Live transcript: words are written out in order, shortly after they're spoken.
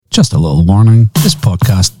Just a little warning, this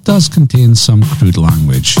podcast does contain some crude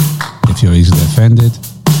language. If you're easily offended,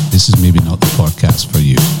 this is maybe not the podcast for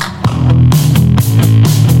you.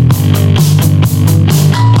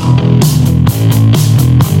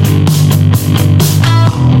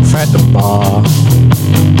 Fred bar.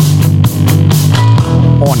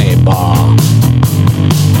 On a bar.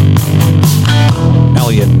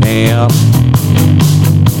 Millionaire.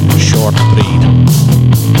 Short breed.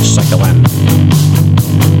 Cycling.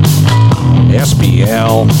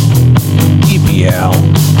 SPL. EPL.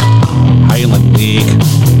 Highland League.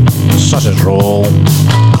 Sausage roll.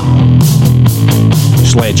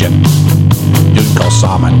 Sledging. Dooncal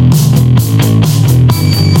salmon.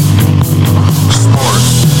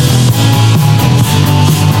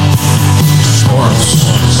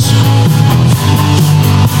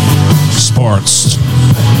 Sports.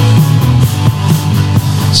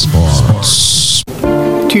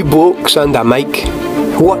 Two blokes and a mic.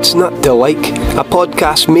 What's not to like? A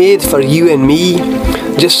podcast made for you and me.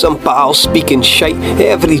 Just some pals speaking shite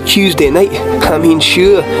every Tuesday night. I mean,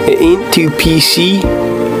 sure, it ain't too PC.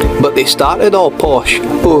 But they started all posh,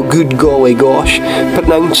 oh good golly gosh,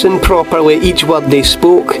 pronouncing properly each word they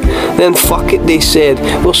spoke. Then fuck it, they said,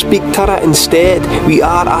 we'll speak Turra instead. We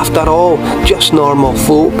are, after all, just normal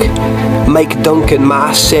folk. Mike Duncan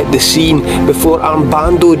Mass set the scene before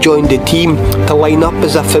Armbando joined the team to line up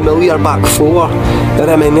as a familiar back four.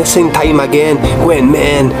 Reminiscing time again when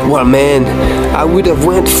men were men. I would have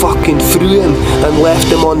went fucking through him and left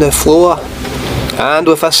him on the floor. And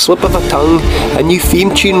with a slip of a tongue, a new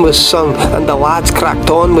theme tune was sung and the lads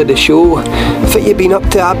cracked on with the show. Fit you been up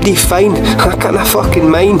to Abdi fine? I canna fucking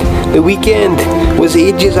mind. The weekend was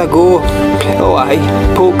ages ago. Oh aye,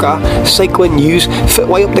 polka, cycling news, fit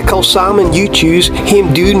way up the Kilsalman you choose,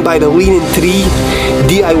 hame doon by the leaning tree.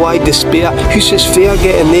 DIY despair, who says fair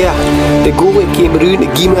getting there? The goalie came round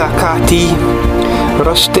to give me a catty.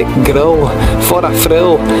 Rustic grill, for a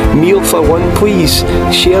thrill, meal for one please,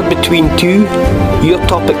 shared between two. Your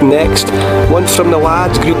topic next, one from the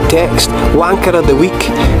lads group text, wanker of the week,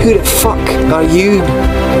 who the fuck are you?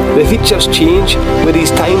 The features change with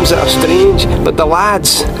these times that are strange, but the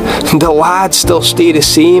lads still stay the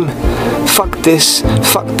same. Fuck this,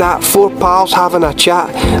 fuck that, four pals having a chat,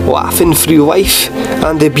 laughing through life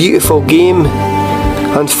and the beautiful game.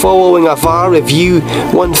 And following a VAR review,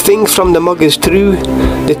 one thing from the mug is true.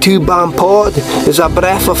 The 2-BAM pod is a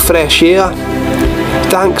breath of fresh air.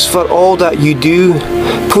 Thanks for all that you do.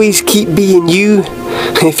 Please keep being you.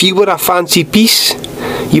 If you were a fancy piece,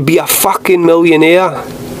 you'd be a fucking millionaire.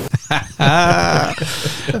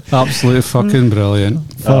 Absolutely fucking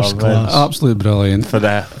brilliant. First class. Absolutely brilliant.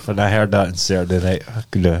 When I heard that on Saturday night,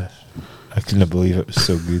 I couldn't believe it was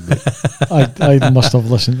so good. I must have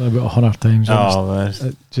listened to it about 100 times. Man,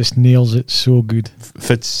 it just nails it so good.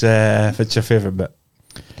 What's your favourite bit?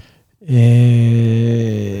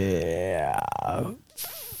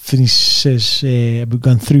 When he says about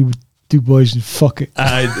going through with two boys and fuck it.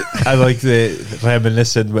 I like the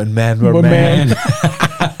reminiscing when men were men.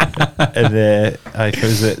 And I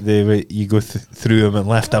was it the way you go through them and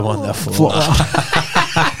left them on the floor.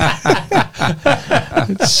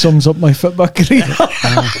 It sums up my football career.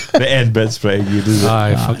 The end bit's pretty good, isn't it?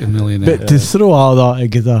 Aye, fucking millionaire. But to throw all that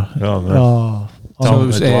together, Oh man, So it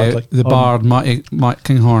was the bard, Matty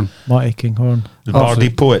Kinghorn. Matty Kinghorn, the Bardi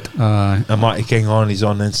poet. Aye. And Matty Kinghorn, he's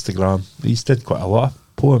on Instagram. He's did quite a lot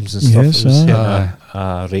of poems and stuff. Yes, I was aye. getting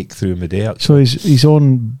a rake through my day. Actually. so he's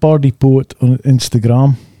on Bardi Poet on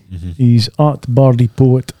Instagram. Mm-hmm. He's at Bardi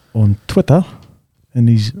Poet on Twitter, and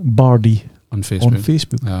he's Bardi On Facebook. on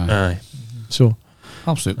Facebook. Aye. Aye. So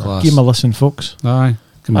Absolute class. give him a listen, folks. Aye.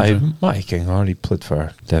 Come on. Aye, Matty Kinghorn, he played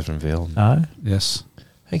for Devon Vale. Aye. Yes.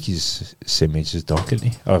 I think he's the same age as Duncan, isn't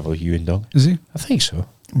he? Or well, you and Duncan. Is he? I think so.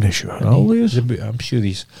 Yeah, sure. I'm sure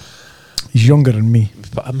he's. He's younger than me.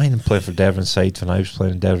 But I mind him playing for Devonside when I was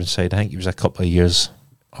playing in Devonside. I think he was a couple of years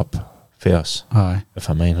up for us, Aye. if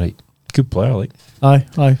I mind right. Good player, like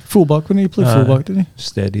Aye. Fullback, when he played fullback, didn't he?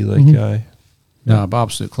 steady, like Mhm. aye. Yeah, but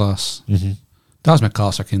absolute class. Mm-hmm. That's my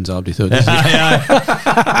Casa Kings Abdi though, doesn't he?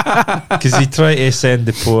 Because he tried to send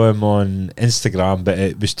the poem on Instagram, but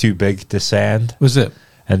it was too big to send. Was it?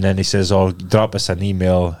 And then he says, "Oh, drop us an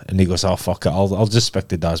email." And he goes, "Oh fuck it, I'll just speak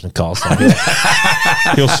to Desmond Carlson.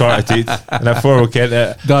 He'll sort it out." And before we get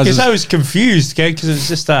it, because I was confused, because it's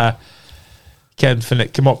just a. When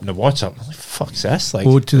it came up in the WhatsApp, I'm like, "Fuck's this?" Like,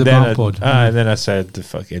 Ode to the then Bam Pod. And then I said the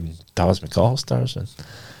fucking Dallas McAllisters, and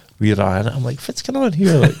we ran it. I'm like, "What's going on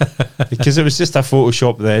here?" Like, because it was just a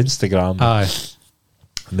Photoshop of the Instagram. Aye.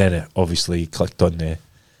 And then it obviously clicked on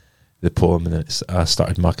the poem, and then I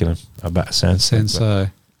started making a bit of sense. Sense, aye.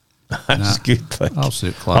 That's good. Like,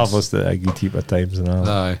 absolute class. I've listened to a good heap of times and all.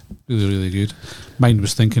 Aye, really, really good. Mine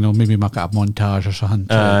was thinking, maybe make it a montage or something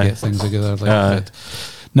to get things together. Like that.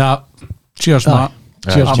 Nah, cheers, Matt.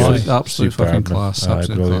 Cheers, absolute Superb, fucking man. class. Aye,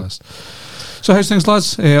 Absolute brilliant. class. So how's things,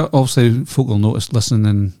 lads? Obviously, folk will notice, listen,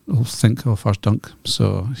 and will think of our Dunk.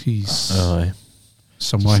 So he's Aye.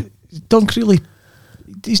 somewhere. Dunk really,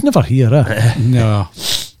 he's never here, eh? No.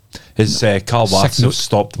 His Carl Baths Sick have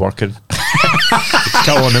stopped working. It's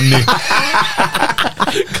killing him now.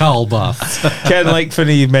 Carl Bath. Ken, like, when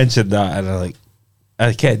he mentioned that, and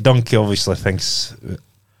I can't, Donkey obviously thinks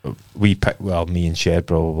me and Shed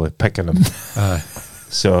probably picking him.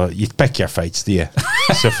 So you pick your fights, do you?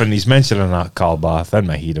 So when he's mentioning that Carl Bath, in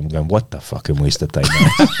my head I'm going, what the fucking waste of time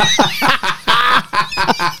that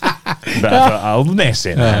is. But I thought, I'll not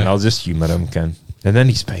say that, and I'll just humour him, Ken. And then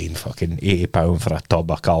he's paying fucking £80 for a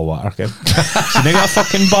tub of cold water, Ken. So they got a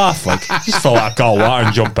fucking bath, like, just fill that cold water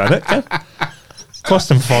and jump in it, Ken.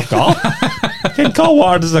 Cost him fuck all. Ken, cold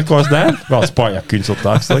water does it cost then? Well, it's part of your council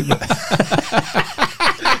tax, like.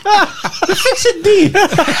 Fix it, D.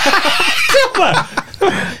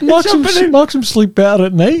 Makes him sleep better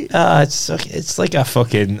at night. It's like a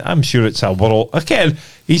fucking. I'm sure it's a world. Again,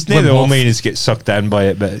 he's not the only one who's get sucked in by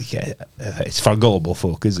it, but it's for gullible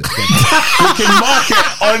folk, is it? You can mark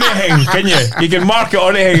it on anything, can you? You can mark it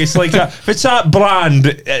on anything. It's like if it's that brand,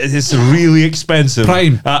 it's really expensive.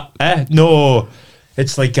 Prime. No.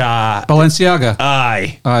 It's like Balenciaga.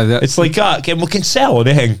 Aye. That. It's like Ken, we can sell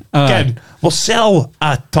anything. Ken, we'll sell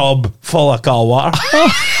a tub full of cold water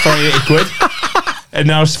for £80. And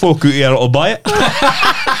there's folk out here that'll buy it.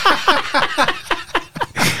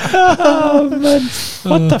 Oh man,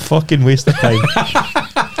 what the fucking waste of time.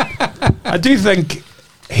 I do think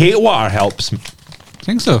hate water helps.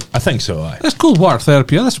 Think so. I think so, aye. That's cold water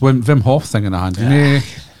therapy. This Wim Hof thing in the hand.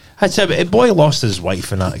 I'd say a boy lost his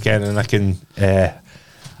wife and that again, and I can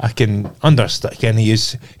understand. Again, he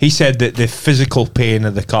said that the physical pain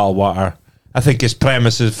of the cold water. I think his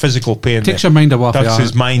premise is physical pain takes your mind away. Takes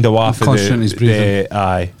his mind away of his breathing.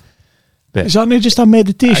 Aye. But is that not just a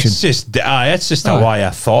meditation? It's just a way I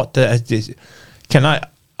thought that.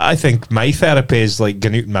 I think my therapy is like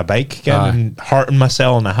going out on my bike and hurting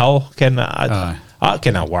myself on a hill. That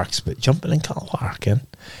kind of works, but jumping in cold water,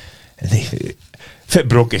 and if it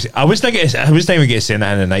broke his, I was thinking we get saying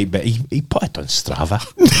that in the night, but he put it on Strava,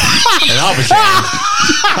 and that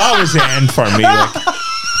was the end for me. Like,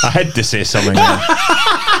 I had to say something.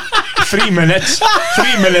 3 minutes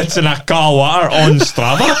in a cold water on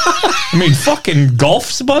Strava. I mean, fucking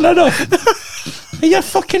golf's bad enough. You're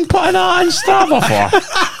fucking putting that on Strava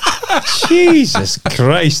for? Jesus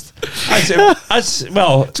Christ. That's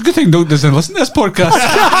well, it's a good thing Doug doesn't listen to this podcast.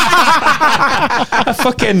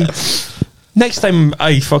 Next time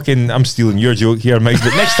I'm stealing your joke here, Mike,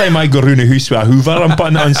 but next time I go round a house with a Hoover, I'm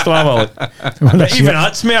putting it on Strava. Like, even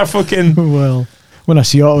that's me, fucking. Well, when I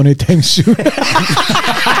see it on anytime soon. Well,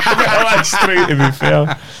 that's true, to be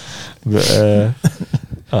fair. But,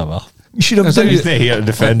 oh well. You should have done He's not here to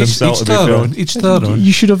defend himself. Each their own.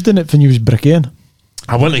 You should have done it when you was bricking.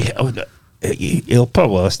 He'll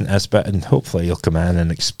probably listen to this bit and hopefully he'll come in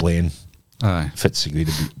and explain if it's good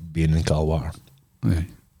to being in cold water. Aye.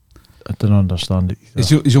 I don't understand it.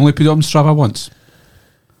 He's only put it on Strava once?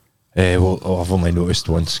 Well, I've only noticed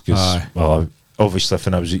once because, obviously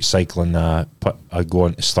when I was out cycling, I go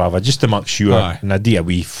on to Strava just to make sure, and I do a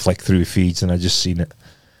wee flick through feeds and I just seen it.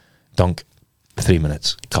 Dunk, 3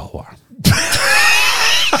 minutes, cold water.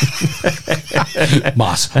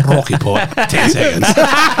 Mass, Rocky Pot, 10 seconds.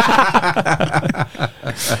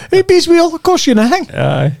 Hey, basically, it'll cost you nothing.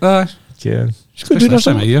 Aye. Yeah. There's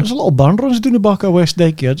a little barn runs down the back of West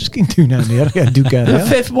Dyke here. Just getting down there. I do get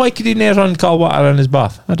it. Why could he never run cold water in his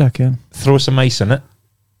bath? I don't can. Throw some ice in it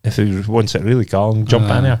if he wants it really cold and jump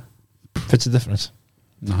in there. What's the difference?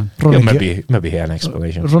 Maybe hear an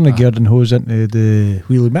explanation. Run a garden hose into the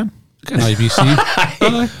wheelie bin. Get an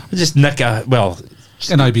IBC. Just nick an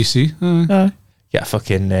IBC. Get a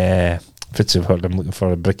fucking what's the word I'm looking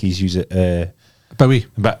for? Brickies use it. Bowie.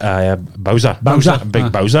 Bowser. A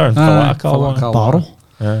big Bowser and fill it a cold barrel.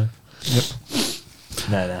 Yep.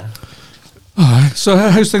 Nah. Alright, so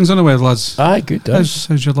how's things on the way, lads? Aye, good.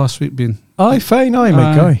 How's your last week been? Aye, fine. Aye,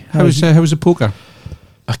 my guy. How was the poker?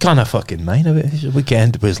 I can't fucking mind of it. The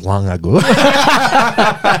weekend was long ago.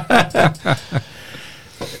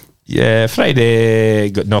 Yeah, Friday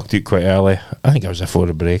got knocked out quite early. I think I was afore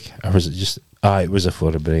a break. Or was it just... it was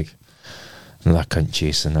afore a break. And that cunt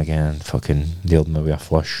chasing again. Fucking nailed me with a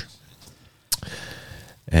flush.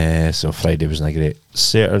 So Friday wasn't great.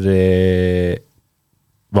 Saturday...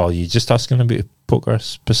 Well, you just asking about poker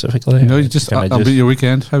specifically. No, you just your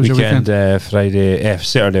weekend. How was your weekend? Saturday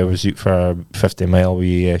I was out for 50 mile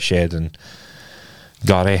with Shed and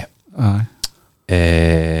Gary.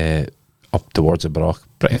 Up towards the Brock.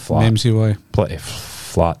 Pretty flat. MCY. Pretty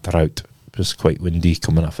flat throughout. It was quite windy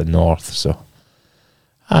coming off the north, so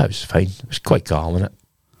it was fine. It was quite calm, wasn't it?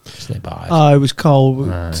 It's not bad. It was cold.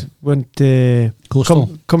 Went to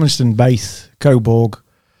Cumminston, Baith, Cowbog,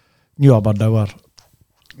 New Aberdour,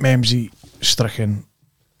 Memsey, Strichen,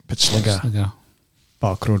 Pitsliga,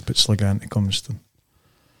 Park Road, Pitsliga, into Cumminston.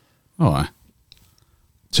 Oh, aye.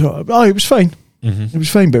 So, it was fine. It was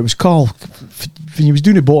fine, but it was cold. When you was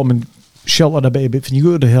doing the bottom and sheltered a bit, but when you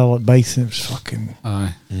go to the hill at Baith, it was fucking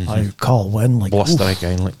cold wind. Like, bluster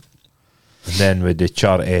again, like. And then with the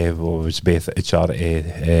charity, was both at the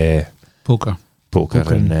charity poker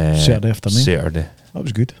and Saturday afternoon. Saturday. That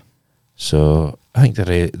was good. So I think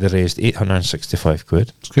they raised 865 quid.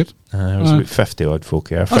 That's good. There was about 50 odd folk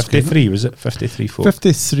here. 53 was it? 53 folk.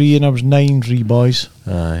 53, and there was 9 rebuys.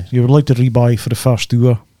 Aye. You were allowed to rebuy for the first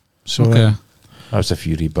tour. So that was a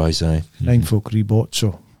few rebuys. Aye. 9 folk rebought.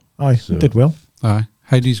 So did well. Aye.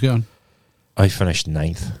 How did you get on? I finished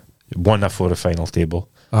 9th. Won for the final table.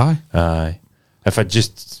 Aye. If I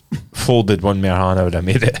just folded one more hand, I would have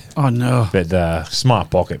made it. Oh no! But smart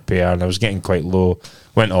pocket pair, and I was getting quite low.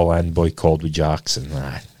 Went all in. Boy called with jacks, and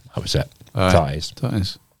that was it. Ties.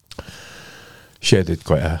 She did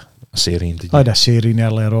quite a serene. I had a serene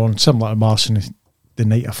earlier on, similar to Marson the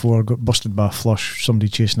night before. Got busted by a flush. Somebody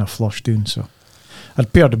chasing a flush down. So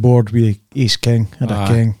I'd paired the board with Ace King. Had a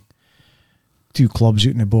king. 2 clubs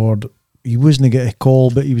out on the board. He wasn't get a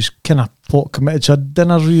call, but he was kind of pot committed. So I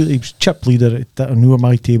didn't really. He was chip leader at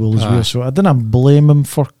my table as well. So I didn't blame him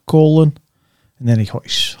for calling. And then he hot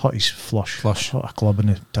his flush. Hot a club in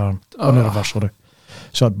the turn. On the reverse, sorry.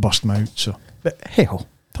 So I'd bust him out. So, but hey ho,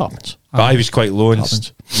 it happens. But I was quite low in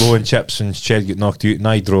chips, and Shed got knocked out, and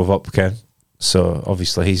I drove up, Ken. So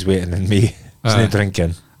obviously he's waiting on me. He's not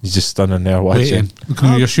drinking. He's just standing there watching.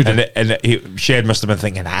 You're shooting. And Shed must have been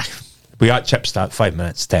thinking, we got chips that 5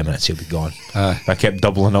 minutes, 10 minutes, he'll be gone. I kept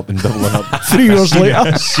doubling up. 3 years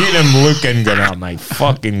later, seen him looking, going, oh my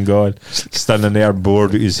fucking God. Standing there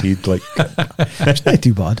bored with his head, like. It's not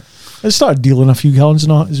too bad. I started dealing a few gallons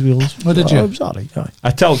and as well. What did you? I was alright.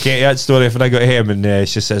 I tell Katie that story when I got home, and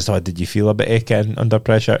she says, did you feel a bit aching under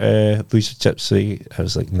pressure to lose your chips? So I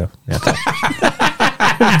was like, no.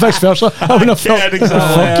 Vice versa. I wouldn't have felt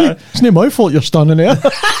exactly. It's not my fault you're standing there.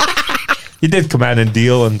 You did come in and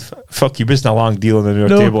deal, and fuck, you wasn't a long dealing on your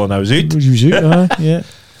table, and I was out. You was out, yeah.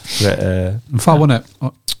 But, if I won it,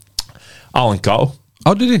 Alan Cottle.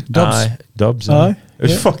 Oh, did he? Dubs. Aye. It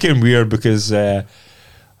was fucking weird because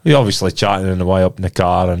we obviously chatting on the way up in the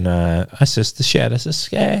car, and I says to Shed,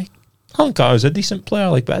 Alan Cottle's a decent player,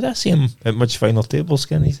 like, but I don't see him at much final tables,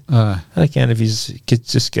 Kenny. I reckon if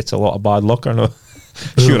just gets a lot of bad luck or no.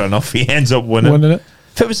 Sure enough, he ends up winning it.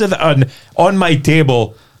 If it was on my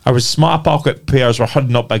table, I was smart pocket pairs were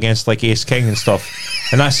huddling up against like Ace King and stuff,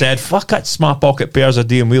 and I said, fuck that smart pocket pairs are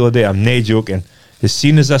doing wheel a day. I'm nae joking. As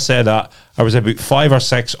soon as I said that, I was about 5 or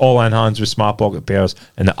 6 all in hands with smart pocket pairs,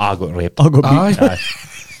 and I got raped. I got beat.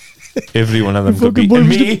 Every one of them got beat. And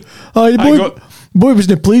me, boy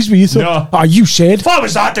wasn't pleased with you. Thought, no. You said. What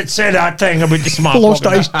was that said that thing about the smart lost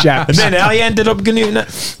pocket? ice chaps. And then I ended up getting in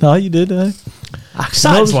it. You did,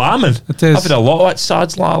 Sadsla, man. I've had a lot of that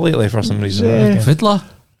Sadsla lately for some reason. Fiddler?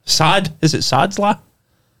 Sad? Is it Sadsla?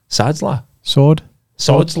 Sadsla? Sodsla.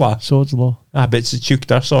 But it's a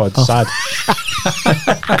chukter sword. Sad.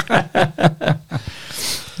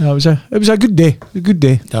 It was a good day.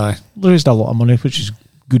 Aye. They raised a lot of money, which is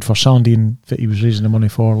good for Sandy and that he was raising the money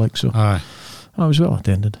for. Like so. Aye. I was well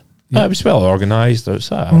attended. Yeah, it was well organised. It was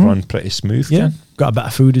run pretty smooth. Yeah. Got a bit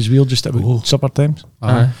of food as well, just about supper times.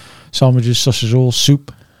 Sandwiches, sausage rolls,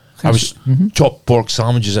 soup. I was chopped pork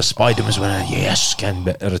sandwiches. I spied them as when Ken,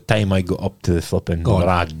 but at the time I got up to the flipping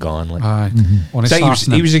rag gone. Like.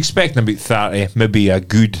 He was expecting about 30, maybe a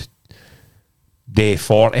good day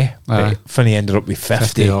 40. But when he ended up with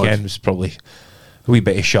 50 Ken, it was probably a wee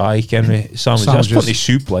bit of shy. Ken, with sandwiches. Plenty of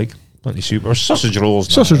soup, plenty of soup. Or sausage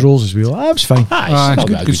rolls. Sausage rolls as well. That was fine.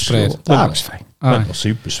 Good spread. That was fine. The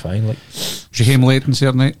soup was fine. Like. Was you home late on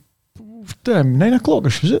Saturday night? 9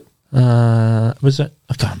 o'clock-ish, was it? Was it?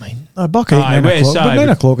 I can't mind. Bucket 9 o'clock, but 9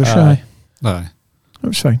 o'clock-ish, Aye. It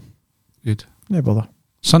was fine. Good. No bother.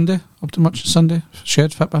 Sunday? Up to much Sunday?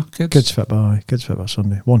 Shed Fitba? Kids? Kids Fitba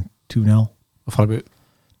Sunday. 1-2-0. How about?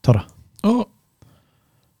 Tara. Oh.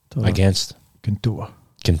 Tara. Against? Kintoa.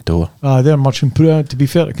 They're much improved. To be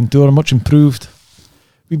fair to Kintoa, much improved.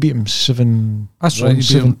 We beat them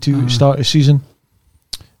 7-2 start of the season.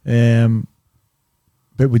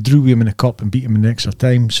 but we drew him in the cup and beat him in extra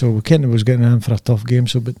time. So we kind of was getting in for a tough game.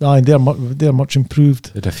 So, but they're much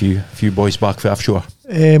improved. Did a few boys back for offshore.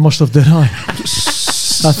 Must have done.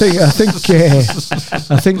 I think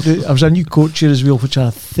that I was a new coach here as well, which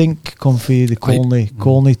I think come from the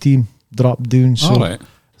Colney team dropped down. So All right.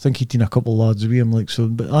 I think he'd done a couple of lads with him, like so.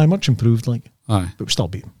 But much improved, like. Aye. But we still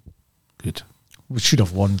beat him. Good. We should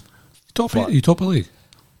have won. You top of the league?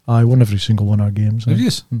 I won every single one of our games. Have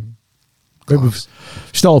you? But we've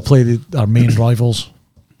still played our main rivals.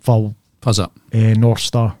 For What's that? North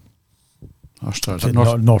Star.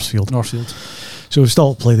 Northfield. So we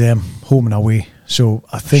still play them home and away. So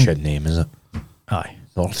I think Shit name, is it? Aye.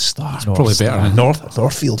 North Star. North Probably Star. better.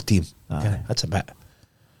 Northfield team. Aye. Yeah, that's a bit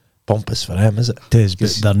pompous for them, is it? It is,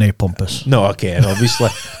 but they're nae pompous. No, okay, and obviously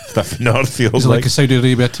stuff Northfield. Is it like a Saudi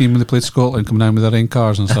Arabia team when they played Scotland coming down with their own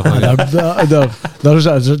cars and stuff like that?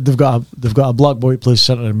 They've got a black boy who plays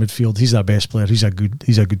centre in midfield. He's their best player. He's a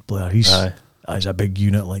good player. He's a big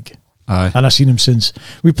unit, like. Aye. And I've seen him since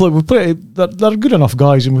we play. They're good enough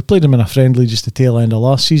guys, and we played him in a friendly just the tail end of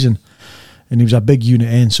last season, and he was a big unit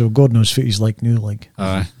end. So God knows what he's like now. Like,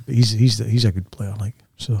 Aye. but he's a good player. Like,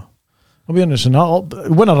 so I'll be interested.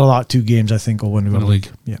 Winner of that 2 games, I think, will win the league.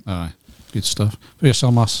 Yeah. Aye. Good stuff. For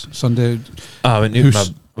yourself, last Sunday. I went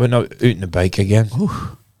out in the bike again.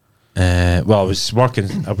 Well, I was working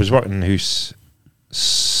in the house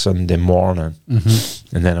Sunday morning, and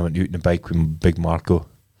then I went out in the bike with Big Marco.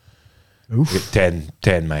 Oof. 10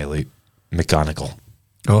 mile out, mechanical.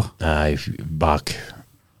 Oh. Back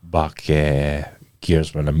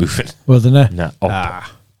gears when I'm moving. Well, then, Nah, up.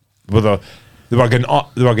 Well, they were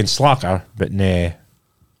getting slacker, but nah,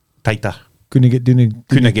 tighter. couldn't get down.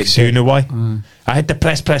 Couldn't get down away. I had to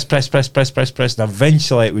press, and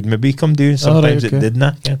eventually it would maybe come down. Sometimes okay. it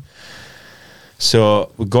didn't. Yeah.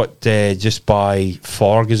 So we got just by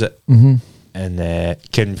Forg, is it? Mm-hmm. And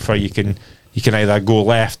you can either go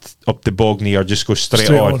left up the Bogney or just go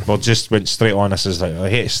straight on. Well, just went straight on. I says, like, I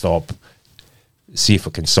hate to stop. See if I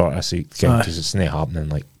can sort this out, because it's not happening.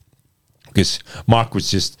 Like, because Mark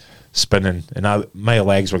was just spinning, and my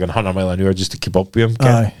legs were going 100 mile an hour just to keep up with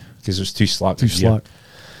him. Because it was too slack.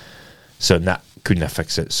 So couldn't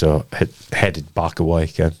fix it. So headed back away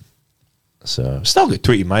again. So still got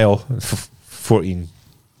 20 mile,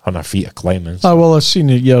 1,400 feet of climbing. So. Well, I seen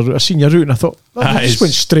your route, and I thought, I just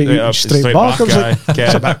went straight back. I was like,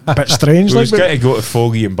 it's a bit strange. We was going to go to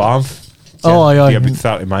Foggy and Banff. Be about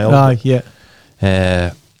 30 miles.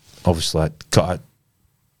 Obviously, I cut it.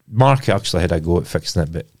 Mark actually had a go at fixing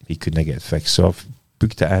it, but he couldn't get it fixed. So I've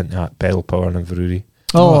booked it in at Pedal Power in Inverurie.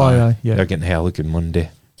 Yeah. They're getting hell looking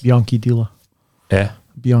Monday. Bianchi dealer. Yeah.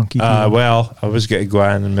 Bianchi dealer. Well, I was going to go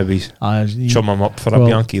in and maybe chum him up for a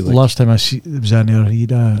Bianchi. Like. Last time I was in there, he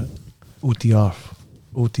had a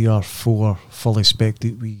OTR 4 fully spec'd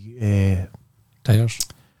out with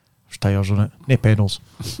tyres on it, no pedals,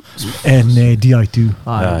 and Di2. It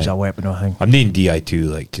was a weapon, I think. I'm needing Di2,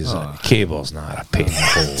 like, because cable's not a pain in the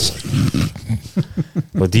hole.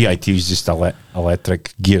 Well, Di2 is just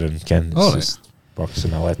electric gearing, Ken. Just works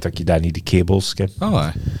in electric. You don't need the cables, Ken.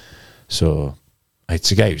 So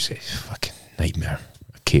it's a guy who says, fucking nightmare.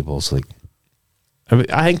 Cables, like.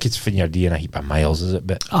 I think it's when you're doing a heap of miles, is it?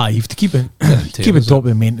 But you have to keep it top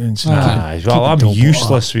of maintenance. Well, I'm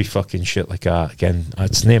useless with fucking shit like that. Again,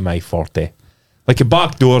 it's not my forte. Like a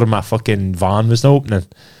back door of my fucking van was not opening.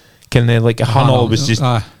 Like a Hunnell was just.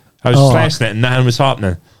 I was pressing it and nothing was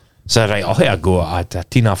happening. So right, I'll let it go. I had a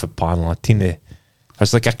tin off a panel, I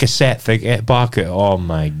was like a cassette thing. It back it. Oh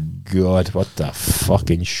my god, what the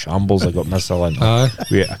fucking shambles I got myself in. I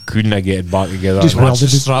couldn't get it back together. Just welded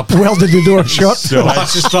the door shut. So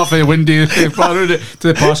it's just off the window to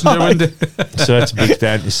the passenger window. So it's booked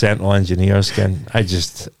down to Central Engineers again. I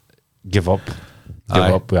just give up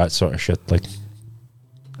with that sort of shit. Like,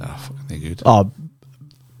 fucking good.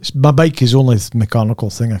 My bike is only the mechanical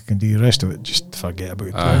thing I can do. The rest of it, just forget about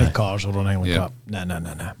it. Any cars or anything like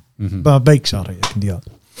that. No. But my bike's alright, I can do that.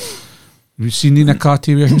 Have you seen Nina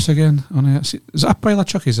Carty with your house again? Is that a pile of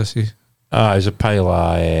chuckies, I see? There's a pile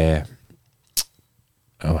of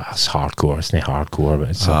it's hardcore. It's not hardcore, but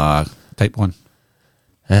it's type 1.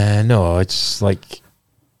 No, it's like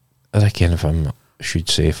I reckon if I should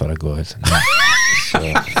say for a god.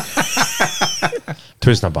 So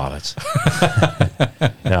twas not bad.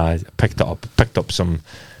 No, I picked up some.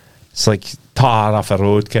 It's like tar off a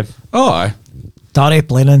road, Ken. Tarry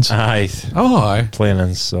planings.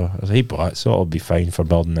 Planings. So he bought it, so it'll be fine for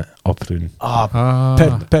building it up through.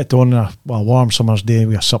 Pit on a warm summer's day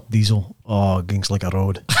with a sup diesel. Gings like a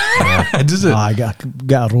road. Does it? I get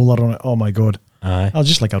a roller on it. Oh my god. Aye.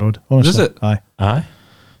 Just like a road. Honestly. Does it? Aye.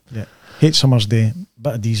 Yeah. Hate summer's day,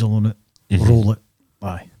 bit of diesel on it, roll it.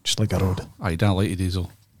 Aye, just like a road. I don't like the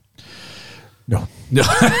diesel. No. No.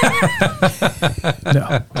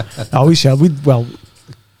 No. I always said,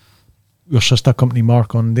 your sister company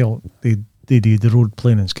Mark on, they do the road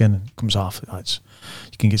planning skin and comes off.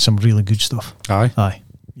 You can get some really good stuff. Aye.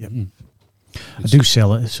 Yep. I do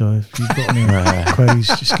sell it, so if you've got any queries,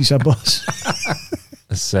 just give us a buzz.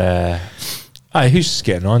 It's who's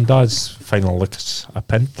getting on? Dad's final looks a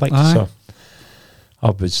pint, like so.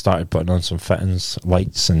 I've been started putting on some fittings,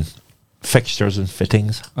 lights, and fixtures and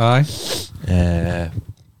fittings. Aye.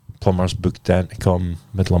 Plumber's booked in to come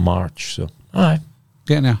middle of March, so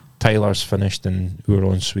Getting there. Tyler's finished in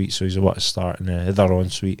our ensuite, so he's about to start in their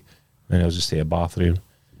ensuite, and he'll just take a bathroom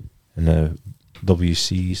in the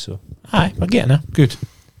WC. So we're getting there. Good.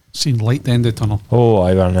 Seen light at the end of the tunnel. Oh,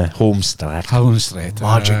 I ran a home stretch. Home straight.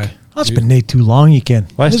 Magic. That's been not too long, you can.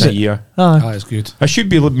 Less than a year. That's good. I should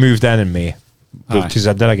be moved in May because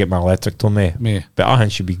I didn't get my electric till May. But I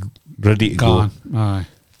should be ready to gone. go. Aye.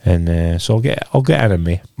 And so I'll get in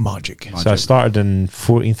May. Magic. So I started on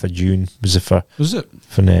 14th of June. Was it for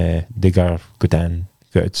the digger go down,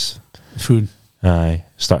 got its food. Aye,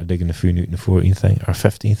 started digging the food out on the 14th or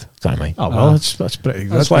 15th. Can't mind. Oh well, that's pretty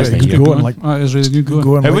good. That's less than good going. That is really good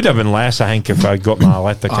going. It would have been less, I think, if I got my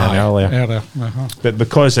electric in earlier. But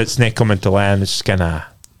because it's not coming to land, it's kind of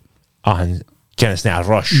it's not a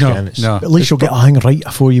rush. No. At least you'll get a hang right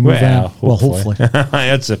before you move in. Well, hopefully.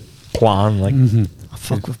 That's a plan. Like,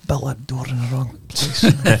 fuck, we've built that door in the wrong place.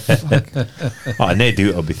 No doubt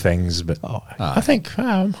it'll be things, but I think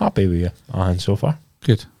I'm happy with you so far.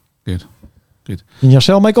 Good. And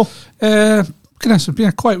yourself, Michael? It's been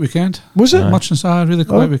a quiet weekend. Was it? Much inside, really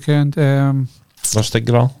quiet weekend. Rustic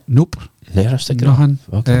Grill? Nope. No Rustic Grill? Nothing.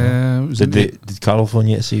 Okay. Did Carol phone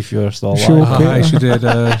you to see if you're still alive? Sure, okay. She did.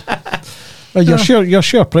 Your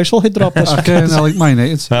share price will hit drop this weekend. I like mine.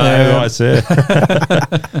 That's it.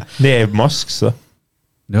 No, Musk's though.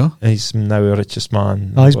 No? He's now the richest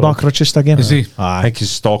man. He's back richest again. Is he? I think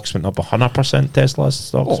his stocks went up 100%, Tesla's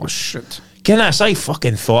stocks. Oh, shit. Goodness, I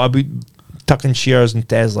fucking thought about tucking shares in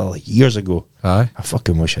Tesla like years ago. Aye. I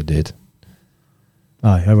fucking wish I did.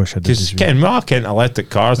 Aye, I wish I did. Because Ken electric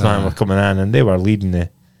cars now were coming in and they were leading the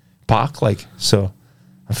pack, like, so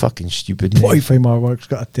I'm fucking stupid. Wi-Fi Marwork's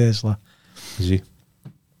got a Tesla. Is he?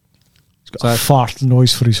 He's got a fart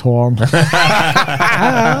noise for his horn.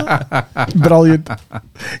 Brilliant.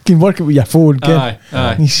 Can work it with your phone, Ken.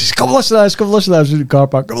 Aye. He says, come listen to this in the car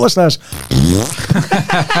park. Come listen to this.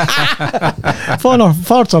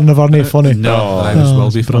 Farts are never no funny. No, it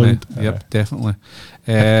will be funny. Yep, definitely.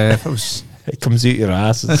 If it was... It comes out your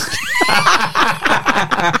asses. Was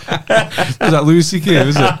that Louis C.K.,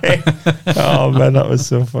 was it? Oh man, that was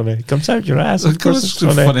so funny. It comes out your ass. Of course it's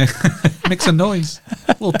funny. Makes a noise.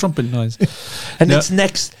 A little trumpet noise. And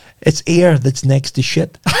it's air that's next to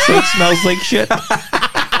shit. So it smells like shit.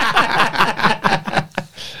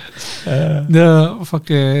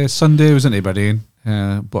 Sunday was in Aberdeen.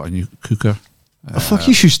 Bought a new cooker.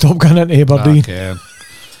 You should stop going into Aberdeen. Okay.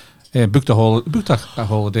 Booked a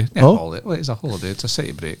holiday. Yeah, holiday. Well, it's a holiday. It's a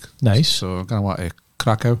city break. Nice. So I'm going to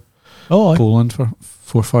Krakow, Poland for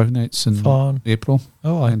 4 or 5 nights in April.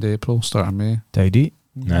 End of April, start of May. Tidy.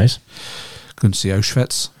 Nice. Going to see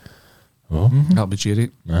Auschwitz. That'll be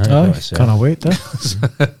cheery. Can't wait. I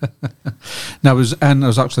was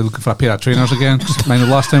actually looking for a pair of trainers again. Mine the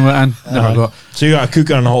last time we went in, never got. So you got a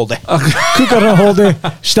cooker on a holiday. Cooker on a holiday.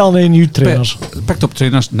 Still no new trainers. Picked up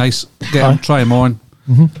trainers. Nice. Get them. Try them on.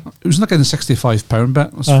 It was like in the £65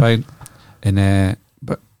 bit. That's fine. And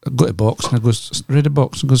but I got a box and I goes, read the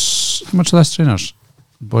box and goes, how much are these trainers?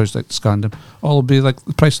 The boys like scanned them. All will be like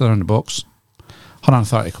the price they're in the box.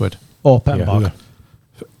 130 quid. Oh, pet and back.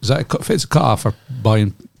 Is that if it's a cut off for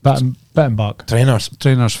buying pet and back? Trainers.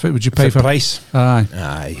 Would you pay for price?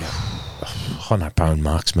 Aye. £100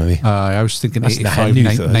 max maybe. Aye, I was thinking That's 85,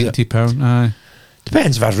 £90. Aye.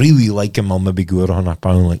 Depends if I really like him, I'll maybe go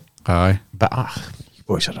 £100 like. Aye. But you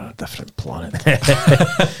boys are on a different planet.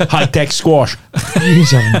 High-tech squash. You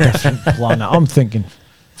are on a different planet. I'm thinking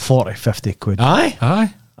 40, 50 quid. Aye.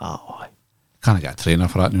 Oh, aye. Can't get a trainer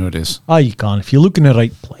for that nowadays. Aye, you can if you look in the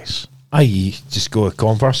right place. I just go with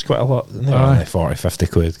Converse quite a lot. They're only 40, 50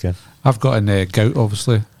 quid. Again. I've got a gout,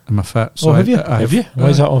 obviously, in my foot. So have you? Have you? Why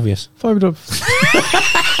is that obvious?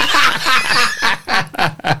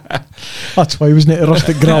 That's why, wasn't it? A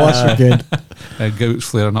rustic grill this weekend. Gout's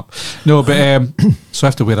flaring up. No, but so I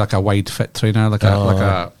have to wear like a wide fit trainer, like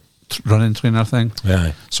a running trainer thing.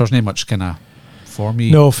 Yeah. So there's not much kind of for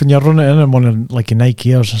me. No, when you're running in and one of like a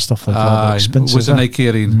Nike Airs and stuff like that, it was a Nike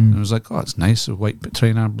Air, and it was like, oh, it's nice, a white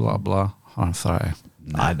trainer, blah blah. 130.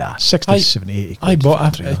 Nah, 60, 70, 80 I quid.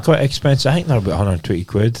 bought quite expensive. I think they're about 120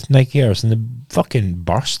 quid. Nike Airs, and they fucking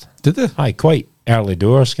burst. Did they? Aye, quite early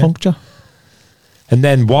doors. Ken. Puncture. And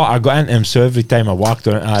then water got into them, so every time I walked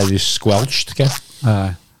on it, I just squelched. Ken.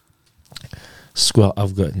 Aye.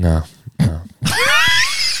 I've got no.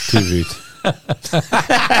 Too rude.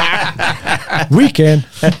 Weekend.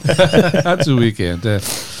 That's a weekend.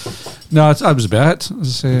 No, I was a bit.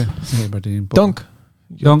 As I say, Aberdeen. Dunk.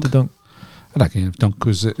 Dunk. The dunk. I reckon if Dunk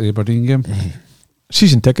was at the Aberdeen game.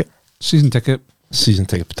 Season ticket. Season ticket. Season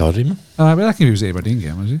ticket Pittodrie, man. But I reckon he was at the Aberdeen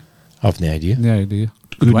game, was he? I've no idea. No idea.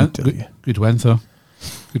 Couldn't Good win. tell you. Good win, though.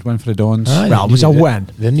 Good win for the Dons. Aye, Well, it was a win.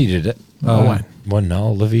 They needed it. Aye. win.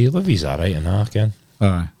 1-0. Livy's alright in that, Ken.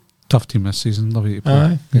 Aye. Tough team this season. Lovely to play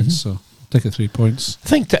Aye. against, so take it 3 points. I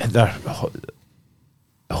think that their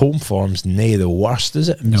home form's nae the worst, is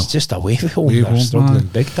it? No. It's just away from home. Away They're home, struggling aye.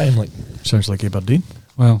 big time. Like, Sounds like Aberdeen.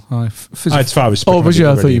 Well, aye. as far as Oh, was you?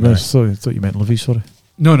 I thought you meant Livy, sorry.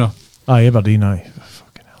 No. Aye, Aberdeen, aye.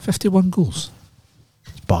 Fucking hell. 51 goals.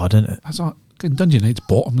 It's bad, isn't it? That's not. Dundee United's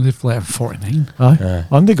bottom. They've let 49 Aye. Aye.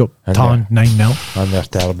 And they got And tan 9-0. and they're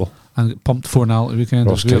terrible. and get pumped 4-0 at the weekend.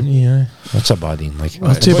 Ross as well. County, yeah. That's a baddie. Like,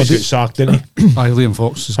 I'll tell you Boys about got sacked, didn't he? Aye, Liam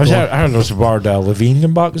Fox is I gone. heard there's a word Levine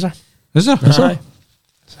come back, is there? Is there? Aye.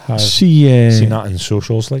 I've See, seen that in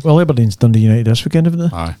socials, like. well, Aberdeen's Dundee United this weekend,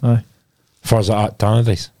 haven't they? Aye. Aye. Far as that at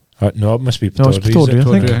Tannadice. No, it must be No, it's Pittodrie, I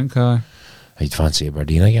Totally, think. aye. I'd fancy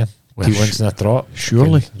Aberdeen again. Well, 2 wins in a trot.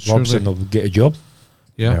 Surely. Robson will get a job.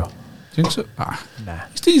 Yeah. No. Think so? Ah. Nah.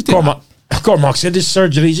 He's doing Cormac said his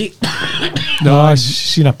surgery easy. No, I've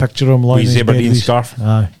seen a picture of him lying With his in his bed. Aberdeen scarf.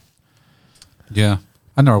 Aye. Yeah.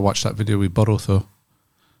 I never watched that video with Burrow, though.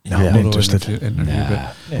 No, Yeah. I'm Burrow interested. interview, Nah,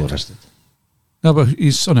 but- interested. No, but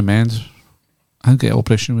he's on a mend. I think the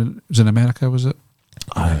operation was in America, was it?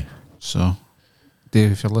 Aye. So,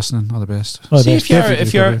 Dave, if you're listening, all the best. Oh, See, that's if you're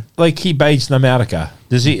definitely like he bides in America,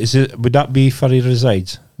 would that be for he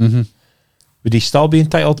resides? Mm-hmm. Would he still be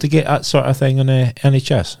entitled to get that sort of thing on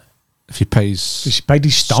NHS? If he pays He's paid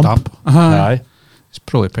his stamp. Aye. He's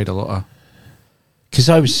probably paid a lot of. Because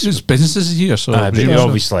I was. His business is here, so But presumably-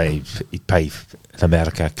 obviously he'd pay in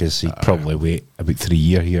America because he'd probably wait about 3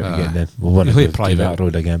 years here to get in. We want He'll to hit go private. that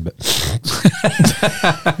road again, but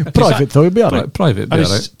Private, though, he'd be alright. Private, be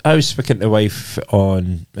alright. I was speaking to the wife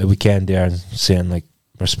on a weekend there and saying, like,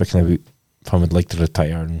 we're speaking about if I would like to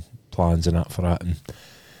retire and plans and that for that, and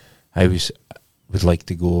I would like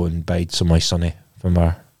to go and bide some of my sonny when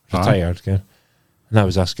we're retired. Okay? And I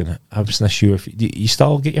was asking it, I wasn't sure if you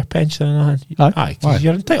still get your pension and all. Aye. 'Cause Aye.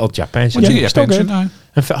 you're entitled to your pension. Once you Yeah, get your still pension, good. aye.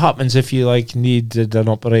 If it happens, if you like needed an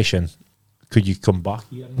operation, could you come back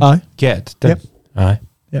here and Aye. get it? Then? Yep. Aye.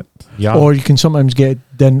 Yep. Yeah. Or you can sometimes get it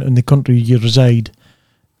done in the country you reside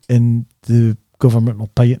and the government will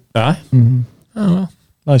pay it. Aye. Mm-hmm. Oh, well.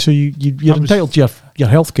 Aye, so you're That was- entitled to your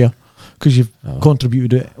health care because you've Oh.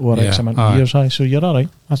 contributed it over X Yeah, amount of aye. years. Aye, so you're all right.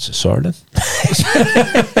 That's a sort of.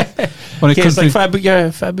 When it Okay, comes it's like to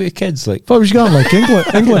if about your kids, like What was you going like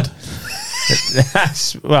England?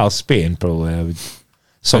 well, Spain probably. I would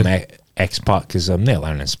some expat because I'm not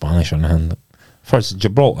learning Spanish or anything. First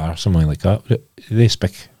Gibraltar, something like that. They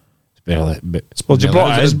speak. Well,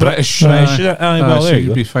 Gibraltar is British. Aye. Aye, Aye, well, so there you you'd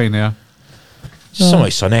go. be fine there.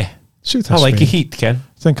 Somewhat sunny. South I of like the Spain. heat, Ken.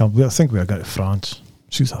 I think we'll go to France.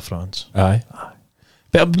 South of France. Aye.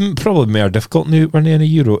 But probably more difficult now we're in a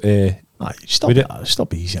Euro. Aye, Would still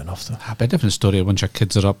be easy enough though. A bit different story once your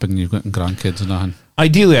kids are up and you've got grandkids and nothing.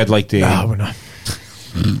 Ideally, I'd like to. Nah, we're not.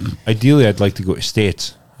 Ideally, I'd like to go to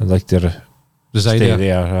States. I'd like to Reside stay there.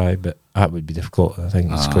 there. Aye, but that would be difficult. I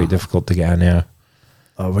think it's quite difficult to get in there.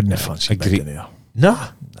 I wouldn't have fancied Agree. being there. No,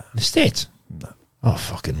 the States. Oh,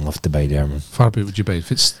 fucking love to buy there, man. Far away would you buy?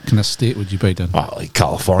 If it's kind of state, would you buy then? Oh, like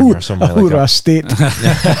California or something like Or a that. state.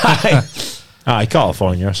 Aye,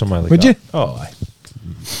 California or something like Would that. you? Oh, aye.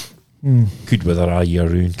 Mm. Good weather all year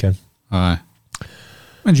round, Ken. Aye.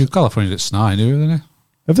 Mind you, California's got snow anyway, doesn't it?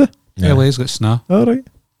 Have they? Yeah. LA's got snow. All right.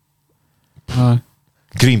 Aye.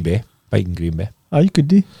 Green Bay. Biting Green Bay. Aye, you could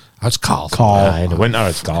do. That's Carl. Aye, in the winter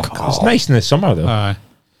it's cold. It's nice in the summer, though. Aye.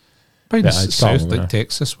 Biden Yeah, it's south, calm, like yeah.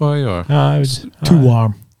 Texas way, or Aye, it was, Too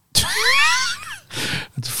warm.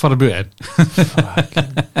 it's far about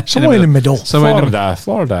it. Somewhere in the middle. Somewhere in the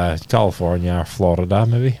Florida, California, or Florida,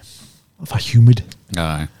 maybe. Of a humid.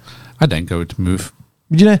 Aye. I think I would move.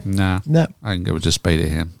 Would you know? Nah. No. I think I would just buy the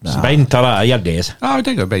hen. Biden Tara, your days. Oh, I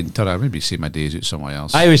think I'd buy Tara. Maybe see my days out somewhere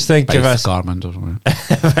else. I always think buy if I, Garment or something.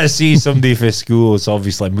 if I see somebody for school, it's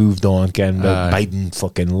obviously moved on, Ken, Aye. Biden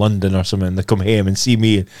fucking London or something, they come home and see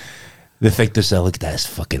me, they think to themselves, look at this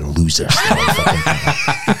fucking loser.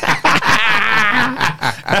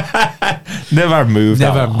 Never moved.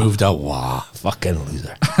 Never moved a wah. Fucking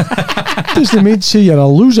loser. Doesn't mean to say you're a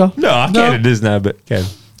loser. No, I get it is now, but Ken.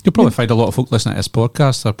 You'll probably find a lot of folk listening to this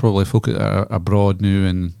podcast. They're probably folk that are abroad now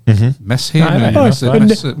and miss him.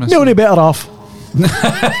 No, any better off.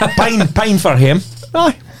 Pine for him.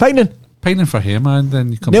 Aye, pining. Pining for him, and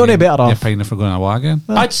then you come. No, any better off. You're pining for going away again.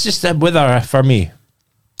 That's just the weather for me.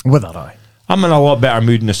 Weather, aye. I'm in a lot better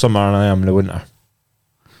mood in the summer than I am in the winter.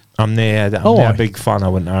 I'm a big fan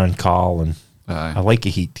of winter and Carl, and I like the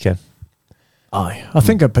heat, Ken. Aye, I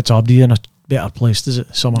think it puts Abdi in a better place, does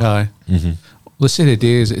it? Summer. Aye. Let's say the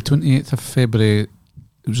day is the 28th of February. It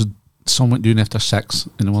was somewhat doing after 6,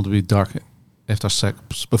 and it will be dark after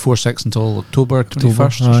 6, before 6 until October 21st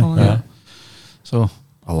or something. Yeah. So,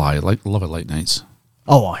 I love it late nights.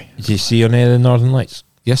 Oh, aye. Did you see any of the Northern Lights?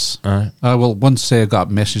 Yes. Aye. Well, once I got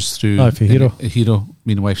a message through for Hero. A Hero,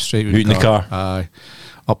 me and wife straight out in the car. Aye.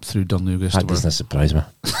 Up through Dunlugus. That doesn't surprise me.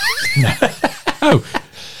 Oh.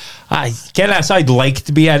 I'd like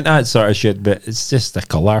to be in that sort of shit, but it's just a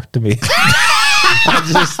colour to me.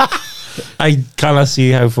 I kind of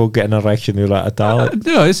see how folk get an erection who like a talent.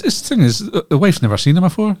 No, it's the thing is, the wife's never seen him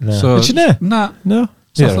before. No. So Did she know? Nah. No.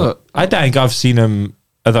 So I don't think I've seen him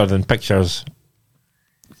other than pictures.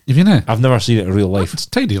 Have you know? I've never seen it in real life. It's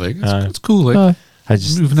tidy, like. It's cool, like. Aye. I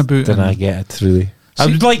just moving about. Didn't I get it, really? I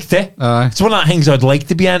would like to. Aye. It's one of the things I'd like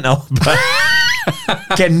to be into, but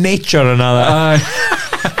get nature and all that.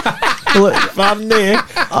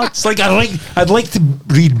 It's like I'd like to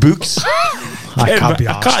read books. I can't be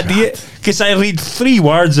I can't do it because I read 3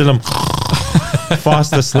 words and I'm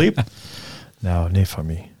fast asleep. No for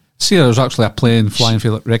me. See, there was actually a plane flying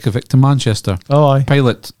from Reykjavik to Manchester. Oh, aye.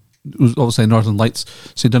 Pilot was obviously Northern Lights,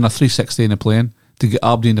 so he'd done a 360 in a plane to get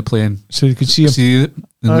Abdi in the plane. So you could see him. See it,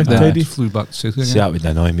 and Aye, then tidy. flew back to South See, that would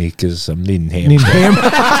annoy me because I'm needing him. Named him.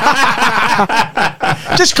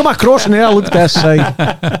 Just come across and look this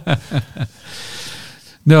side.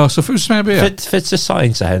 No, so if it was maybe Fits the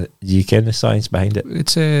science behind it. You ken the science behind it.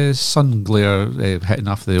 it's a sun glare hitting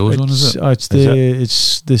off the ozone, is it?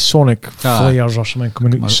 It's the sonic flares or something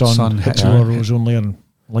coming out the sun hits our ozone layer and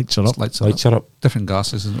lights it up. Lights are up. Different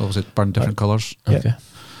gases and obviously burn different colours. Yeah. Okay.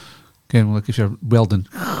 Again, like if you're welding,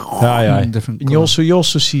 Aye. different. And you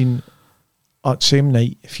also seen at same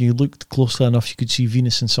night, if you looked closely enough, you could see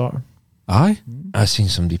Venus and Saturn. Aye. I seen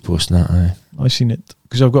somebody posting that. Aye. I seen it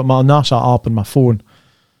because I've got my NASA app on my phone,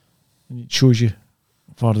 and it shows you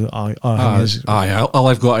far the eye. All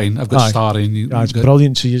I've got starry. It's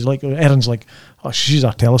brilliant. So you're like, Erin's like, she's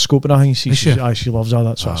a telescope and everything. She loves all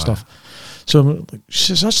that sort of stuff. So I'm like, she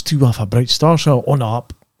says that's too off a bright star. So on the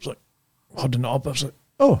app, I was like, holding it up. I was like,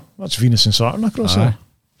 oh, that's Venus and Saturn across there.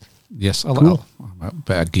 Yes, Cool. I'm a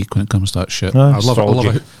bit of a geek when it comes to that shit. Aye.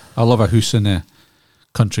 I love a house in a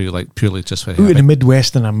country like purely just for Out in the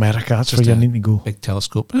Midwest in America, that's where you need to go. Big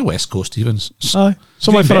telescope. The West Coast even. Aye.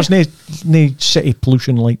 Somewhere for us, no city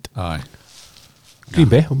pollution light. Aye. Green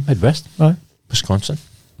Bay, Midwest. Aye. Wisconsin.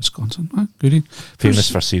 Aye, goodie. Famous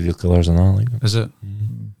for serial killers and all. Like that. Is it?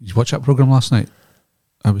 Did you watch that programme last night?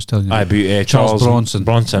 I was telling you. About Charles Bronson.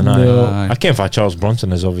 No. I came for Charles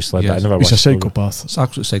Bronson is obviously, but I never watched. He's a psychopath. It's an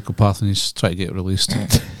absolute psychopath and he's trying to get it released.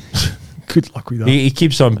 Good luck with that. He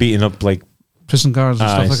keeps on beating up like Prison guards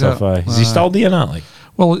and stuff like that. Is he still doing that? Like,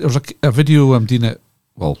 well, there was a video I'm doing it.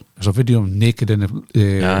 Well, there's a video of him naked in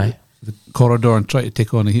the corridor and trying to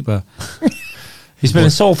take on a heap of. He's been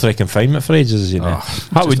in solitary confinement for ages, you know.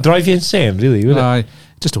 That would drive you insane, really, would it?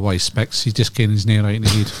 Just a wise specs. He's just getting his nail right in the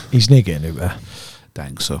head. He's not getting out there.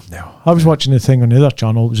 Dang, so. No. I was watching the thing on the other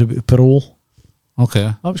channel. It was about parole.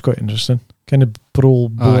 Okay. That was quite interesting. Kind of parole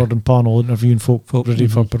board and panel interviewing folk ready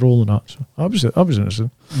for parole and that. So I was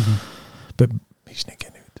interested. But he's not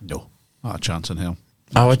getting out. No. Not a chance in hell.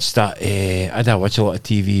 I watched that. I don't watch a lot of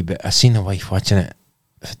TV, but I seen a wife watching it.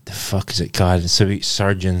 What the fuck is it called? It's about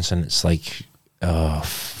surgeons, and it's like, oh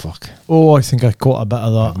fuck. Oh, I think I caught a bit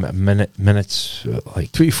of that. Minutes,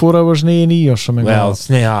 like 24 hours in A&E or something. Well, like it's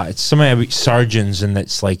not. It's something about surgeons, and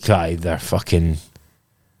it's like, they're fucking.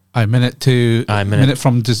 Minute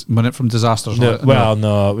from disasters. No,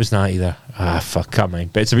 it was not either. Fuck, can't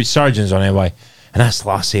mind. But it's about surgeons on anyway, and that's the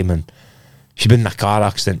last time, and she'd been in a car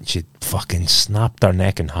accident. She fucking snapped her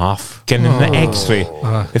neck in half. Getting in the X-ray,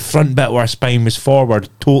 the front bit where her spine was forward,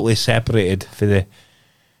 totally separated for the.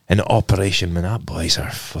 An operation, man. That boys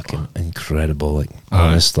are fucking incredible. Like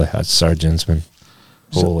honestly, that's surgeons, man.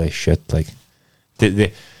 Holy shit! Like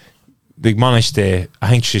they managed to. I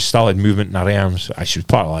think she still had movement in her arms. She was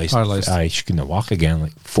paralyzed. She couldn't walk again.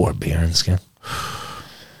 Like 4 burns again.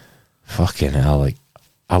 Fucking hell! Like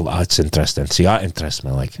that's interesting. See, that interests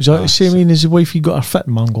me. Like is that the same as the wife? You got her foot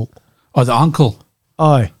mangled. Oh, the ankle.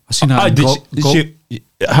 Aye. I seen that.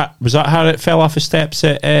 Was that how it fell off the steps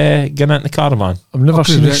at getting into the caravan? I've never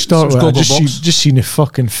seen it start with it. Just seen the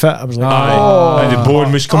fucking fit. I was like, and the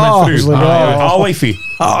bone was coming through. Like, aye, wifey.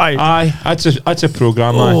 Aye, that's a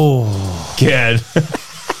programme. Oh, good.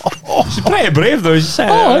 She's pretty brave though.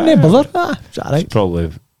 I never bother. It's all right.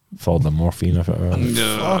 Probably followed the morphine if it were.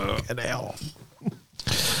 Fucking hell.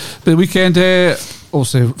 But the weekend,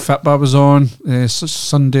 also Fitbar was on.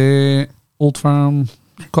 Sunday, Old Firm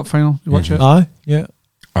Cup final. You watch it? Aye, yeah.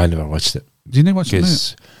 I never watched it. Did you never watch it?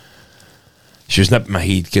 Because she was nipping my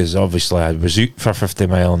head because obviously I was out for 50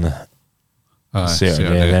 mile on the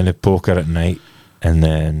Saturday and then the poker at night, and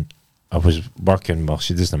then I was working. Well,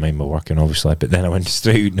 she doesn't mind me working obviously, but then I went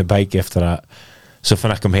straight out on the bike after that. So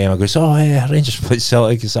when I come home I goes, Rangers played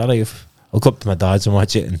Celtic. Is that right? I'll go up to my dad's and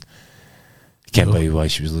watch it, and I can't believe why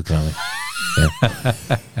she was looking at me.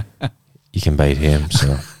 Yeah. You can bite him,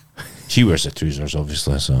 so she wears the trousers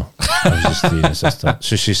obviously, so I was just the assistant.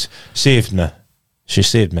 So she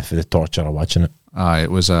saved me for the torture of watching it. Aye,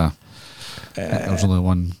 it was there was only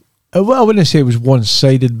one. Well, I wouldn't say it was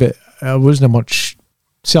one-sided, but it wasn't much.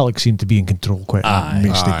 Celtic seemed to be in control quite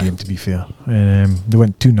most of the game, to be fair. They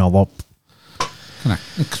went 2-0 up. Kind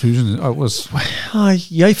of cruising. It was.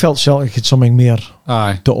 I felt Celtic had something more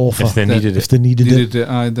to offer if they needed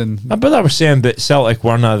it. Then. But I was saying that Celtic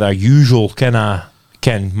weren't their usual kind of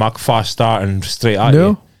muck fast starting straight at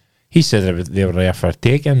you. He said they were there for a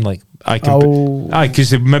taking. Like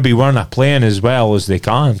because they maybe weren't playing as well as they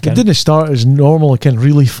can. They didn't start as normal,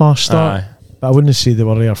 really fast start. But I wouldn't say they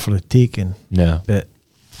were there for the taking. No, but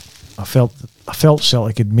I felt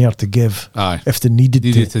Celtic had more to give if they needed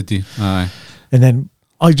to. Aye. And then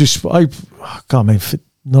I can't remember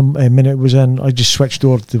the minute it was in. I just switched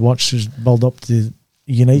over to watch this build up to the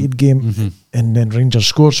United game, and then Rangers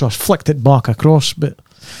scored. So I flicked it back across, but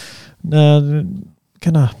kind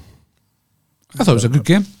of. I thought it was a good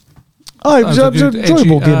game. It was an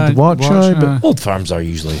enjoyable game to watch. But Old Firms are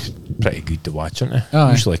usually pretty good to watch, aren't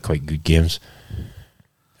they? Usually quite good games.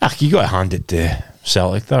 You got to hand it to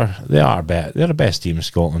Celtic. They are better. They're the best team in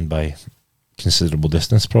Scotland by considerable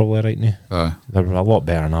distance, probably right now. They're a lot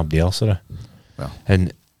better than everybody else. Well.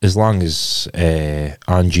 And as long as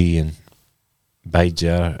Angie and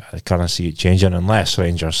Bidger, I kind of see it changing unless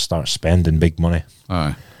Rangers start spending big money.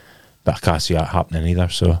 Aye. But I can't see that happening either.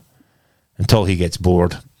 So until he gets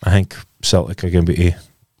bored, I think Celtic are going to be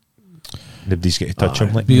nobody's going to touch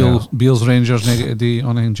him. Like Beale's Rangers negative D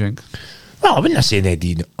on anything, Jink. Well, I wouldn't say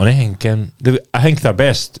negative on anything. I think their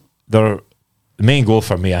best. The main goal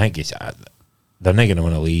for me, I think, is they're not going to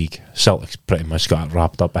win a league. Celtic's pretty much got it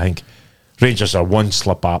wrapped up. I think Rangers are one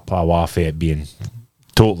slip up away from it being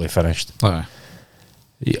totally finished. Aye.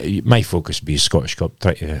 My focus would be Scottish Cup,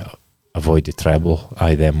 try to avoid the treble.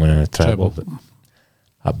 Them winning a treble. But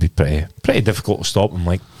that'd be pretty difficult to stop them.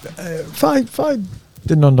 Like, if I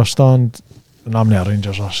didn't understand, and I'm not a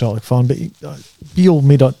Rangers or Celtic fan, but Beale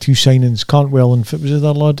made up 2 signings. Cantwell and what was the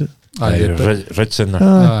other lad? Ritson.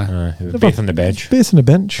 Both on the bench. Both on the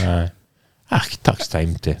bench. It takes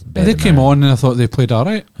time to. They came on and I thought they played all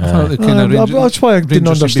right. I thought they kind of. That's why I didn't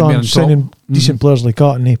understand signing decent players like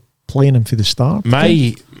that and they playing him for the start.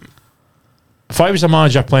 If I was a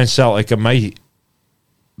manager playing Celtic,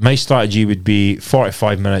 my strategy would be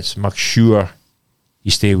 45 minutes. Make sure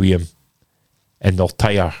you stay with him, and they'll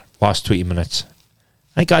tire last 20 minutes.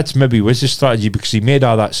 I think that's maybe was his strategy because he made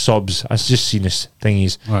all that subs. I've just seen this thing.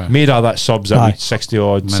 He's made all that subs every 60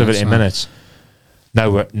 or 70 minutes.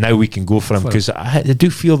 Now we can go for him because I do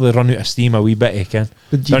feel they run out of steam a wee bit.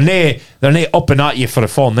 They're not up and at you for a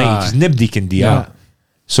full night because nobody can do that.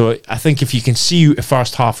 So I think if you can see out the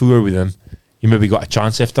first half hour with them, you maybe got a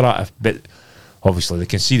chance after that. But obviously they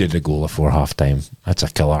conceded a goal before half time. That's a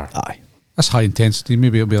killer. Aye, that's high intensity.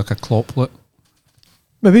 Maybe it'll be like a Klopp.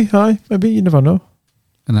 Maybe you never know.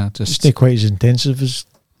 And that it's not quite as intensive as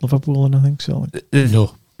Liverpool, and I think so.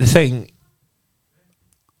 The thing.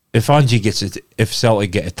 If Angie gets it, if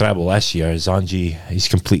Celtic get a treble this year, he's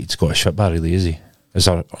completed Scottish football, really, is he?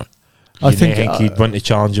 I think he'd want to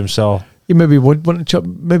challenge himself. He maybe would want to.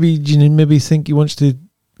 Maybe think he wants to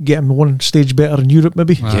get him one stage better in Europe.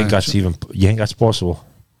 Maybe you think that's possible?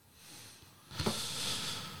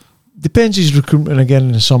 Depends his recruitment again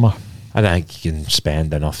in the summer. I don't think he can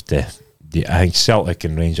spend enough to. I think Celtic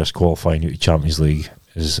and Rangers qualifying out of Champions League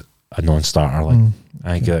is a non-starter.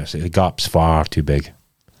 I think the gap's far too big.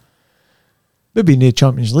 Maybe in the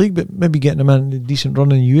Champions League, but maybe getting them in a decent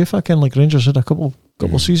run in UEFA, kind of like Rangers had a couple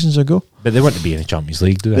seasons ago. But they want to be in the Champions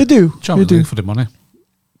League, do they? They do. Champions League for the money.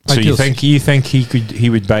 So you think he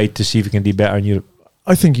would bide to see if he can do better in Europe?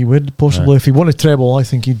 I think he would possibly if he won a treble. I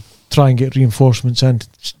think he'd try and get reinforcements in to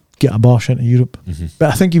get a Bosch into Europe.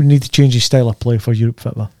 But I think he would need to change his style of play for Europe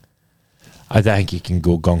football. I don't think he can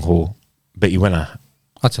go gung ho, but he win a.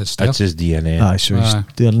 That's his style. That's his DNA. Aye, so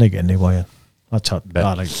they're not getting anywhere. That's it.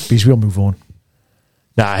 Because we'll move on.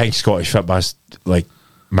 Nah, I think Scottish football's like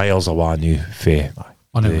miles away now for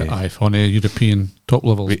on a European top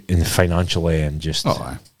level in financially and just. Oh,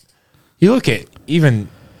 aye. You look at even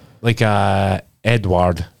like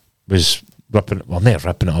Edward was not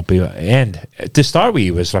ripping it up, and to start with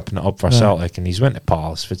he was ripping it up for Celtic, and he's went to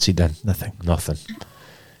Palace. What's he done? Nothing.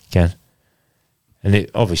 Ken. And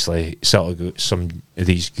it, obviously Celtic got some of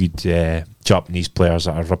these good Japanese players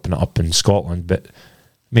that are ripping it up in Scotland, but I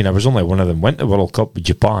mean, there was only one of them went to the World Cup with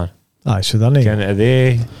Japan. Aye, so they're not. If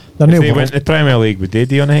they went to the Premier League, would they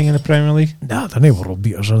do anything in the Premier League? Nah, they're not world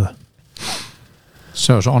beaters, are they?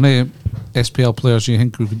 So, is there any SPL players you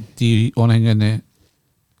think would do anything in the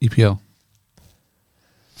EPL?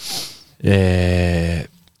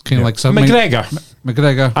 Kind of like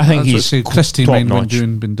McGregor. I think he's Chris team top notch,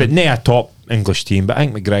 been but not a top English team. But I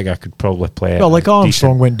think McGregor could probably play. Well, like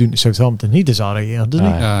Armstrong went down to Southampton. He does alright, doesn't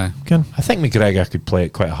he? Aye. I think McGregor could play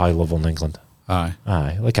at quite a high level in England.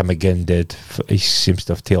 Aye, like a McGinn did. He seems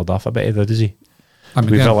to have tailed off a bit either, does he? With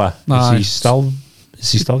Villa, is he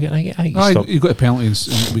still getting? I think he got a penalty in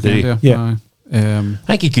the weekend. Yeah. I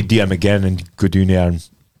think he could do him again and go down there and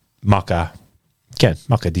make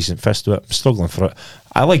a decent fist to it. I'm struggling for it.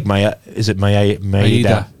 I like Maeda.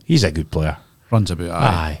 He's a good player. Runs about.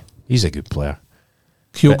 Aye, he's a good player.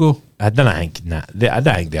 Kyogo. I don't think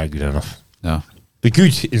they're good enough. No, they're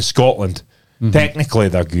good in Scotland. Technically,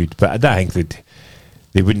 they're good, but I don't think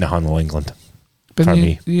they wouldn't handle England. But for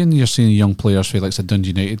me, you're seeing young players for like Dundee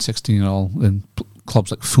United, 16 and all, in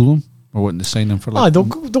clubs like Fulham, or wanting to sign them for. Like, they'll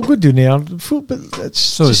go down there. But it's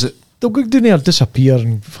so is it? They'll go down there, disappear,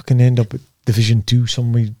 and fucking end up at Division 2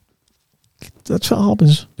 somewhere. That's what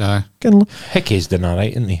happens. Yeah. Hickey's done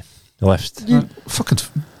alright, isn't he? He left.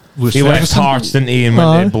 He left Hearts, didn't he? And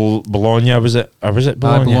went to Bologna, was it? Or was it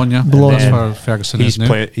Bologna? Bologna for Ferguson.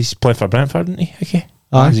 He's played for Brentford, didn't he? Okay.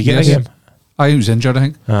 Did he get a game? He was injured, I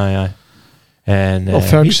think. Aye. And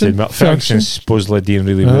Ferguson's supposedly doing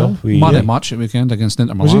really well. Man match at weekend against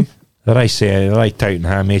Inter Milan. They're like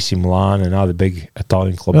Tottenham, AC Milan, and all the big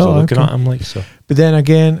Italian clubs are looking at him like so. But then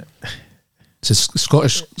again, it's a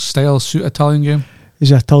Scottish style suit Italian game.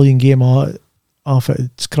 Is an Italian game off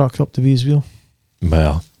it's cracked up to be as well.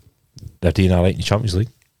 Well, they're doing alright in the Champions League.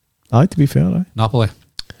 Aye, to be fair, Napoli.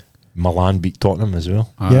 Milan beat Tottenham as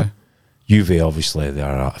well. Yeah. Juve, obviously,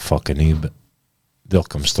 they're fucking new, but they'll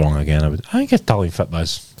come strong again. I think Italian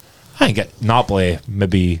football's. I think Napoli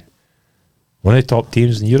maybe one of the top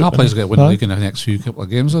teams in Europe. Napoli's going to win the league in the next few couple of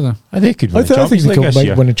games, are they? They could win the Champions League this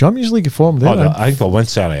year. Win the Champions League form there. I think they'll win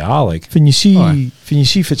Serie A. Like when you see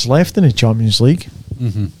if it's left in the Champions League,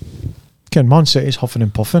 Man City's huffing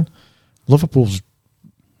and puffing. Liverpool's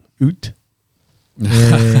out.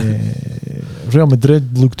 Real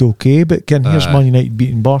Madrid looked okay, but here's Man United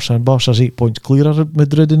beating Barca, and Barca's 8 points clear of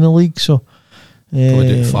Madrid in the league. So probably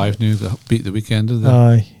did 5 now. They beat the weekend. Did they?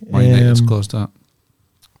 Aye, Man United's closed that.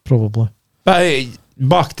 Probably. But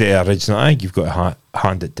back to the original, I think you've got to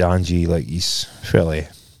hand it to Angie. Like he's fairly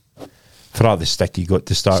for all the stick he got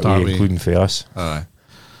to start with, including for us. Aye,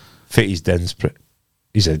 Fitty's Dins.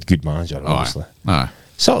 He's a good manager, obviously. Aye.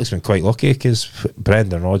 Celtic's been quite lucky because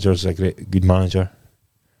Brendan Rodgers is a good manager.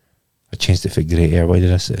 I changed it for great air. Why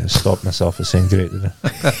did I stop myself at saying great? Did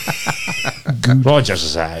I? Rodgers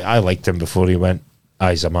is I liked him before he went.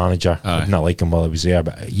 He's a manager. I didn't like him while he was there,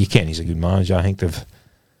 but you can't. He's a good manager.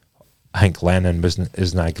 I think Lennon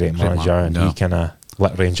isn't a great manager, and he kind of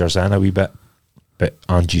let Rangers in a wee bit. But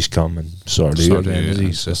Angie's come and sorted out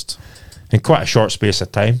in quite a short space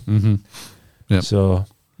of time. Mm-hmm. Yep. So,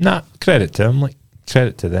 credit to him. Like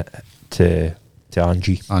credit to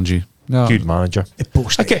Angie. No. Good manager.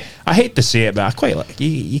 Okay, I hate to say it, but I quite like.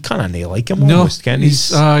 You kind of like him. No, almost, he's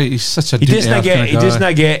such a. He does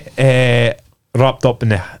not get wrapped up in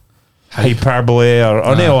the hyperbole or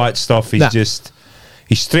any of that stuff.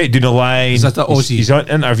 He's straight down the line. His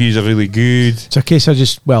interviews are really good. It's a case of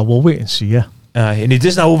we'll wait and see. Yeah, and he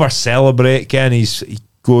doesn't over celebrate. Ken, he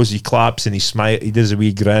goes, he claps, and he smiles. He does a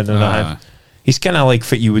wee grin, and he's kind of like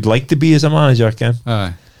fit. You would like to be as a manager, Ken.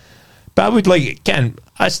 But I would like Ken.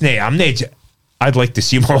 I'd like to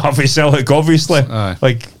see him off of Celtic, obviously.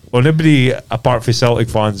 Like anybody apart from Celtic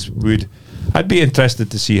fans would. I'd be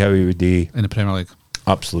interested to see how he would do in the Premier League.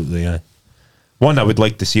 Absolutely, yeah. One, I would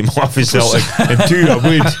like to see him off of Celtic, and two,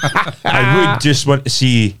 I would just want to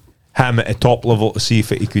see him at a top level to see if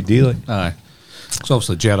he could do it. So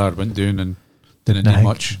obviously Gerrard went down and didn't do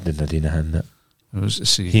much. Didn't do nothing.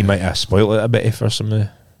 He might have spoiled it a bit for some of the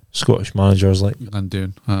Scottish managers, like.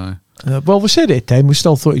 Doing. Aye. Well, we said at the time we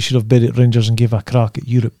still thought he should have bid at Rangers and gave a crack at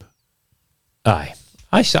Europe. Aye.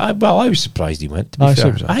 I was surprised he went, to be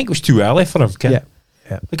fair. So. I think it was too early for him, Ken.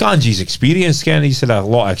 Yeah. Like Angie's experience, Ken, he's had a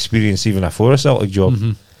lot of experience even before a Celtic job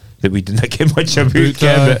that we didn't get much about,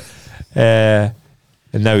 Ken. But,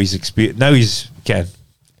 and now he's Ken.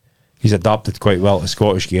 He's adapted quite well to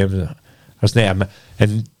Scottish games. There's not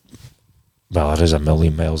there is a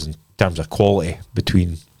million miles in terms of quality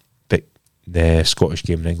between the Scottish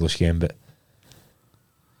game and English game, but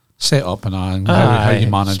set up and how you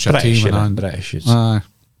manage a team and British.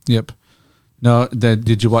 Yep. No,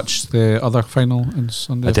 did you watch the other final on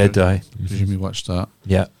Sunday? I did. I presume you watched that.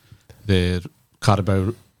 Yeah, the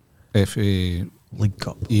Carabao FA League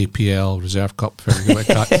Cup, EPL Reserve Cup.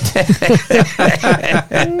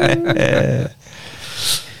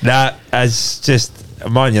 That is just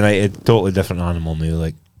Man United, totally different animal now.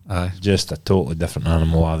 Like, just a totally different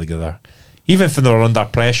animal altogether. Even if they were under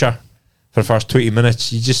pressure for the first 20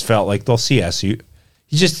 minutes, you just felt like they'll see us out.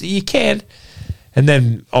 You can. And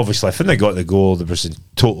then, obviously, if they got the goal, there was in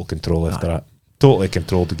total control after that. Totally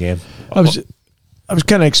controlled the game. I was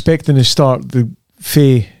kind of expecting to start the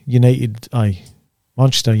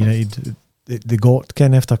Manchester United. They got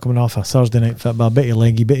Ken after coming off a Thursday night fit, but a bit of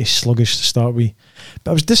leggy, a bit of sluggish to start with.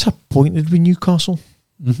 But I was disappointed with Newcastle.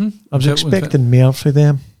 I was expecting more for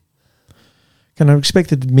them. I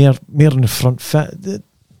expected more in the front fit. They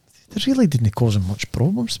really didn't cause them much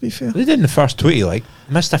problems, to be fair. They did in the first 20, like,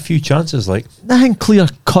 missed a few chances, like. Nothing clear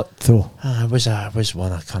cut, though. It was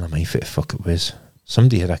one, I can't remember who the fuck it was.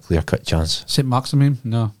 Somebody had a clear cut chance. St. Maximin?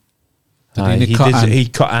 No. He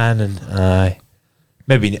cut in and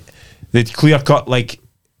maybe the clear cut, like,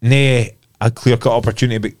 a clear cut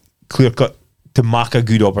opportunity, but clear cut to mark a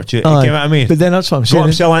good opportunity. You know what I mean? But then that's what I'm saying. Got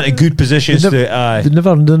himself into good positions. They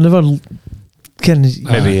never.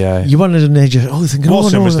 Maybe you wanted an edge. Thinking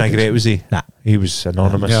Wilson was not great, was he? Nah, he was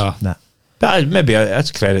anonymous. Nah. But maybe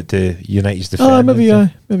that's credit to United's defence.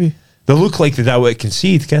 Maybe they look like they don't want to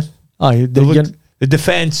concede, Ken. The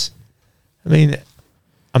defence. I mean,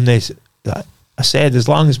 I said as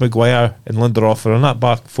long as Maguire and Lindelof are on that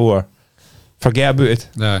back four, forget about it.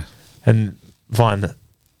 Yeah. And Ten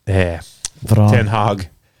Hag,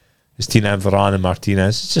 Estina and Varane and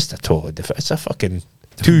Martinez. It's just a totally different. It's a fucking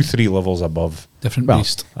 2-3 levels above. Different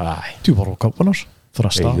beast. Aye. 2 World Cup winners for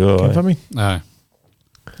a start. Aye.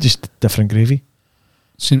 Just different gravy.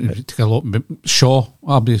 Seemed to take a lot. Shaw,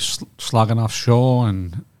 I'll be slagging off Shaw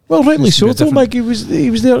and. Well, rightly so. Though, Mike, he was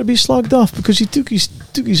there to be slagged off because he took his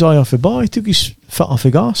eye off the bar. He took his foot off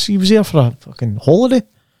the gas. He was there for a fucking holiday,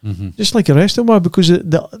 just like the rest of them were. Because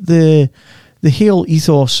the whole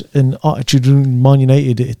ethos and attitude in Man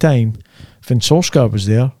United at the time, when Solskjaer was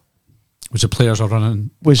there, was the players are running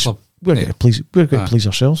was club. We're going to please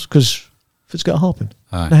ourselves because if it's got to happen,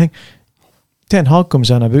 Aye. Ten Hag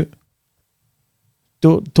comes in about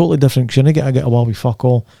totally different. Because you're not get a while we fuck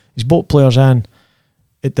all. He's bought players in.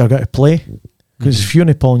 They're going to play because if you're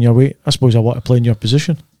not pulling your weight, I suppose I want to play in your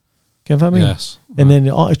position. Can you know what I mean? Yes. And then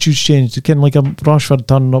the attitudes changed. Kind of like a Rashford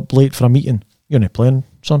turning up late for a meeting. You're not playing,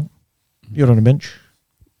 son. You're on the bench.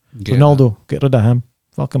 Ronaldo, get rid of him.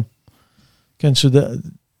 Fuck him. Ken, so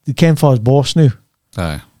the Ken Far's boss now.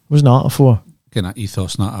 Aye. Wasn't that before? Getting that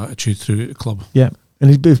ethos and that attitude through the club. Yeah.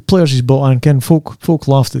 And his players he's bought in. Ken, folk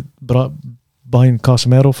laughed at buying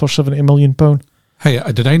Casemiro for £70 million. Hey,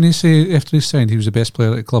 did I not say after he signed he was the best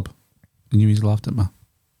player at the club? And you laughed at me.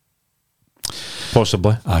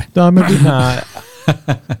 Possibly. Aye. No, maybe not.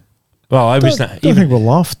 Well, I was not. I don't think we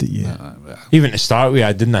laughed at you. Even to start with,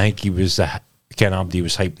 I didn't think he was. Ken Abdi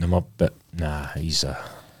was hyping him up, but nah, he's a.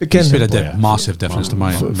 He's made a massive difference to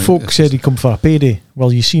mine. Folk said he'd come for a payday.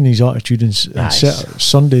 Well, you seen his attitude in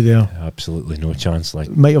Sunday there. Absolutely no chance. Like,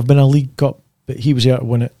 might have been a League Cup, but he was there to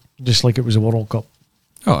win it, just like it was a World Cup.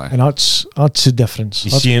 Oh, aye. And that's the difference.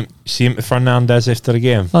 You see him to Fernandes after the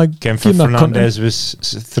game. Ken Fernandes was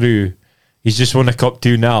through. He's just won a cup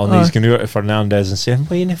 2-0 and he's going to go to Fernandes and say,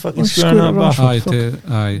 "Why you not fucking scoring that back?"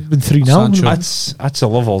 Aye, been 3-0. That's the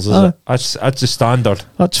levels, is it? That's the standard.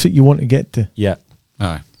 That's what you want to get to. Yeah.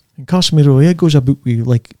 Aye. And Casemiro, he goes about with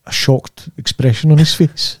like a shocked expression on his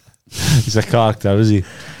face. He's a character, is he?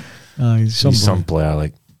 He's some player.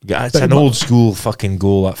 Like, it's an old school fucking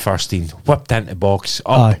goal at first team. Whipped into the box,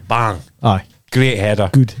 up, bang. Aye. Great header.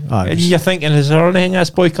 Good. And you're thinking, is there anything this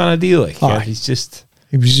boy can't do? Like, yeah, he's just.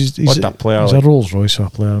 He's a Rolls Royce of a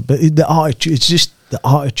player, but the attitude, it's just the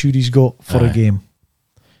attitude he's got for a game.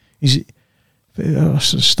 He's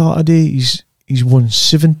start of day, he's won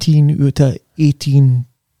 17 out of 18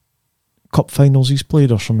 cup finals he's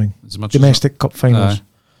played or something. As much Domestic cup finals.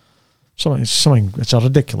 Aye. Something. It's a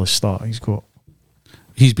ridiculous start he's got.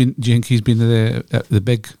 Do you think he's been the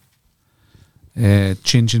big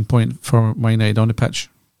changing point for Man United on the pitch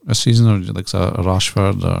this season, or like a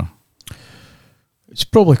Rashford? Or it's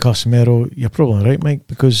probably Casemiro. You're probably right, Mike,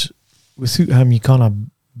 because without him you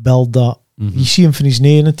can't build that. Mm-hmm. You see him for his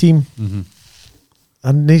name in the team, mm-hmm.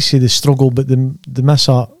 and they say they struggle, but they miss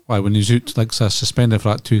that. Why, when he's out like suspended for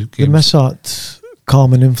that 2 games? They miss that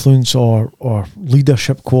calming influence or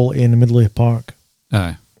leadership quality in the middle of the park.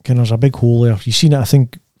 Aye. There's a big hole there. You seen it, I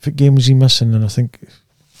think, what game was he missing? And I think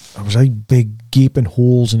there was big gaping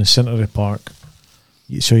holes in the centre of the park.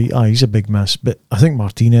 So he's a big miss. But I think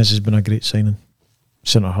Martinez has been a great signing.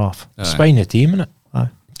 Centre half. Spine the team, innit? Aye.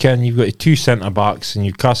 Ken, you've got your 2 centre backs and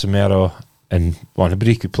you've Casemiro and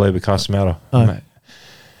nobody could play with Casemiro. Aye.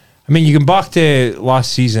 I mean, you can back to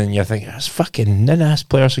last season, you think, it's fucking none of these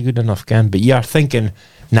players are good enough, Ken. But you're thinking,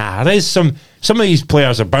 nah, there is some of these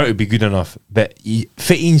players are about to be good enough, but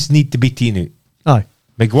fittings need to be teen out. Aye.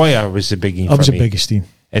 Maguire was the biggie That was for the me. biggest team.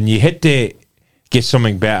 And you had to get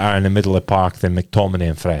something better in the middle of the park than McTominay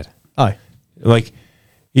and Fred. Aye. Like,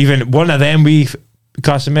 even one of them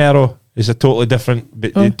Casemiro is a totally different,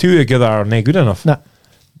 but the 2 together are not good enough. Nah.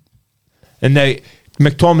 And now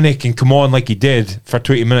McTominay can come on like he did for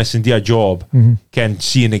 20 minutes and do a job, can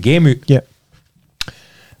see in the game out. Yeah.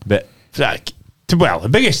 But, the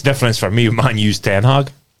biggest difference for me with Man U's Ten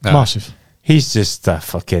Hag, Massive. he's just a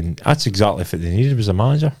fucking, that's exactly what they needed, was a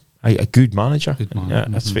manager. A good manager. Yeah,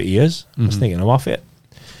 that's what he is. I was thinking him off it.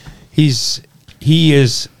 He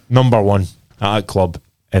is number 1 at a club,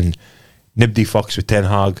 and nobody fucks with Ten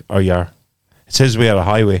Hag or it's his way or a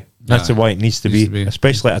highway. That's the way it needs to be,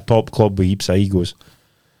 especially at a top club with heaps of egos.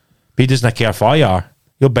 But he doesn't care if I are.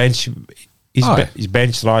 He'll bench. He's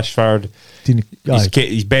benched Rashford.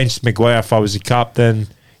 He's benched Maguire if I was the captain.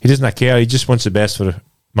 He doesn't care. He just wants the best for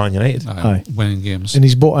Man United. Aye. Winning games. And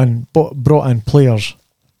he's brought in players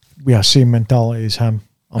with the same mentality as him.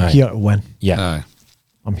 I'm here to win. Yeah. Aye.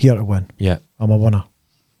 I'm here to win. Yeah. I'm a winner.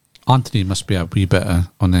 Anthony must be a wee bit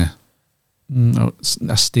on a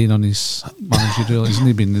stain on his managerial. Isn't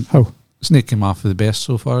he been? How? Isn't he come off with the best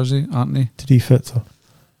so far? Is he, Anthony? Did he fit though?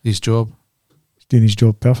 His job. He's doing his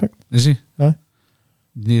job perfect. Is he? Aye.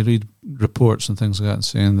 Did he read reports and things like that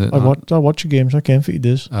saying that? I watch the games. I can't fit he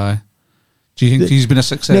does. Aye. Do you think he's been a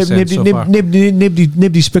success so far?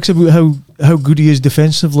 Nobody speaks about how good he is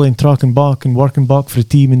defensively and tracking back and working back for the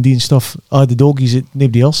team and doing stuff. The doggies that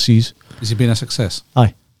nobody else sees. Has he been a success?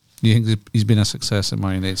 Aye. Do you think he's been a success at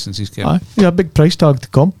Man United since he's came? Aye. Yeah, a big price tag to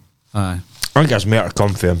come. Aye. I think there's more to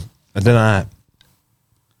come for him. I don't know.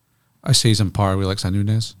 I say he's on par with Alex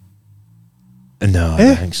Nunez. No, I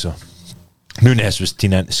don't think so. Nunez was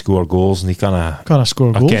teening to score goals, and he kind of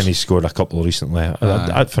score goals. Again, he scored a couple recently.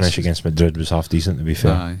 I'd finish against Madrid was half decent, to be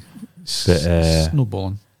fair. Aye. But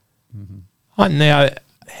snowballing. I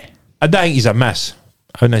don't think he's a miss.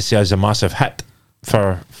 I wouldn't say he's a massive hit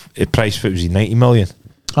for a price. What was he, 90 million?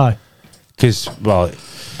 Aye. Because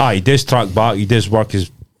he does track back, he does work his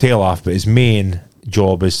tail off, but his main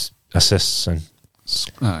job is assists,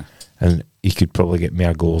 and he could probably get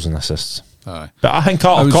more goals and assists. Aye. But I think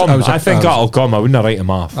that'll come. I wouldn't write him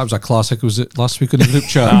off. That was a classic. Was it last week in the group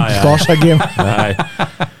chat? Gosh, that game.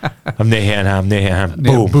 I'm not hitting him.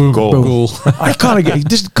 Boom, goal. I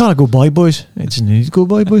can't go by, boys. It doesn't need to go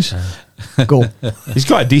by, boys. Goal. He's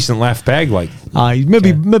got a decent left peg, like. Aye,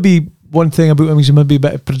 maybe one thing about him is maybe a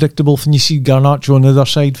bit predictable. When you see Garnacho on the other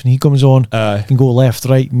side, when he comes on, he can go left,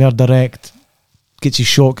 right, more direct, gets his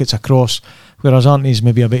shot, gets across. Whereas Anthony's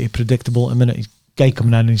maybe a bit predictable at the minute. He's guy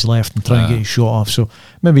coming in his left and trying to get his shot off. So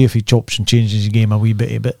maybe if he chops and changes his game a wee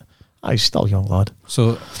bit, but he's still a young lad.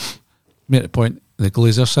 So, make the point, the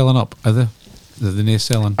Glazers selling up, are they? They're not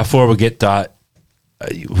selling. Before we get that,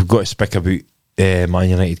 we've got to speak about Man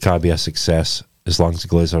United can't be a success as long as the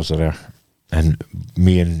Glazers are there. And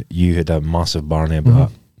me and you had a massive barney about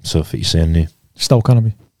that. So if you're saying now. Still can't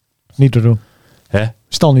be. Neither do.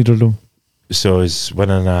 Still neither do. So is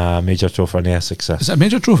winning a major trophy a success? Is it a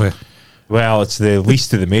major trophy? Well, it's the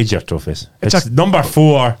least of the major trophies. It's number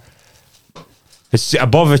 4. It's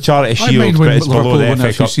above the Charity Shield, but it's below the FA Cup.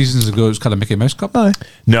 A few seasons ago, it was kind of Mickey Mouse Cup. Aye.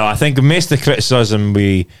 No, I think most of the criticism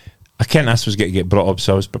I can't ask was going to get brought up,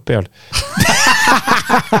 so I was prepared.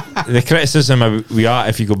 The criticism we are,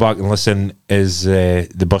 if you go back and listen, is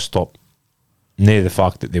the bus stop. No, the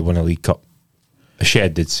fact that they won a League Cup.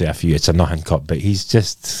 Shed did say a few, it's a nothing cup, but he's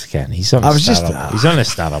just, again, he's on a start-up. He's on a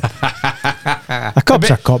start-up. A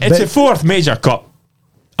cup's a cup. It's a 4th major cup.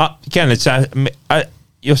 Again, it's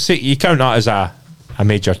you'll see, you count that as a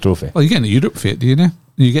major trophy. Well, you're getting the Europe for it, do you know?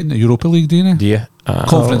 You get in the Europa League, do you? Yeah.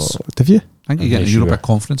 Conference. Have you? I think you get in the Europa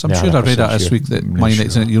Conference. I'm Yeah, sure I read that 100% this week that Man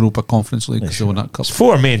United's in the Europa Conference League because they won that cup. There's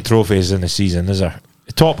 4 main trophies in the season, is there?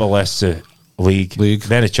 The top of the list is League,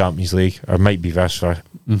 then the Champions League, or might be verse for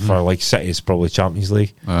like City is probably Champions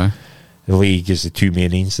League. Aye. The League is the 2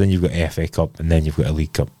 main names, then you've got FA Cup, and then you've got a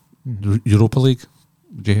League Cup. Europa League.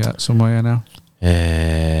 Would you hear that somewhere now?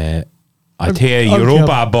 I'd hear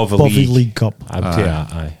Europa above the League Cup. I'd hear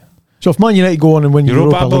that, aye. So if Man United go on and win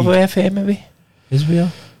Europa above League, the FA, maybe? Is we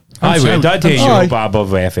are? I'd hear Europa above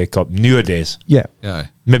the FA Cup nowadays. Yeah. Yeah.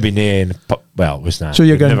 Maybe nay, well, it was not. So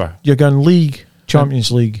you're going League,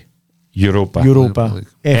 Champions League, Europa,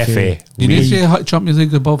 FA. You need to say Champions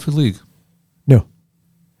League above the league? No.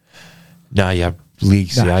 Nah, your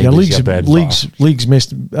leagues. Leagues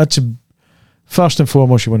missed. That's first and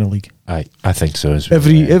foremost, you win a league. I think so as well.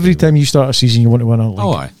 Every time you start a season, you want to win a league.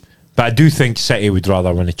 Oh, aye. But I do think City would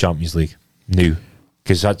rather win the Champions League new,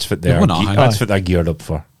 because that's what they're geared up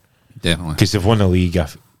for. Definitely. Because they've won the league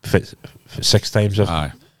 6 times.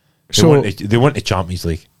 Aye. They want the Champions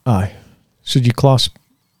League. Aye. So do you class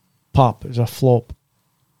Pap as a flop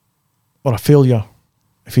or a failure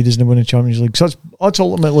if he doesn't win the Champions League? So that's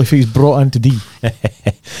ultimately if he's brought into D.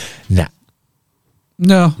 Nah.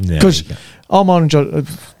 No. Because our manager,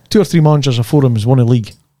 2 or 3 managers before him has won a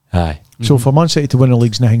league. Aye. So for Man City to win a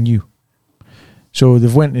league's nothing new. So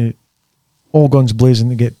they've went to all guns blazing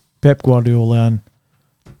to get Pep Guardiola in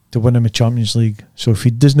to win him a Champions League. So if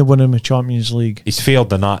he doesn't win him a Champions League, he's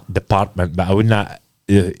failed in that department. But I would not.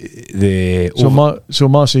 So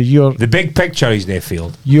Marcy, you're the big picture. He's not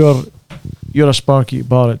failed. You're a Sparky at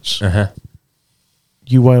Barrett's.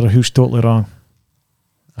 You wire who's totally wrong.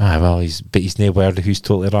 Well, he's not wired who's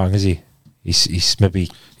totally wrong, is he? He's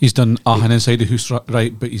maybe he's done an inside the who's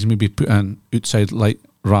right, but he's maybe put an outside light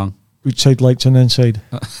wrong. Outside lights on the inside.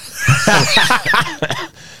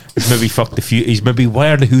 He's maybe fucked the fuse. He's maybe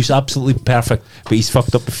wired the who's absolutely perfect, but he's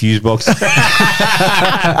fucked up the fuse box. I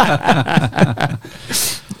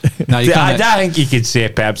don't think you could say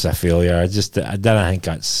Pep's a failure. I don't think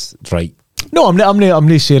that's right. No, I'm not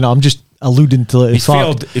saying that. I'm just alluding to it. He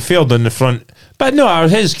failed in the front. But no,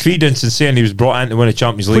 his credence in saying he was brought in to win a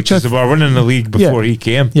Champions League because they were winning the league before he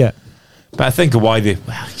came. Yeah. But I think of why he's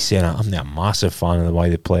saying that. I'm not a massive fan of the way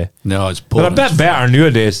they play. No, it's boring. They're a bit better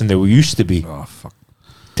nowadays than they used to be. Oh, fuck.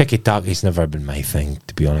 Tiki-taka's never been my thing,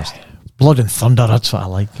 to be honest. Blood and thunder, that's what I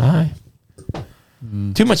like. Aye.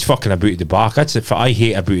 Too much fucking about at the back. That's it. I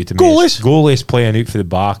hate about it. Goalies playing out for the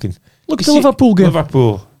back. And look at the Liverpool game.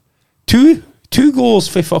 Liverpool. Two goals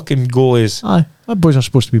for fucking goalies. Aye. Our boys are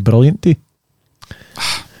supposed to be brilliant, too.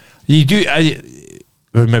 You do.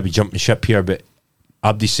 We're maybe jumping ship here, but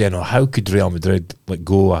Abdi's saying, how could Real Madrid let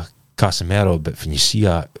go of Casemiro? But when you see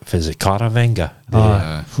is it Caravenga,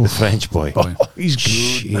 the French boy? He's good.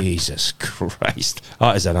 Jesus Christ.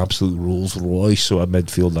 That is an absolute Rolls Royce of a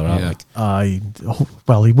midfielder.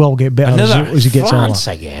 Well, he will get better as he gets France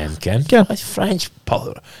older. again, Ken. French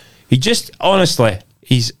power. He just, honestly,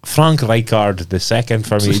 he's Frank Rijkaard the second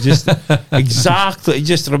for me. He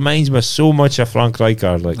just reminds me so much of Frank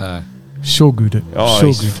Rijkaard. So good.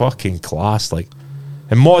 He's fucking class.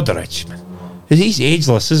 And Modric, man. He's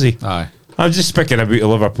ageless, is he? Aye. I'm just speaking about the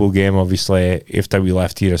Liverpool game, obviously. After we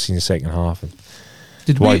left here, I seen the second half. And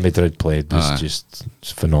Madrid played was just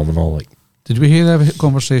phenomenal. Did we hear that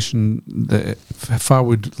conversation that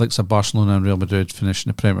Farwood likes a Barcelona and Real Madrid finish in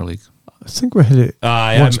the Premier League? I think we had it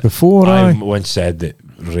once before. I once said that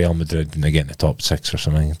Real Madrid didn't get in the top 6 or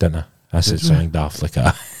something, didn't I? I said something daft like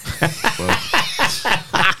that.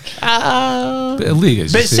 But the league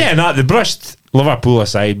is. But saying that, they brushed Liverpool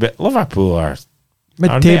aside, but Liverpool are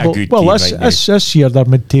mid-table. Well, this year they're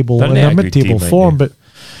mid-table. They're mid-table form, but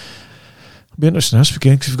it'll be interesting this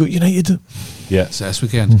weekend because we've got United. Yeah, it's this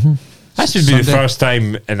weekend. That should be the first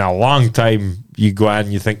time in a long time you go in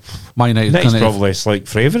and you think Man United's probably a slight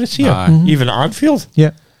favourites here, even at Anfield.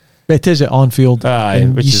 Yeah, but it is at Anfield.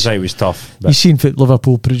 Which is always tough. You've seen what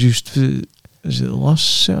Liverpool produced. Is it the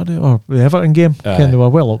last Saturday or the Everton game? They were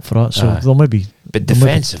well up for that, so they'll maybe. But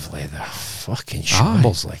defensively, they're fucking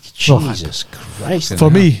shambles. Jesus Christ!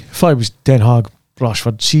 For me, if I was Den Hag,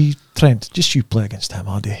 Rashford, see Trent, just you play against him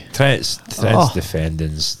all day. Trent's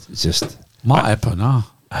defending's just Matt Eppa,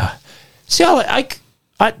 see, I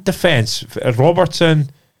at defence,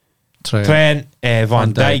 Robertson, Trent,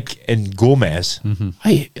 Van Dijk and Gomez.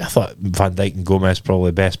 I thought Van Dijk and Gomez probably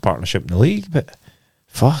the best partnership in the league, but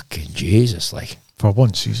fucking Jesus, for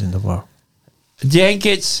one season, they were. Do you think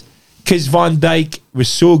it's because Van Dijk was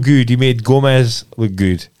so good, he made Gomez look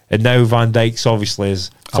good, and now Van Dijk's obviously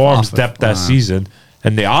his form's dipped this season,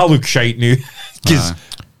 and they all look shite now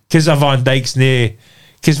because of Van Dijk's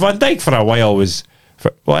Because Van Dijk for a while was,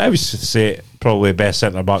 I would say, probably the best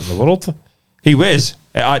centre-back in the world. He was,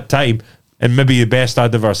 at that time, and maybe the best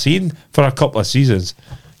I'd ever seen for a couple of seasons.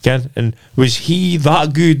 Ken? And was he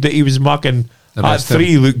that good that he was making that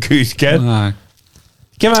 3 look good, Ken? Aye.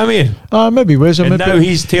 Get what I mean? Maybe was. And now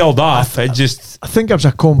he's tailed off. I think it was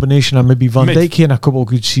a combination of maybe Van Dijk in a couple of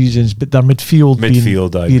good seasons, but their midfield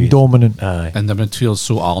being dominant. Aye. And the midfield's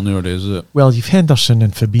so all nowadays, is it? Well, you've Henderson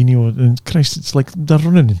and Fabinho, and Christ, it's like they're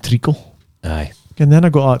running in treacle. Aye. And then I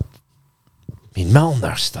got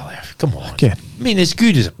Milner's still there. Come on. Okay. I mean, as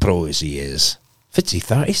good as a pro as he is, Fitzy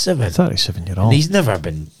 37. 37-year-old. And he's never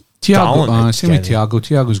been Thiago. Same with Thiago.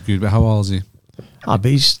 Thiago's good, but how old is he? But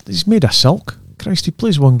he's made of silk. Christ, he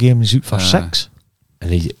plays one game and he's out for 6. And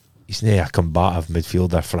he's not a combative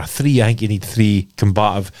midfielder. For a 3, I think you need 3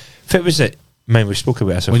 combative. If it was it, man, we spoke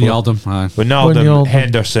about this before. Wijnaldum,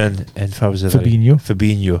 Henderson, and if I was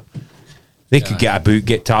Fabinho. They could get a boot,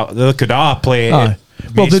 get top. They could play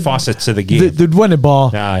facets of the game. They'd win a ball.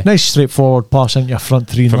 Nice straightforward pass into your front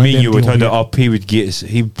 3. Fabinho would hold it up.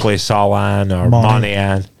 He'd play Salah or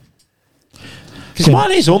Mane. Because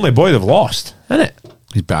Mane's the only boy they've lost, isn't it?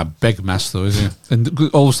 He's been a big miss though, isn't he? And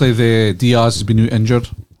obviously the Diaz has been injured.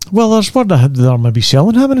 Well, there's word that they're maybe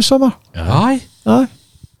selling him in the summer. Aye.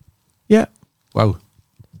 Yeah. Wow.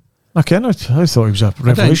 Okay, I thought he was a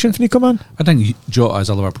revelation when he come in. I think Jota is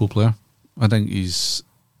a Liverpool player. I think he's...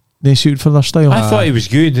 They suited for their style. I thought he was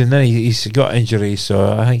good, and then he's got injuries,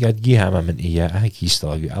 so I think I'd give him a minute. Yeah, I think he's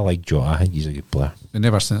still good. I like Jota. I think he's a good player.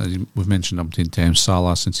 We've mentioned him 10 times.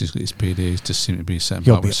 Salah, since he's got his payday, he's just seemed to be sitting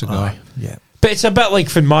back with a cigar. Yeah. But it's a bit like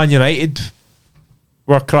when Man United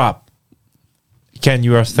were crap. Ken,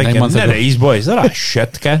 you were thinking, these boys, they're a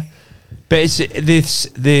shit, Ken. But it's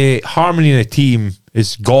the harmony in the team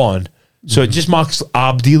is gone, so it just makes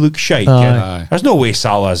Abdi look shite. There's no way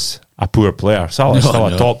Salah's a poor player. Salah's still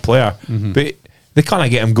a top player, but they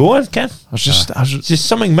can't get him going, Ken. There's just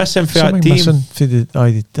something missing for that team.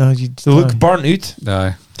 They look burnt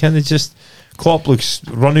out. Ken, they just Klopp looks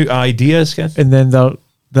run out of ideas, Ken. And then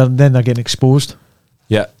they're getting exposed.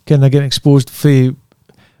 Yeah. Ken, they're getting exposed for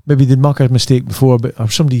maybe they'd mark a mistake before, but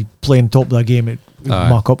if somebody playing top of their game, it would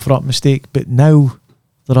mark up for that mistake. But now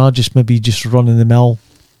they're just running the mill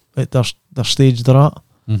at their stage they're at.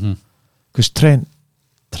 Because Trent,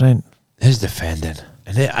 his defending,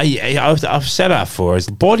 and I've said it before. His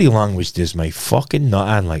body language does my fucking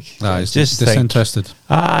nut. Like, he's just disinterested.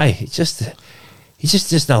 He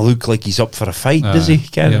just doesn't look like he's up for a fight, does he?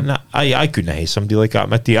 Ken? Yep. I couldn't hate somebody like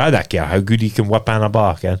that. I don't care how good he can whip in a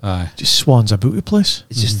bar, Ken. Just swans about the place.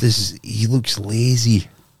 It's just this. He looks lazy.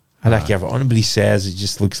 I don't care what anybody says. He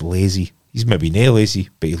just looks lazy. He's maybe not lazy,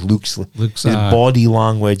 but he looks his body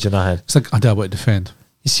language and that. It's like I don't want to defend.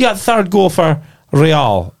 You see that third goal for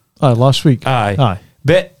Real? Last week. Aye.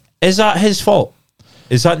 But is that his fault?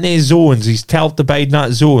 Is that in his zones? He's told to bide in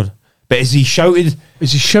that zone. But as he shouted,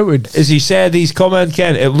 as he said he's coming,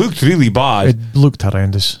 Ken, it looked really bad. It looked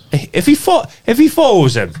horrendous. If he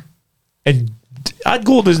follows him, and that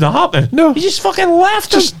goal doesn't happen, no, he just fucking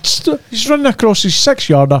left him. He's running across his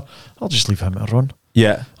 6-yarder. I'll just leave him to run.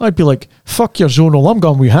 Yeah, I'd be like, fuck your zonal, I'm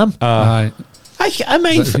going with him. I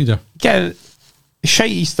mean, Ken,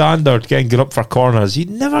 shitey standard, get up for corners.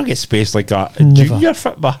 You'd never get space like that in junior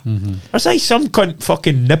football. There's like some cunt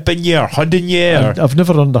fucking nipping you or hudding you. I've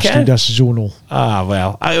never understood this zonal.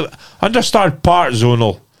 Well, I understand part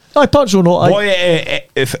zonal. Part zonal. Boy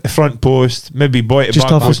at front post, maybe boy at back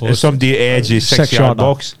post, somebody at edge is 6-yard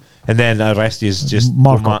box, and then the rest is just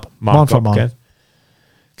mark up,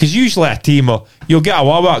 because usually a team you'll get a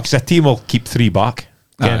wah because a team will keep 3 back.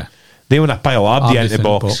 They want to pile Abdi into the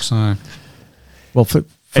box. Well,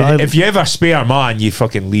 if you ever spare man, you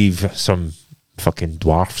fucking leave some fucking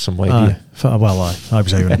dwarf somewhere. I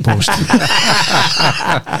was out on the post.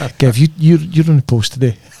 Kev, you're on the post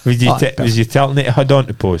today. Was you telling it to head on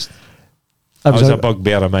the post? That was a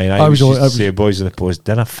bugbear of mine. I was used to say, boys on the post,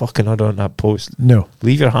 then I fucking head on that post. No.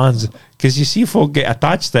 Leave your hands, because you see folk get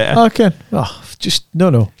attached to it. Okay. Just,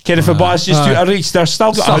 no. Ken, if a boss just out of reach, they're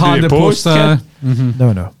still got to do the post. No.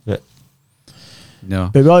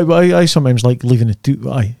 No. But I sometimes like leaving it two.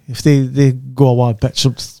 If they go a while, bit,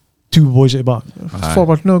 so 2 boys at the back.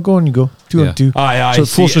 Forward, no, go on, you go. 2 on 2. So it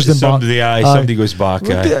forces them back. Somebody goes back.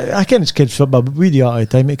 I can it's kids football, but we do at the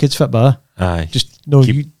time, it's kids football. Just, no,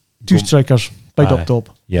 2 strikers, right up top.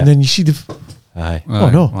 And then you see the... Oh,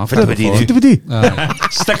 no. What do we do?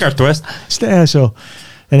 Sticker twist. So,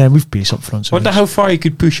 and then we've pace up front. So wonder how far you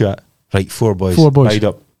could push it. Right, 4 boys. Right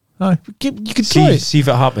up. You could try it. See if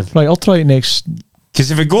it happens. Right, I'll try it next... Because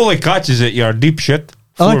if a goalie catches it, you're deep shit.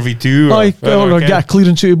 4v2. Or get a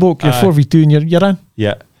clearance out of book. You're 4v2 and you're in.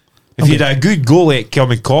 Yeah. If you had a good goalie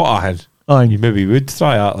coming caught at him, you maybe would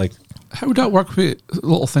try that. Like, how would that work with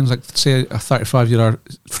little things like, say, a 35-yard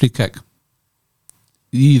free kick?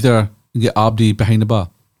 You either get Abdi behind the bar.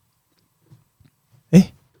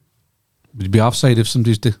 Would you be offside if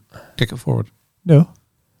somebody's to kick it forward? No.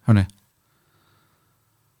 How now?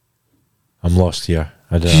 I'm lost here.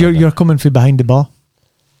 You're coming from behind the bar.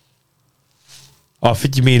 Oh,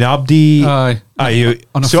 what you mean Abdi? Aye.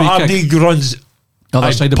 So Abdi runs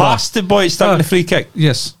other side past the boy starting the free kick?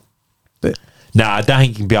 Yes. Nah, I don't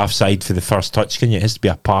think you can be offside for the first touch, can you? It has to be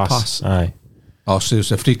a pass. Aye. Oh, so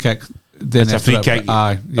it's a free kick. Then it's a free kick.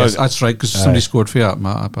 Aye. Yes, that's right, because somebody scored for that,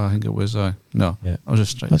 Matt. I think it was, no. Yeah. I was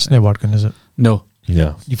just trying That's not working, is it? No.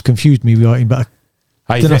 You've confused me with that, but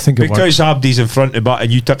I think it because Abdi's in front of the bat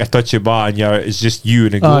and you took a touch of the bat and it's just you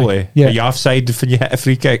and a goalie. Yeah. Are you offside when you hit a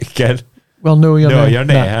free kick again? Well, no, you're not. You're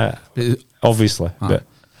not. Obviously. But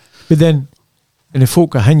then, in the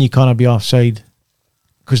folk behind you can't be offside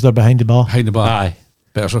because they're behind the bar. Behind the bar. Aye.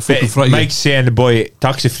 Better so folk in front of you. Mike's saying the boy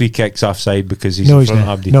tucks the free kicks offside because he's in front of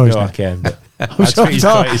Abdi. No, he's I not. can. But that's what he's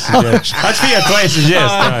trying to suggest. That's what you're trying to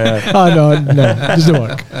suggest. No, it doesn't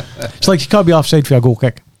work. It's like you can't be offside for a goal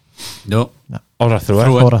kick. No. Or a throw in.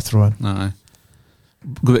 Or a throw in. Aye.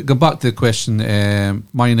 Go back to the question, Man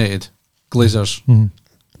United, Glazers, and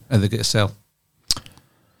they get a sell.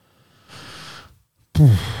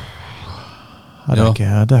 I don't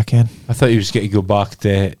care. I thought he was going to go back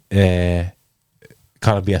to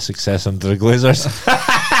can it be a success under the Glazers?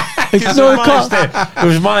 It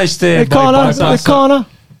was managed to. They can't.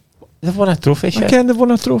 They've won a trophy. Again, they've won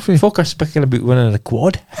a trophy. Folk are speaking about winning a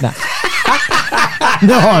quad. Nah.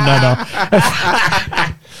 No.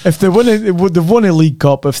 If they win they've won a League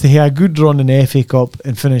Cup. If they had a good run in the FA Cup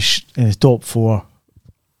and finish in the top 4,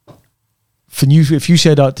 if you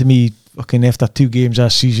said that to me, fucking after 2 games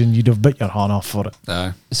that season, you'd have bit your hand off for it.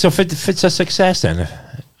 So if it's a success, then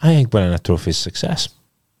I think winning a trophy is a success.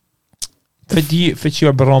 If it's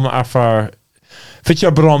your barometer for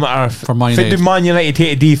Man United. If the Man United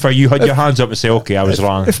hate a D for you, had your hands up and say, okay, I was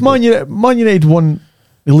wrong. If Man United won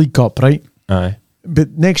the League Cup, right? Aye.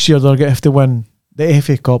 But next year they're going to have to win the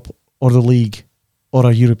FA Cup or the League or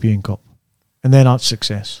a European Cup, and then that's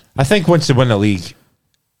success. I think once they win the league,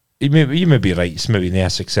 you may be right. It's maybe not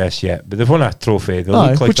a success yet, but they've won a trophy. They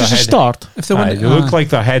look like which is a start. If they win, they look like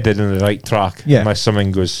they're headed in the right track. Yeah. Unless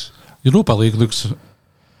something goes. Europa League looks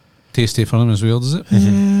tasty for them as well, does it?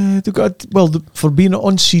 They've got for being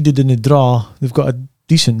unseeded in the draw, they've got a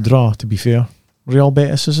decent draw. To be fair, Real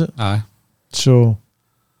Betis is it? Aye. So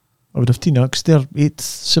I would have taken it because they're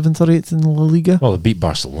 7th or 8th in La Liga. Well, they beat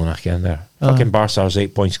Barcelona again there. Fucking Barca was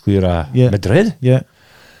 8 points clear of Madrid. Yeah.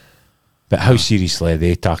 But how seriously are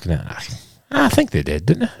they talking it? I think they did,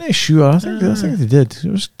 didn't they? Yeah, sure. I think they did. It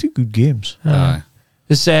was 2 good games. Aye.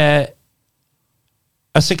 It's a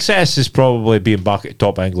success is probably being back at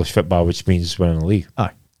top English football, which means winning the league.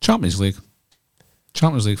 Aye. Champions League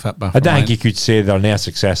football. I don't think you could say they're not a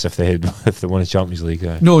success if they won the Champions League.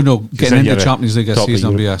 No, getting into the Champions League this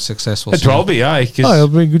season will be a successful season. It will be, aye. It'll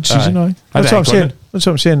be a good season, aye. That's what I'm saying. That's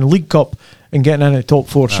what I'm saying. The League Cup and getting in at top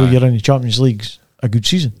 4, so you're in the Champions League's a good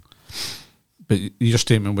season. But your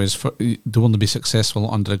statement was they want to be successful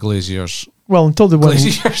under the Glaziers. Well, until they win.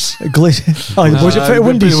 Glaziers. Was it for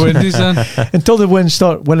Wendy's? Then. Until they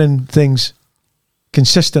start winning things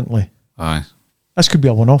consistently. Aye. This could be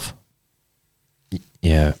a one-off.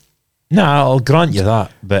 Yeah. No, I'll grant you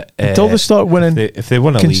that. But until they start winning if they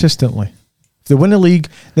win a consistently. League. If they win a league,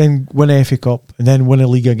 then win a FA Cup, and then win a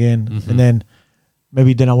league again, and then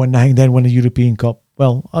maybe then win nothing, then win a European Cup.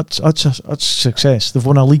 Well, that's success. They've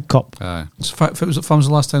won a League Cup. Aye. So when was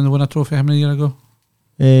the last time they won a trophy? How many years ago?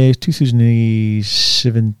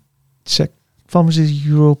 2007. When was the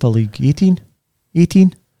Europa League? 18?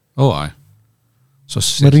 Oh, aye. So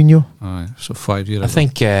Mourinho. Aye. So 5 years. I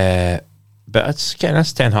think, but that's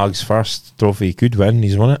Ten Hag's first trophy he could win.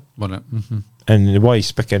 He's won it. And the way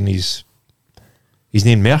he's picking, he's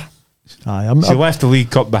named Mayor. Aye, he left the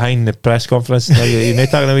League Cup behind the press conference. You're not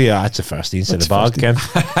talking about that's the first instead of the bag, Ken.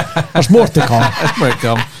 There's more to come. There's more to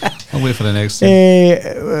come. I'll wait for the next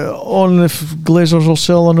on if Glazers will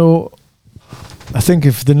sell or no, I think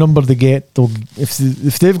if the number they get, if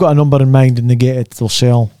they've got a number in mind and they get it, they'll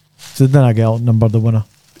sell. If they didn't get a number, the winner.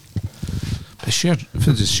 The share, if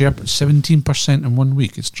it's a share 17% in 1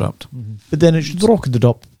 week, it's dropped. But then it's rocketed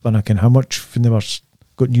up, and I can how much when they were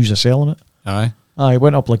got news of selling it. Aye, it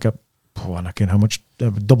went up like and I can how much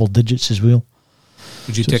double digits as well.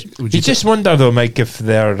 Would you take? You just wonder though, Mike, if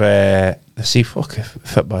they're if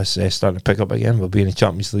football's starting to pick up again. We'll be in the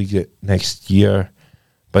Champions League next year.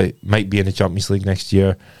 but might be in the Champions League next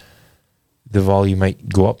year. The value might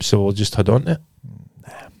go up, so we'll just head on to it.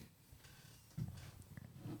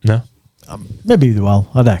 No? Maybe they will,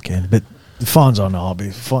 I reckon, but the fans are not happy.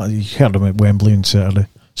 You heard them at Wembley on Sunday.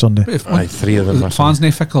 If three of them. The fans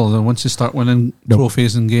nae fickle. Then once you start winning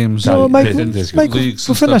trophies and games, No, Mike, leagues we've and had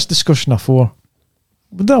stuff. this discussion before.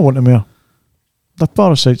 We don't want them here. They're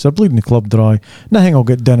parasites. They're bleeding the club dry. Nothing will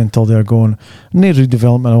get done until they're gone. No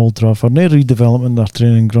redevelopment at Old Trafford. No redevelopment of their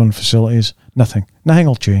training ground facilities. Nothing. Nothing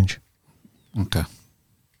will change. Okay.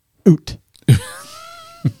 Out.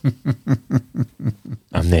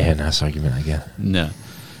 I'm not in this argument again. No.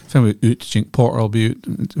 If I'm out, Jink Porter will be out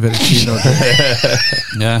very soon.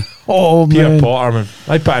 Yeah. Oh, Pierre man. Potter, man.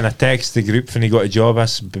 I put in a text to the group when he got a job.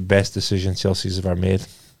 That's the best decision Chelsea's ever made.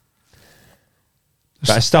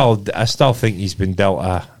 But I still think he's been dealt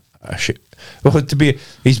a shit. Well,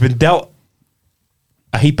 he's been dealt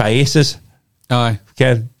a heap of aces, Aye.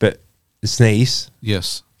 Ken. But it's nice,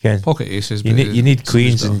 Yes. Ken. Pocket aces. You need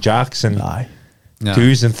queens and jacks and Aye. yeah.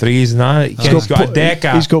 twos and threes and that. He's got a deck.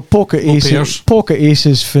 He's got pocket aces. pairs. Pocket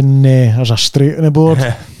aces from there's a straight on the board.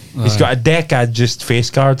 He's got a deck of just face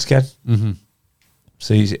cards, Ken. Mm-hmm.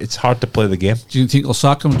 So it's hard to play the game. Do you think he'll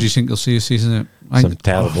sack him, or do you think he'll see a season out? Some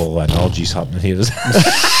terrible analogies happening here.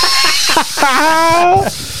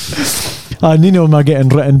 Nino am I getting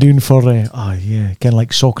written down for kind of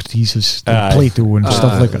like Socrates and Aye. Plato and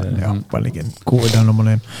stuff like that. Yeah, well, again, quoted down on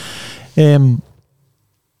my name.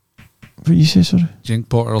 What you say, sorry? Jink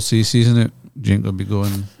Porter will see a season out. Jink will be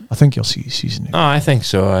going. I think you'll see season. Oh, I think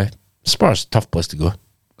so. Spurs, tough place to go.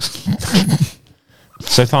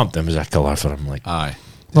 Southampton was a killer for him. Like, Aye.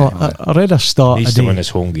 Well, I read a start he needs to win today. his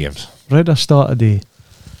home games. Read a start today.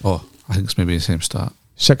 Oh, I think it's maybe the same start.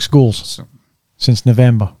 6 goals So, since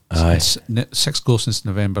November. Aye. 6 goals since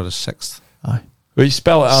November is 6th. Aye. Well, you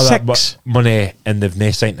spell it out that 6. money and they've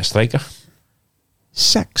not signed a striker.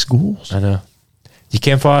 6 goals. I know. You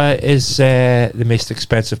can for is the most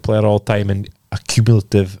expensive player all time in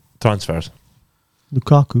accumulative transfers.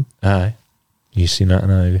 Lukaku. Aye. You seen that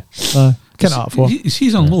now? Have you? Aye. Can't that for.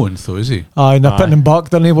 He's on loan, though, is he? Aye, and they're Aye. putting him back.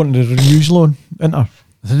 They're not wanting to renew his loan. Isn't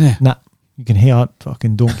Isn't he? Nah. You can hear that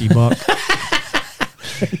fucking donkey bark.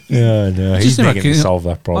 Yeah, no. Just He's never making to came- solve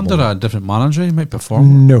that problem. Under a different manager, he might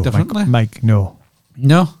perform No, differently. Mike, no.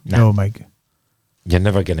 No? No, Mike. You're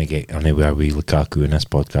never going to get anywhere with Lukaku in this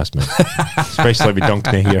podcast, mate. Especially with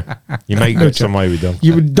Duncan here. You might No get somewhere with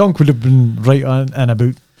Duncan. Dunk would have been right on and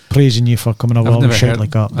about praising you for coming over with shit heard,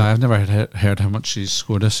 like that. I've never heard how much he's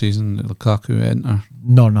scored this season at Lukaku at Inter.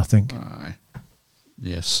 No, nothing. Aye.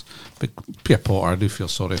 Yes. But Pierre Potter, I do feel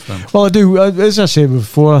sorry for him. Well, I do. As I said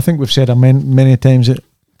before, I think we've said many times that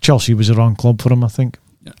Chelsea was the wrong club for him, I think.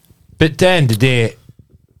 But at the end of the day,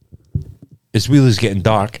 his wheel is getting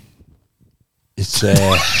dark. It's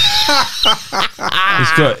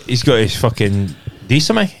he's got his fucking do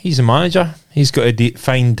something. He's a manager. He's got to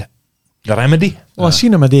find the remedy. Well, I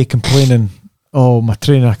seen him a day complaining, oh, my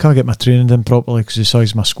trainer, I can't get my training done properly because the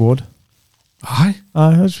size of my squad. Aye.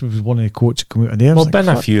 Aye, that was one of the quotes that come out of there. Well, It's been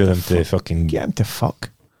like, a few of them to fucking get him to fuck.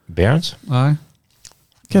 Burns. Aye.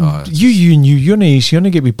 Ken, Oh, it's you're nice. You're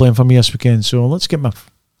not going to be playing for me this weekend, so let's get my...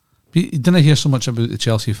 You didn't hear so much about the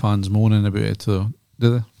Chelsea fans moaning about it, though,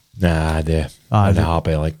 did they? Nah, they're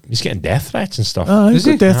happy. Like, he's getting death threats and stuff. He Is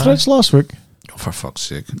got he? death threats last week. Oh, for fuck's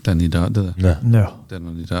sake. Didn't need that, did they? No. No,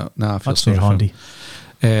 Didn't need that. Nah, I feel that's sorry not for handy.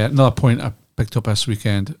 him. Another point I picked up this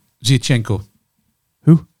weekend. Zinchenko.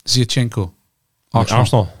 Who? Zinchenko.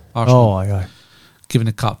 Arsenal. Oh, aye. Giving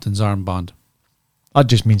the captain's armband. That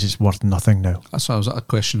just means it's worth nothing now. That's what a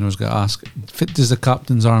question I was going to ask. Does the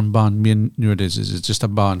captain's armband mean nowadays? Is it just a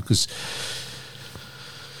band? Because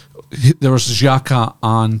there was Xhaka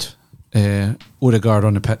and Odegaard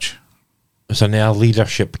on the pitch. It's a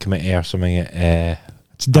leadership committee or something.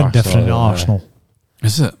 It's dead different at Arsenal.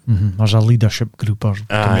 Is it? There's a leadership group or committee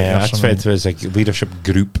Yeah, or that's something. what it was, like leadership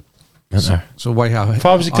group. Isn't there? So why have it? If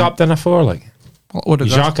I was a captain before, like Well,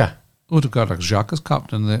 Odegaard. Xhaka. Odegaard, like Xhaka's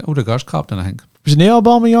captain. Odegaard's captain, I think. Was Neil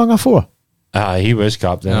Aubameyang before? He was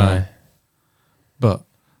captain. Aye. But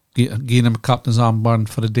giving him a captain's armband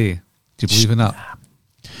for the day. Do you believe in that?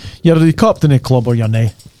 You're the captain of the club or you're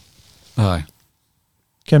nay. Aye.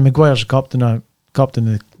 Ken Maguire's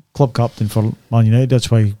the club captain for Man United. That's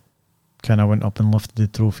why he kind of went up and lifted the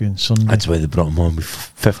trophy on Sunday. That's why they brought him on with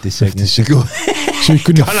 50 seconds to go. So he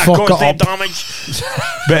couldn't fuck it up. Damage.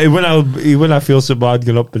 But he wouldn't feel so bad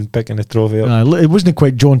going up and picking the trophy up. It wasn't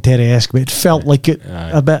quite John Terry-esque, but it felt like it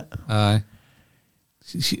Aye. a bit. Aye.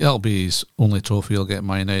 That'll be his only trophy he'll get at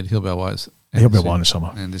Man United. He'll be a while. He'll be one in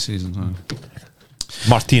summer. End of season. Aye.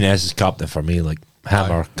 Martinez is captain for me, like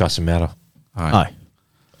Hammer, Casemiro. Aye. Aye.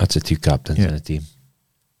 That's the two captains in the team.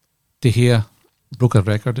 De Gea broke a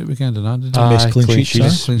record at weekend, didn't he? Best clean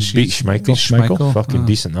sheets. Beat Schmeichel. Fucking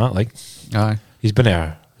decent that, like. Aye. He's been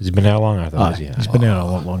there longer, though, has he? He's been there a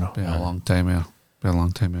lot longer. Been a long time, yeah. Been a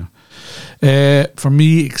long time, yeah. For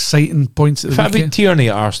me, exciting points at the Fabian weekend. Tierney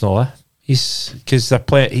at Arsenal, because they're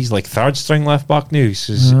playing. He's like third string left back now.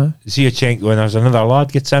 So Zinchenko, and there's another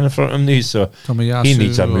lad gets in front of him now, so Tomiyasu, he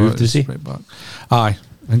needs a move, does he? Right back. Aye,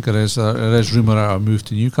 I think there is rumour of a move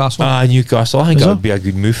to Newcastle. Newcastle. I think that would be a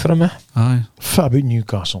good move for him. Aye, What about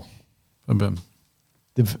Newcastle? about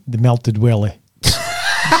The melted welly.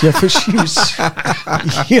 Yeah, but she was.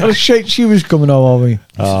 Yeah, shit, she was coming all over me.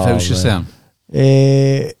 what was she saying?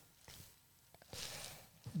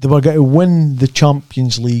 They were going to win the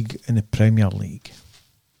Champions League and the Premier League.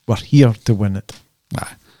 We're here to win it.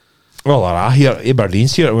 Aye. Well,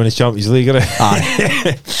 Aberdeen's here to win the Champions League.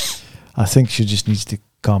 I think she just needs to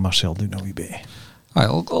calm herself down a wee bit. Aye,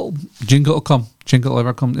 Jingle will come. Jingle will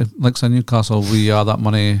ever come to Links and Newcastle. We are that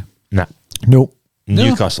money. Nah. No.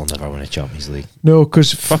 Newcastle never win a Champions League. No,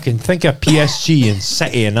 because Fucking think of PSG and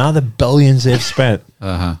City and all the billions they've spent,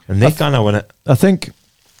 and they can't win it. I think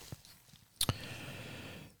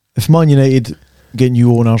if Man United get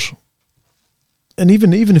new owners, and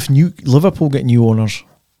even if Liverpool get new owners,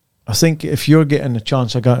 I think if you're getting a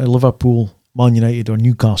chance, I got Liverpool, Man United, or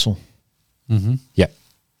Newcastle. Yeah,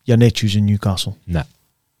 You're not choosing Newcastle. nah,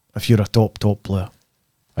 If you're a top player,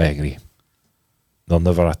 I agree. They'll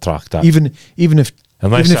never attract that. even if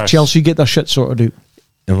Unless even if there's- Chelsea get their shit sorted out.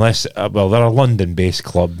 Unless, well, they're a London-based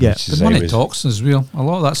club. Yeah. which The is money always- talks as well. A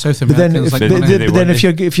lot of that South But then, Americans if, like money. they want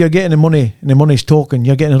if you're getting the money and the money's talking,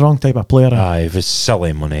 you're getting the wrong type of player. Aye, if it's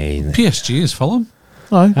silly money. PSG is Fulham.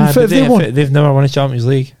 Aye, Aye, if but they won. they've never won a Champions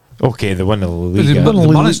League. Okay, they won the league. But the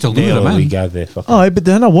money's still doing it, man. Aye, but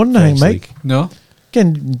then I won the thing, Mike. No,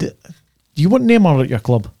 Again, do you want Neymar at your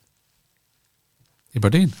club?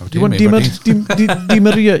 Aberdeen. Do you want Di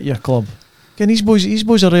Maria at your club? Again, these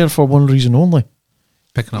boys are there for one reason only.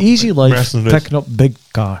 Picking up Easy life, wrestling race. picking up big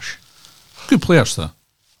cash. good players though.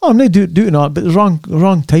 Oh, I'm not doing that, but the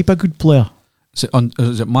wrong type of good player. Is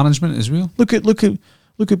it management as well? Look at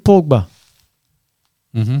Pogba.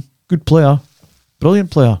 Mm-hmm. Good player,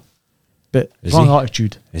 brilliant player, but Is wrong he?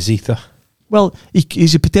 attitude. Is he? Well,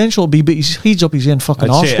 he's a potential to be, but he's heads up his own fucking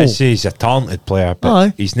I'd say arsehole. he's a talented player, but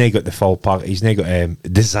Aye. he's not got the full pack. He's not got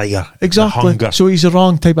desire, Exactly. hunger. So he's the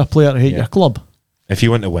wrong type of player to hit Yeah. your club. If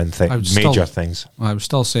you want to win I would major still- things, I would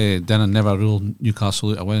still say Denon never ruled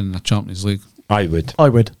Newcastle out of winning the Champions League. I would. I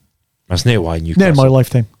would. There's no why Not in Newcastle. my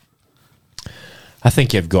lifetime. I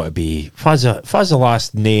think you've got to be. If I was the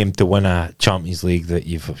last name to win a Champions League that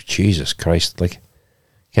you've, Jesus Christ, like,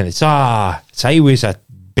 and it's always a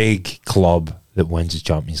big club that wins the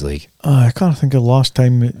Champions League. I can't think of the last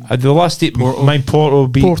time. The last team, Porto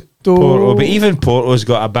beat Porto, but even Porto's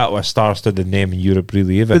got a bit of a star-studded name in Europe,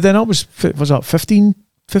 really. Even But then that was that 15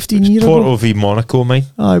 years Porto ago? v Monaco, mine.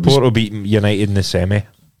 Aye, it was- Porto beat United in the semi.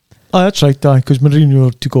 Oh, that's right, because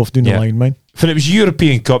Mourinho took off down Yeah. the line, mine. If it was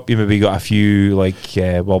European Cup, you maybe got a few, like,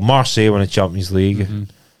 Marseille won a Champions League. Mm-hmm.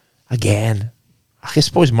 Again, I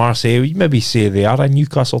suppose Marseille, you'd maybe say they are a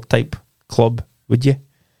Newcastle type club, would you?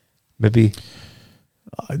 Maybe.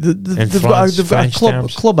 They've got a French club,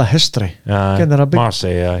 terms. club of history. Again, they're a big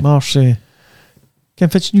Marseille, aye. Marseille. Again,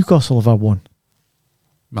 if it's Newcastle, have I won?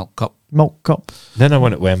 Milk Cup. Milk Cup. Then I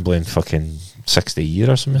won at Wembley in fucking 60 years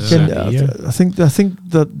or something. Yeah. Again, 70 years. I think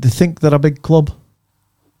that they think they're a big club.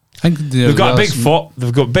 I think They've got a big foot.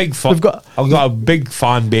 They've got big foot. They've got- I've got a big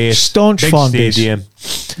fan base, Staunch big fan base. stadium,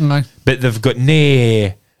 Aye. but they've got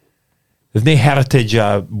they've no heritage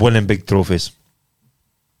of winning big trophies.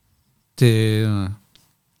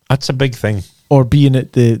 That's a big thing. Or being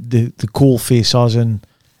at the coal face, as in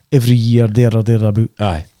every year there or thereabout.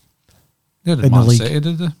 Aye, They did in the Man league. City,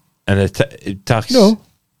 did they? and it tax. No,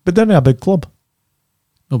 but they're not a big club.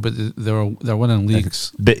 No, but they're winning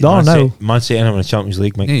leagues. But No, no. Man City ain't winning the Champions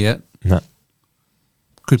League, mate. Yeah, yet. Nah.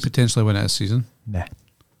 Could potentially win it this season. Nah.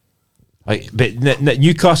 But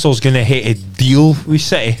Newcastle's going to hate a deal with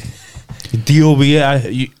City, deal with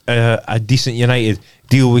a decent United,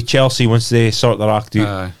 deal with Chelsea once they sort their act out.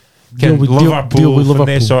 Aye. Can Deal with Liverpool when they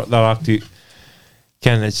Liverpool. sort their act out.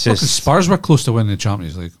 Can it's Look, just Spurs were close to winning the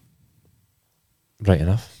Champions League. right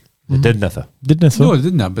enough. They did nothing. Didn't it? No, they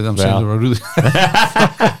didn't. But I'm saying Well. they were really.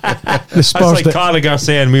 The That's Spurs like did. Carragher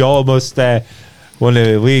saying we almost won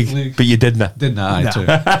the league, but you didn't. didn't I?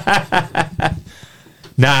 Too.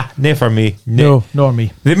 Nah, not for me. No, nor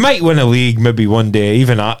me. They might win a league maybe one day.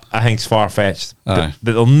 Even that, I think, it's far-fetched. Aye.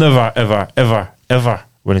 But they'll never, ever, ever, ever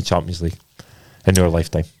win a Champions League in their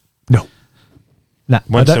lifetime. No. Nah,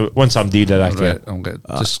 Once I'm dead, I Right, can. I'm going to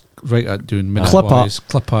just write that down. Minute Clip wise,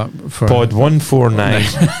 clip up for Pod 149.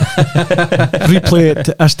 replay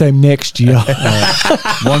it this time next year.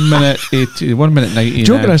 1 minute 80, 1 minute 90.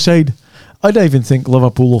 Joking now. aside, I don't even think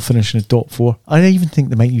Liverpool will finish in the top 4. I don't even think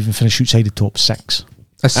they might even finish outside the top 6.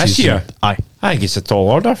 This This season. year, Aye. I think it's a tall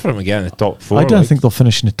order for him to get in the top 4. I don't think they'll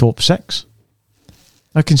finish in the top 6.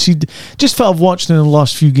 I can see, just what I've watched in the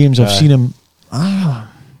last few games, I've seen him.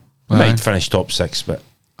 He might finish top 6, but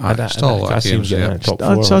Still a lot of see him games, getting yeah. in the top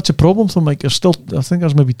 4. That's a problem for them. Like, I think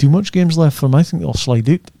there's maybe too much games left for them. I think they'll slide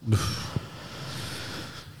out.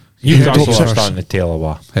 Newcastle top are six. starting to tail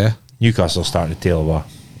away. Yeah. Newcastle starting to tail away.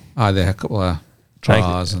 They had a couple of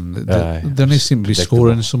tries and Aye. they don't seem to be Predictable.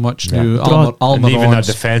 scoring so much Yeah. now. And even their Almiron's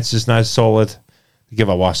defence is now solid. They give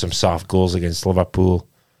away some soft goals against Liverpool.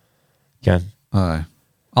 Again. Aye.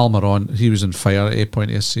 Almiron, he was on fire at a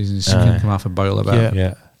point this season. He's Aye. come off a boil a bit.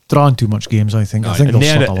 Yeah. Drawing too much games, I think. I think they'll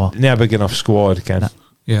slip away. Near big enough squad, again.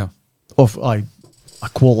 Yeah. Of a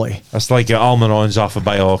quality. It's like Almiron's off a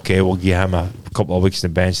bite. Okay, we'll give him a couple of weeks on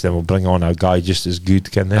the bench, then we'll bring on a guy just as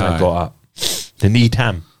good. Can they? Aye. I got that. They need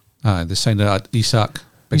him. Aye, they signed out Isak.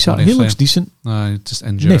 He looks decent. Aye, just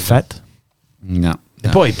injured. No fit. No. The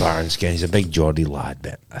boy Barnes, again, he's a big Geordie lad,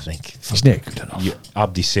 but I think He's not good enough.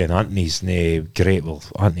 Abdi's saying Anthony's no great. Well,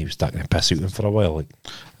 Anthony was starting to piss out him for a while. Like,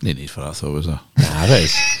 No need for that, though, was there? nah, it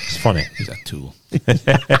is. It's funny. He's a tool.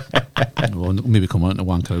 We'll maybe come on to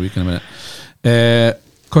wanker a week in a minute.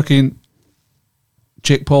 Quickie,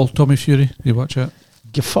 Jake Paul, Tommy Fury. You watch it?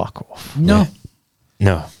 You fuck off. No.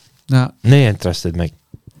 No, Nah. no interested, Mike.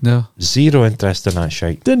 No. Zero interest in that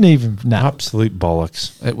shite. Didn't even. Nah. Absolute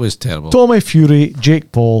bollocks. It was terrible. Tommy Fury,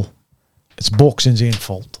 Jake Paul. It's boxing's own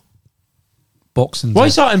fault. Boxing. Why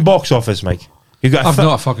is that in box office, Mike? You got I've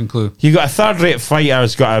not a fucking clue. You got a third-rate fighter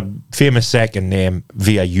who's got a famous second name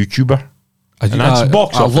via YouTuber. And that's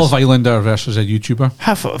box a office. Love Islander versus a YouTuber.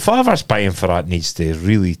 Whoever's paying for that needs to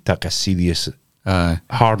really take a serious, Aye.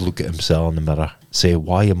 hard look at himself in the mirror. Say,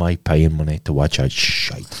 why am I paying money to watch that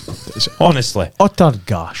shite? Honestly, Utter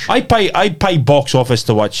gosh. I pay box office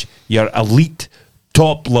to watch your elite,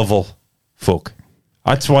 top level folk.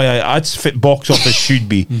 That's why that's fit box office should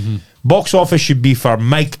be. Box office should be for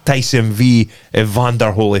Mike Tyson v.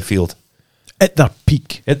 Evander Holyfield At their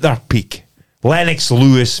peak. at their peak. Lennox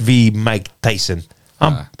Lewis v. Mike Tyson.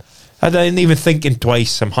 I didn't even thinking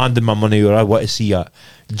twice. I'm handing my money where I want to see a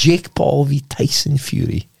Jake Paul v. Tyson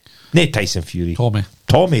Fury. No, Tyson Fury.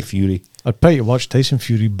 Tommy Fury. I'd pay to watch Tyson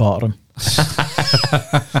Fury batter him.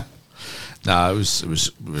 Nah, it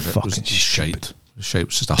was Fucking shite. Shite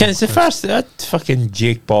was just a. Ken, it's the first fucking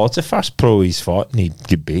Jake Paul. It's the first pro he's fought and he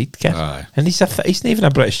could beat. Ken. Aye. And he's not even a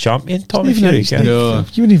British champion. Tommy Even Fury. he's Ken. No.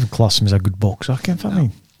 You wouldn't even class him as a good boxer, can't I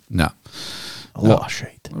mean? No. A lot of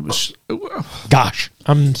shit. It was. Gosh.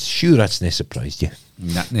 I'm sure that's not surprised you.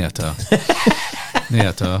 Nah, near at all. Near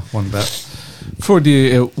at all. One bit. For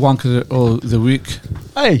the wanker of the week.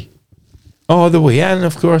 Hey. Oh, the way in,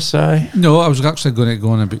 of course. Aye. No, I was actually going to go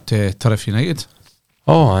on about Turriff United.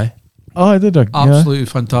 Oh, aye. Oh, I did. Absolutely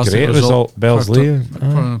fantastic Great result, Bellesley. For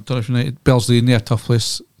Turriff United. Bellesley, near tough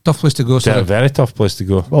place. Tough place to go. It's a So very tough place to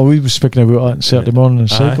go. Well, we were speaking about that on Saturday morning in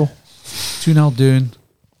cycle. 2-0 down.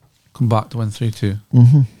 Come back to win 3-2.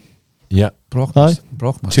 Mm-hmm. Yeah. Brock Aye.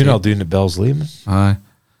 must 2-0 doing the Bellesley, man. Aye.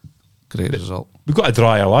 Great result. We got a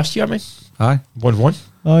dryer last year, man. Aye. 1-1.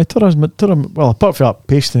 Well, apart from that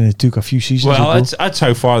pasting they took a few seasons Well, ago. that's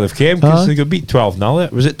how far they've came because Aye. they got beat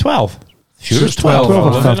 12-0. Was it 12? Sure, it was 12. 12 or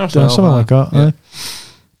or 11 or 12, something. something like that. Yeah. Aye. I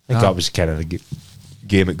think that was kind of the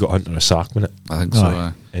game that got Hunter a sack, wasn't it? I think so. Aye.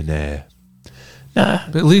 Aye. And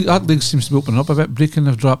But that league seems to be opening up a bit. Brecon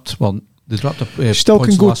have dropped. Well, they dropped a Still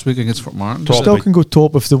points can go last week against Fort Martin. Top. Still can go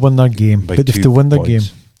top if they win that game. by But if 2 they win the game,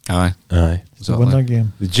 points. Aye. Aye. if they win that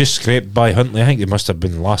game. They just scraped by Huntley. I think it must have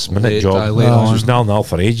been last minute Late, job. aye, late It on. was 0-0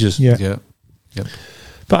 for ages. Yeah. Yeah. Yep.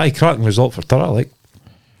 But I cracking result for Turra, like.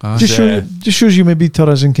 Aye. Just shows you maybe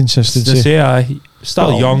Turra's To inconsistency. say, aye, still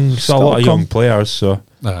Well, young, still a still lot of young come. players, so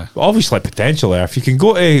Aye. obviously potential there. If you can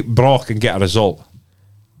go to Brock and get a result,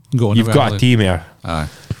 Go on you've got a early. team here. Aye.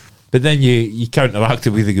 But then you counteract it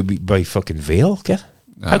with they get beat by fucking Vale, kid.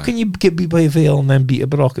 How Aye. can you get beat by Vale and then beat a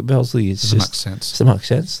Brock at Bellesley? It Doesn't make sense. doesn't make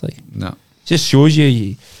sense. Like, No. just shows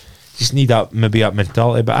you just need that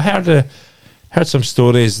mentality. But I heard some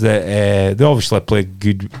stories that they obviously played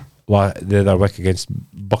good the other week against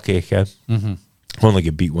Bucky, Ken. Mm-hmm. Only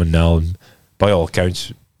get beat 1-0 and by all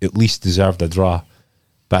accounts at least deserved a draw.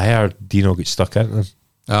 But I heard Dino get stuck into them,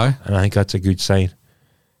 Aye. and I think that's a good sign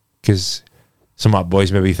because some of the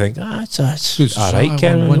boys maybe think, it's Good all right, sign,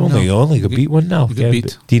 Ken. 1-0. Only got You beat 1-0. you get beat.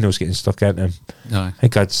 But Dino's getting stuck into him. Aye. I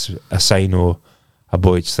think that's a sign of a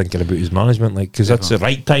boy's thinking about his management, like, because that's the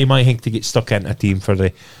right time, I think, to get stuck into a team for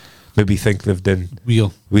the maybe think they've done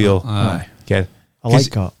wheel. Aye. Yeah. I like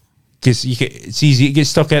that. Because it's easy to get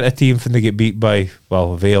stuck into a team when they get beat by,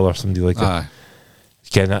 well, Vale or somebody like that.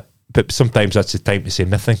 Aye. But sometimes that's the time to say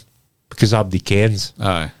nothing, because Abdi Cairns.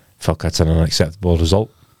 Aye. Fuck, that's an unacceptable result.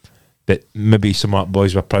 But maybe some of the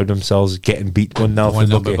boys were proud of themselves getting beat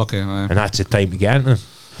 1-0 for Bucky, and that's the time to get into them.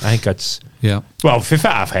 I think that's... Yeah. Well, if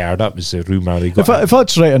I've heard, that was the rumour they got. If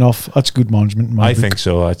that's right enough, that's good management in my book. think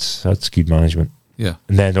so. That's good management. Yeah.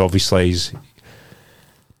 And then obviously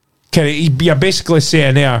you're basically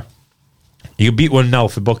saying there, you beat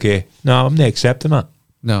 1-0 for Bucky. No, I'm not accepting that.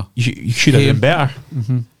 No. You should have been better.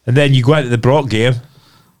 Mm-hmm. And then you go into the Brock game.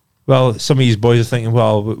 Well, some of these boys are thinking,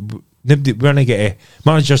 well, we're going to get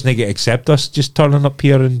managers need to accept us just turning up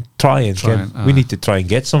here and trying. We need to try and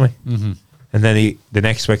get something. Mm-hmm. And then the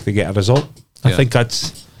next week they get a result. I think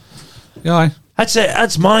that's... Yeah, aye.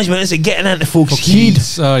 That's management, is it? Getting into folks' head.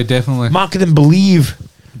 Aye, definitely. Making them believe.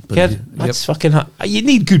 That's fucking... You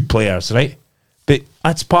need good players, right? But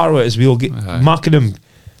that's part of it, is we'll get... Making them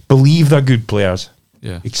believe they're good players.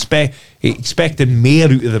 Yeah. Expecting more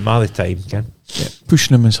out of them all the time, Ken. Yeah.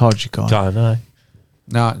 Pushing them as hard as you can. Aye.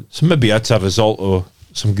 Nah. So maybe that's a result of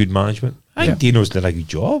some good management. I think Dino's done a good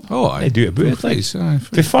job. Oh, they do it about it. Like,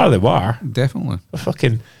 before they were. Definitely.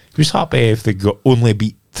 He was happy if they only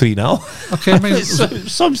beat 3-0. Okay, I mean,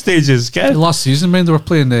 some stages, Ken. Last season, man, they were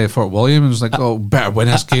playing Fort William, and it was like, better win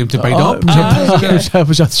this game to bite up. It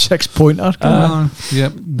was a 6-pointer.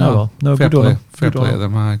 Yep. No, fair good play. Fair play to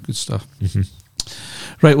them. Good stuff. Mm-hmm.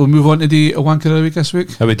 Right, we'll move on to the Wanker of the Week this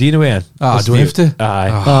week. How about Dino in? I don't have to.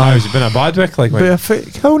 Has it been a bad week? Like,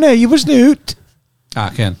 how no, you wasn't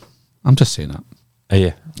out. Ken. I'm just saying that.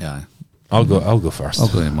 Yeah. Yeah. I'll go first. I'll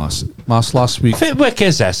go to Mass last week. What week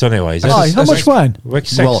is this, anyways? How much wine? Week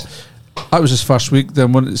 6. Well, that was his first week.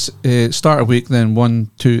 Then when it's start of week, then 1,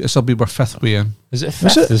 2. This will be our 5th way in. Is it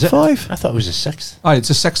 5th? Is it 5? I thought it was the 6th. Aye, it's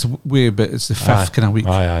the 6th way, but it's the 5th kind of week.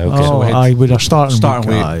 Aye, okay. Oh, with a starting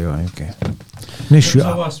week. Aye, okay. Nice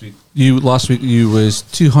last week. Last week you was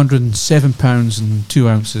 £207 and 2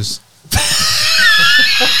 ounces.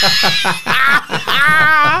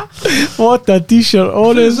 What that t-shirt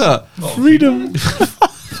on is that? Freedom.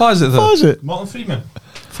 Far is it though? Far is it? Martin Freeman.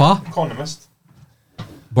 Far? Economist.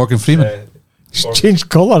 Morgan Freeman. He's changed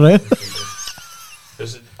colour, eh?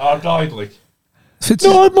 Is it dyed like?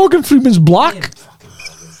 No, Morgan Freeman's black.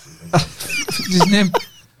 His name?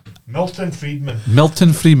 Milton Friedman.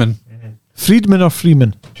 Milton Freeman. Friedman or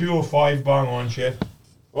Freeman? 205 bang on, chef.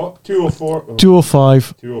 What? 204?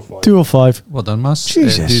 205. 205. 205. Well done, Mass.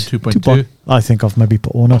 Jesus. 2.2. I think I've maybe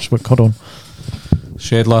put on us, but cut on.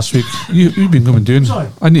 Shed last week. You've been coming doing.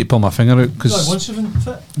 I need to pull my finger out because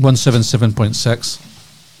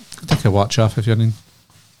 177.6. Take a watch off if you're in.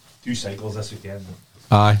 2 cycles this weekend.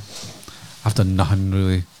 Aye. I've done nothing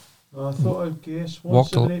really. I thought I'd guess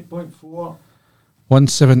 178.4.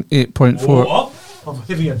 178.4. I've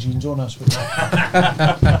heavier jeans on us with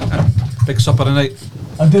that. Big supper tonight.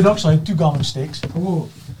 I did actually 2 gammon steaks. Oh,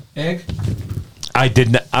 egg. I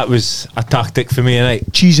didn't. That was a tactic for me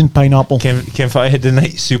tonight. Cheese and pineapple. Came I had the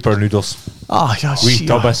night super noodles. Yes. We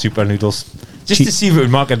tub of super noodles. Just to see if it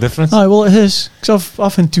would make a difference. Aye, well it is. Because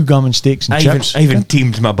I've had 2 gammon steaks and chips. I even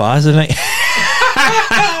teamed my bars tonight.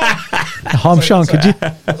 Ham shank, could you?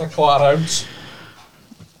 That's a quarter ounce.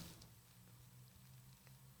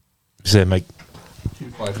 Say, Mike.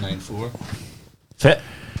 2594. Fit.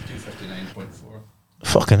 259.4.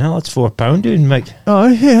 Fucking hell, that's £4 doing, Mike. Oh,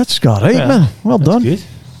 yeah, that's got right, man. Well done. Good.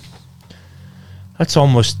 That's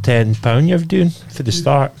almost £10 you're doing for the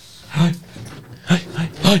start. Hi.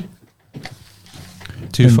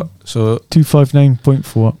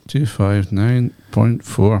 259.4.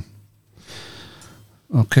 259.4.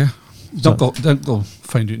 Okay. Don't go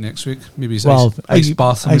find out next week. Maybe his ice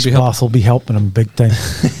bath will be helping him big time.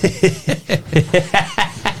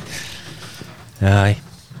 Aye.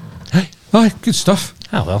 Aye, good stuff.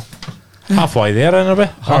 Ah, well. Halfway there, in a bit.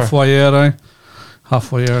 Halfway there, aye.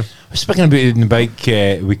 Halfway there. Speaking about it in the bike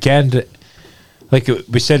weekend, like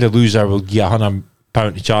we said, a loser will get £100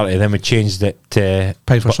 to charity, then we changed it to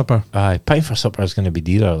Pint for supper. Aye, pint for supper is going to be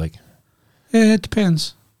dearer, like. Yeah, it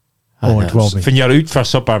depends. It will be. When you're out for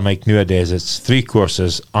supper, Mike, nowadays, it's 3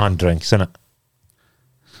 courses and drinks, isn't it?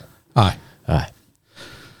 Aye.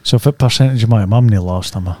 So what percentage of my mum near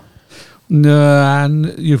last time? No,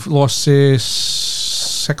 and you've lost, say,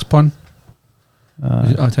 £6.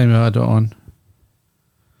 I'll tell you I had it on.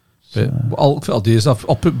 But I'll do is I'll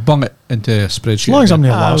put bung it into a spreadsheet. As long as I'm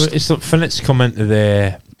near last. It's when it's come into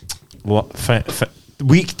the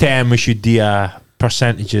week 10, we should do a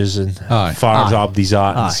percentages and Aye. far Abdi's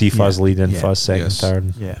at and see if I was leading, if I was second, Yes.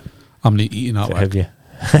 third. Yeah. I'm not eating that Have way. you?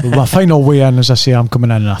 Well, my final way in, as I say, I'm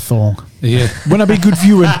coming in a thong. Yeah, Wouldn't it be good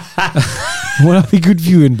viewing? Wouldn't it be good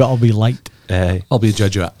viewing, but I'll be light. I'll be a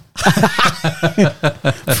judge of it.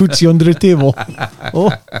 Footsie under the table.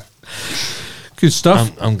 Oh, Good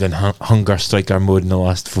stuff. I'm going hunger striker mode in the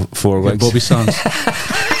last 4 Get weeks. Bobby Sands.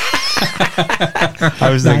 I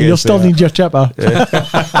was nah, thinking you'll still need your chipper.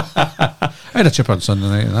 I had a chip on Sunday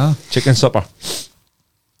night. Nah. chicken supper.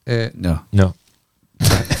 No. No.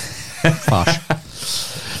 Fash.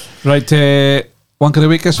 Right, one of the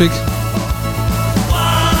week this week.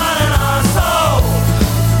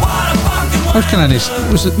 I was kind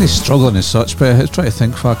of wasn't struggling as such, but I was trying to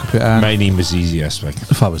think if I could put My name was easy this week.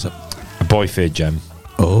 if I was it. A boy for gym.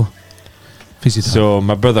 Oh, Fizzy time. So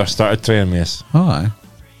my brother started training me. Oh, aye.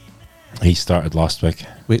 He started last week.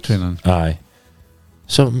 Weight training. Aye.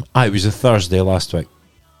 So it was a Thursday last week.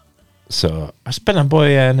 So I spent a boy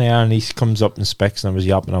in there and he comes up and specs and I was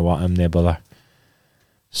yapping about him there, brother.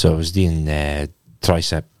 So I was doing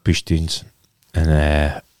tricep push downs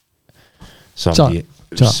and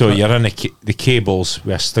so you're in the cables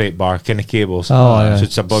with a straight bar, kind of cables. Oh, yeah. So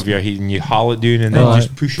it's above your head and you haul it down and then Oh,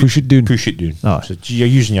 just push it down. Push it down. Oh. So you're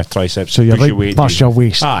using your triceps. So you're push your right weight past down. your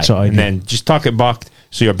waist. Aye, sort of and idea. then just tuck it back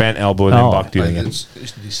so you're bent elbow and then Oh, back down again. It's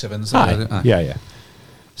these sevens. Aye. Yeah.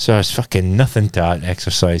 So it's fucking nothing to that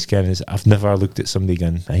exercise, Ken. I've never looked at somebody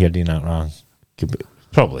going, I hear doing that wrong.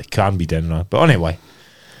 Probably can be done wrong. But anyway,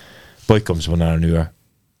 boy comes 1 hour newer.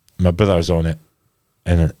 My brother's on it.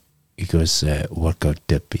 And he goes, workout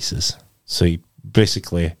dip pieces. So he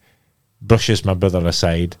basically brushes my brother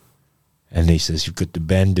aside. And he says, you've got to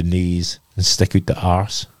bend the knees and stick out the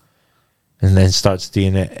arse. And then starts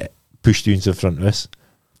doing it, push downs in front of us.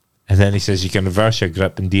 And then he says, you can reverse your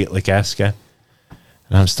grip and do it like Eska.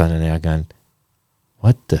 And I'm standing there going,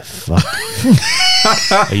 what the fuck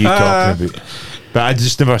are you talking about? But I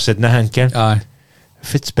just never said nothing, Ken. Aye.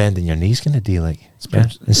 If it's bending your knees, going to do like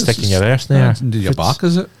and sticking your arse Yeah, there. and do your back,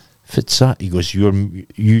 is it? If it's that, he goes, you're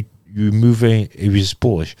moving. He was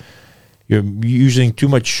Polish. You're using too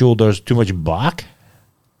much shoulders, too much back.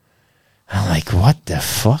 I'm like, what the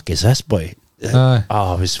fuck is this, boy? Aye.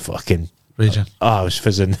 I was fucking Raging. I was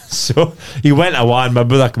fizzing. So he went a while, and my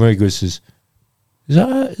brother came out and goes, is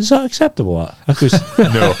that acceptable? I goes,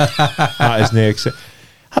 no, that is not acceptable.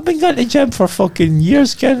 I've been going to the gym for fucking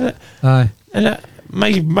years, Ken. Aye. And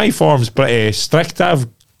my form's pretty strict. I've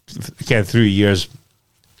Ken through years.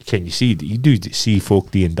 Can you see? You do see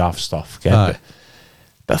folk doing daft stuff, Ken. Aye.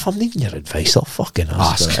 But if I'm needing your advice, I'll fucking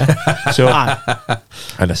ask. So,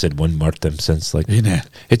 and I said one word to him since, like,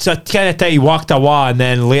 it's a kind of thing. He walked away, and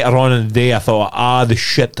then later on in the day, I thought, the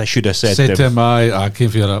shit I should have said to him. I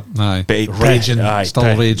gave you up. Aye. But he Raging.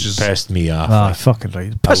 Still rages. Pissed me off. Ah, fucking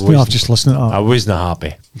right. Pissed me off just listening to that. I wasn't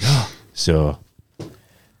happy. So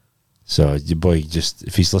the boy, just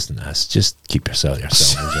if he's listening to us, just keep yourself.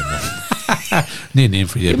 No name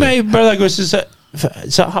for you. My brother goes, is that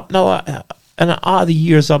happened a lot? And out of the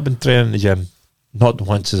years I've been training in the gym, not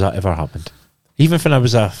once has that ever happened. Even when I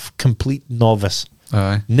was a complete novice,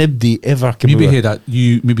 Aye. nobody ever came Maybe over.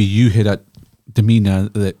 you had that demeanour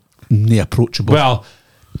that nae approachable. Well,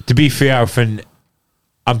 to be fair, when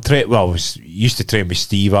I'm used to train with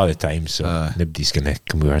Steve all the time, so nobody's going to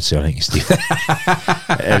come over and say anything to Steve.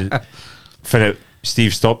 And when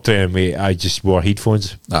Steve stopped training me, I just wore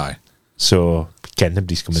headphones. Aye. So, Ken,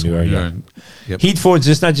 nobody's coming over here. Yep. Headphones,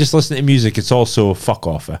 it's not just listening to music, it's also fuck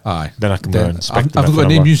off. Aye. Then I come over and inspect I've them. got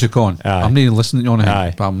no music on. Aye. I'm not listening on Aye.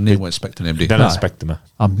 it, but I'm not expecting anybody. Then I inspect them.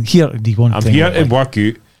 I'm here to do one I'm thing. here to work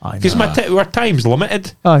out. Aye, Because our time's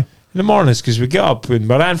limited Aye. in the mornings, because we get up and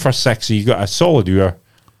we're in for 6, so you got a solid hour.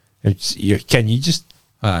 Can you just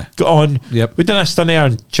Aye. get on? Yep. We didn't stand there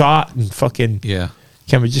and chat and fucking. Yeah.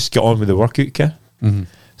 Can we just get on with the workout, Ken? Mm-hmm.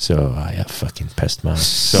 So I fucking pissed, man.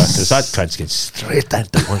 So I says, that cunt's getting straight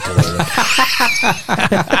into one killer.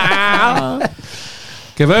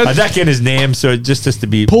 Give it. I don't get his name, so it just has to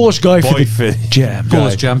be Polish guy for boy the gym.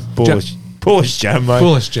 Polish jam. Polish jam, man.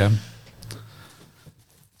 Polish jam.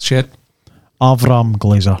 Shit. Avram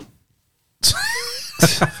Glazer.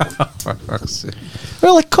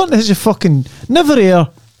 Well, like, cunt is a fucking never here,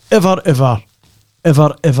 ever.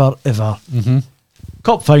 Mm-hmm.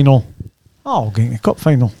 Cup final. Oh, getting the cup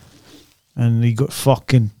final. And he got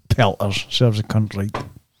fucking pelters. Serves a cunt right.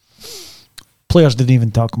 Players didn't even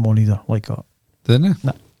talk him on either, like that. Didn't it?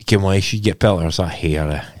 Nah. Come on, you should get pelters that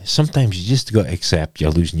hair. Sometimes you just got to accept you're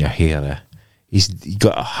losing your hair. He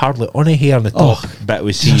got hardly any hair on the top bit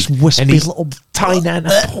with just wispy and he's little tying in a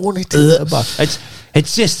ponytail at the back.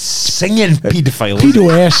 It's just singing paedophile.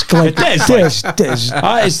 Pedo-esque, like It is,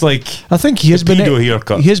 that is like I think he has the been pedo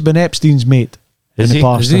haircut. He has been Epstein's mate Is in he? the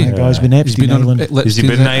past. Is he? I think. He's been Epstein Island. Has he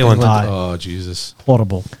been in Ireland? Aye. Oh, Jesus.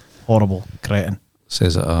 Horrible cretin.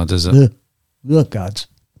 Says it, does it? Ugh, gods.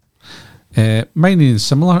 Mine is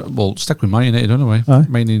similar. Well, stick with Man United anyway. Aye.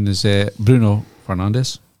 Mine is Bruno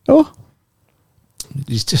Fernandes. Oh,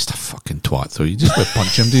 He's just a fucking twat, though. You just want to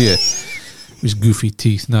punch him, do you? His goofy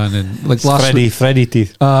teeth now and then. Like last week. Freddy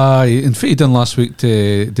teeth. In fact, he done last week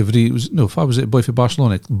to De Vries. If I was at boy for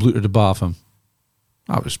Barcelona, blew to the bar of him.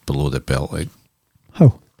 I was below the belt, like.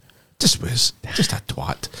 how? Just a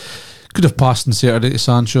twat. Could have passed on Saturday to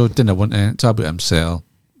Sancho, didn't want to. It's about himself.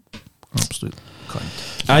 Absolute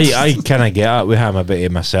cunt. I kind of get it with him a bit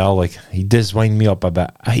of myself. Like, he does wind me up a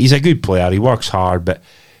bit. He's a good player. He works hard, but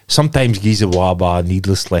sometimes he's a wabba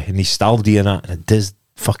needlessly, and he's still doing that, and it does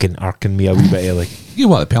fucking irking me a wee bit. Like, He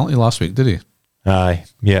got the penalty last week, did he? aye,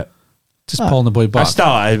 yeah. Just pulling the boy back.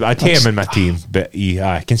 I take him in my team, but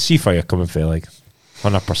I can see where you're coming from. Like,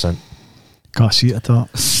 100%. Can't see it at all.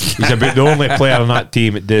 He's about the only player on that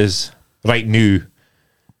team that does right now.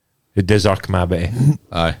 It does irk me a bit.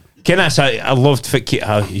 Aye. I loved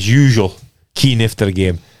his usual keen after the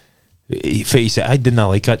game. He said, I didn't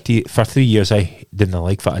like that team. For 3 years, I didn't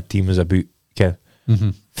like what that team was about. Fit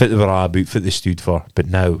they were all about, fit they stood for. But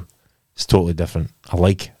now, it's totally different. I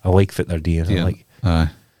like what they're doing. Yeah. Aye.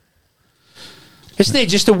 It's not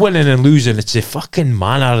just the winning and losing, it's the fucking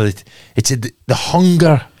manner. It's the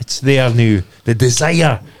hunger. It's there now. The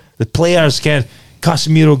desire. The players can.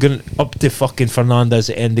 Casemiro going up to fucking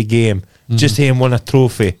Fernandes at the end of the game. Just to him win a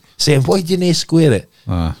trophy. Saying, why didn't he square it?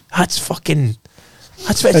 That's what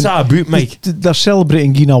it's all about, Mike. They're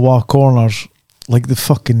celebrating Ginawa corners like the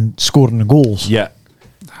fucking scoring the goals. Yeah.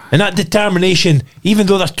 And that determination, even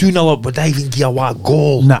though they're 2-0 up, but they even get a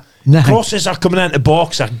goal. Nah. Crosses are coming into the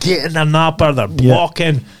box, they're getting their napper, they're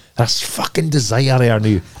blocking. There's fucking desire there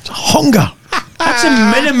now. It's hunger. That's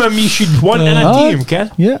a minimum you should want in a team,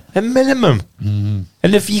 Ken. Yeah. A minimum. And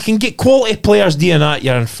if you can get quality players doing that,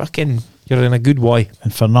 you're in a good way.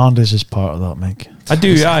 And Fernandes is part of that, Mike. I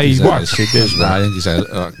do, he works. He does, I think he's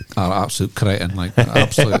an absolute cretin, like,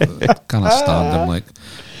 absolutely can't stand him, like,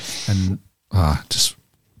 and just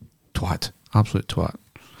twat, absolute twat.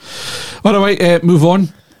 All right, move on.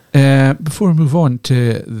 Before we move on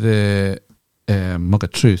to the Mug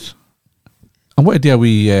of Truth, I want to do a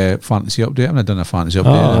wee fantasy update. I've not done a fantasy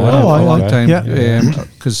update in a long time,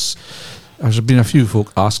 because there's been a few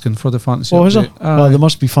folk asking for the fantasy update. Is it? They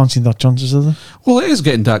must be fancying their chances, are they? Well, it is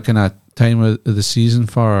getting that kind of time of the season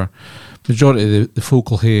for majority of the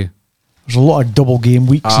folk will hear. There's a lot of double game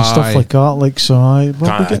weeks and stuff like that. Like, so I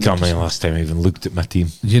can't remember last time I even looked at my team.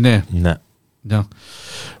 You know? Nah. No.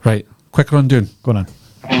 Right, quick rundown. Go on.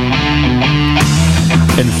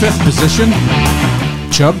 In 5th position,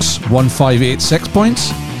 Chugs, 1586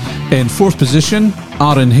 points. In 4th position,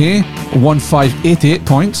 Aaron Hay, 1588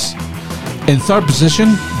 points. In 3rd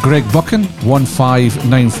position, Greg Buchan,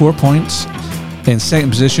 1594 points. In 2nd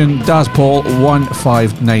position, Daz Paul,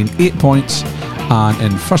 1598 points. And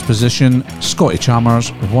in 1st position, Scotty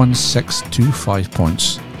Chalmers, 1625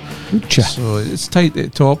 points. Ooh-cha. So it's tight at the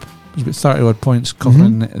top. There's about 30 odd points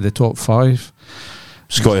covering the top 5.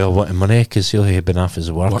 Scotty will want money because he'll have been off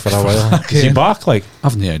his work for a while. Is he back? Like,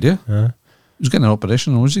 I've no idea. He was getting an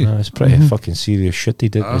operation, was he? It's pretty fucking serious shit he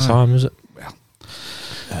did with his arm, is it?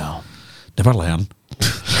 Well, never learn.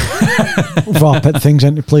 We've all put things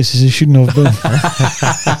into places he shouldn't have done.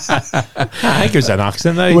 I think it was an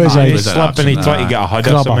accident. Was He it? slipped and he tried to get a HUD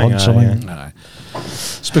or something. Aye.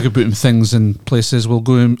 Speaking of putting things in places, we'll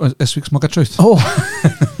go in this week's Mug of Truth. Oh.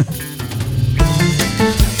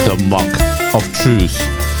 The Mug of Truth.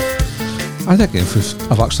 I think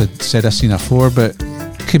I've actually said this scene before, but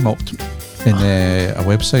it came up in a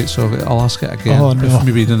website, so I'll ask it again. Oh, no. If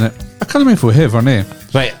maybe done it. I can't remember if we have or no.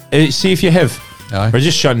 Right, see if you have. Aye. We're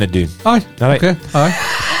just shutting it down. Aye. All right. Okay. Aye.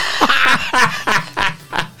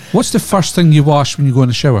 What's the first thing you wash when you go in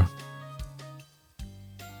the shower?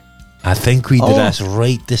 I think we did this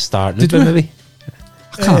right to start. Did we? Maybe?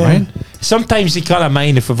 I can't mind. Sometimes you can't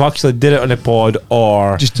mind if we've actually did it on a pod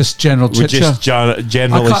or Just this general we chit just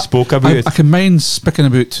generally spoke about it. I can mind speaking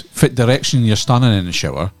about fit direction you're standing in the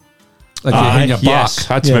shower. Like you're in your back. Yes,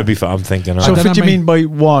 that's maybe what I'm thinking of. So I what do you mean- mean by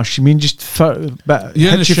wash? You mean just You're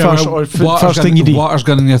in the shower, first thing you do? water's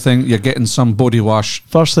going in your thing, you're getting some body wash.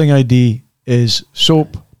 First thing I do is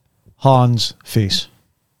soap, hands, face.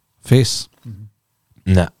 Face.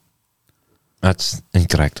 Nah. That's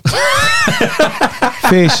incorrect.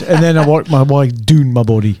 Face, and then I work my way down my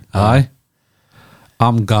body. Aye.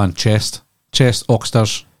 I'm gone chest,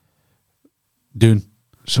 oxters, Doon.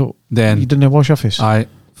 So Then you didn't wash your face? I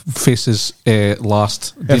faces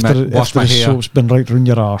last. Wash my hair. Soap's been right round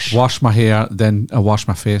your arse. Wash my hair, then I wash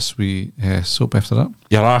my face with soap after that.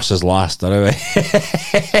 Your arse is last, anyway.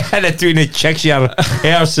 And between the chicks, your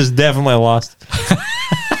arse is definitely last.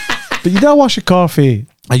 But you don't wash your coffee.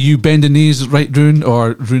 Are you bending knees right round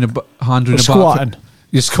or round a hand round a back? Squatting.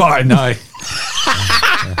 You're squatting now.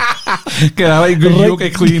 Get a like good yoga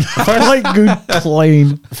clean. Like good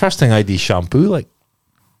clean. First thing I do is shampoo, like.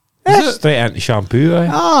 Straight into shampoo, eh?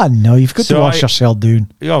 Ah, no, you've got to wash yourself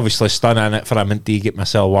down. You obviously stun in it for a minute to get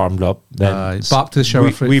myself warmed up. Then back to the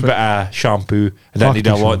shower. Wee bit of shampoo. I don't need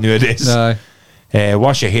a lot nowadays.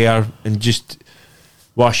 Wash your hair and just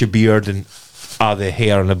wash your beard and all the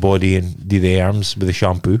hair on the body and do the arms with the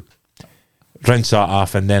shampoo. Rinse that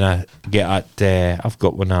off and then I get at, I've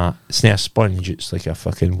got one, it's not a sponge, it's like a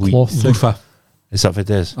fucking cloth. Loofah. Is that what it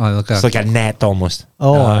is? It's like a net almost.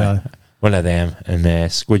 One of them, and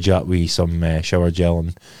squidge that with some shower gel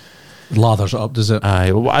and lathers it up, does it?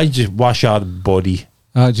 I just wash out the body.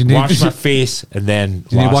 Do you need wash my face and then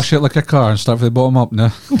do you wash it like a car and start from the bottom up? No.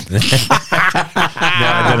 No,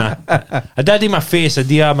 I don't. I did my face, I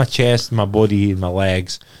did my chest, my body, and my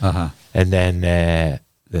legs, and then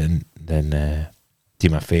do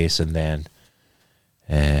my face, and then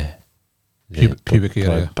pubic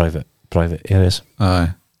area, private areas.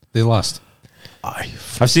 Aye, they last.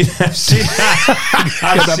 I've seen attention.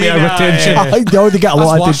 I know they get a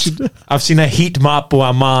lot of attention. I've seen a heat map of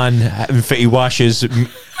a man in fitty washes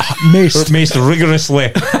maced rigorously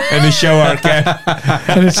in the shower.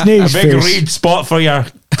 And it's nice. A big red spot for your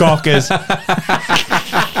cock is.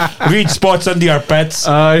 Red spots under your pits.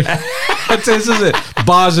 It is, is it?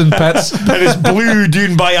 Bars and pits. And it's blue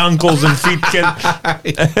down by ankles and feet.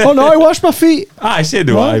 Oh no, I wash my feet. I say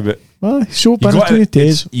do I, but soap in between the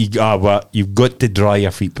days. You've got to dry your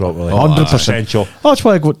feet properly. 100%. That's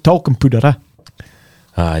why I got talcum powder.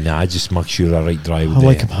 No, I just make sure I right dry with I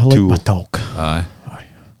like my talc.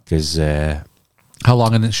 Because how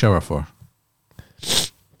long in the shower for?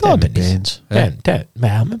 That depends. 10,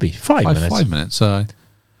 well, maybe 5 minutes. 5 minutes.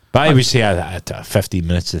 But I always say I 15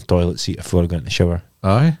 minutes in the toilet seat before I go in the shower.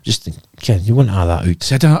 Just you wouldn't have that out.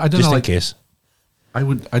 See, I don't just know, in case. I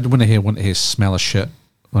want to hear smell of shit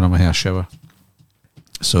when I'm in a shower.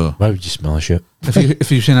 So why would you smell of shit?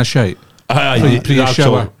 If you've seen a shite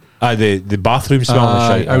pre-shower, the bathroom smell of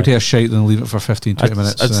shite. I would hear shite and leave it for 15-20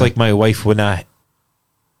 minutes. It's like my wife when I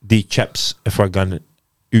do chips if we're going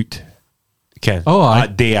out. Ken,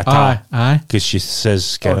 that day at all, because she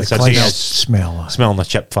says it's a day smelling the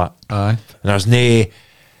chip fat. And there's no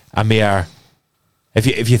a mere.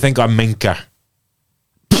 If you think I'm minker,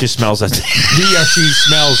 she smells it. He or she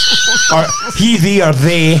smells, or he, they, or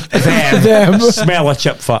they, them smell a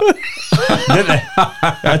chip fat. Didn't they?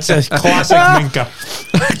 That's a classic minker.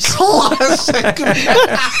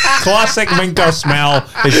 Classic minker smell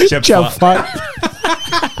is chip fat.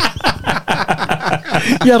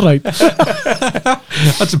 You're right.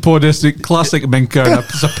 That's a podistic classic minker. And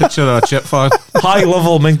it's a picture of a chip fat. High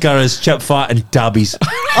level minker is chip fat and dabbies.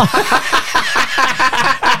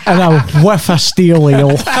 And a whiff of steel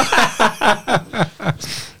ale.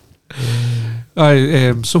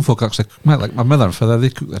 Some folk actually, like my mother and father, they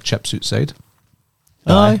cook their chips outside.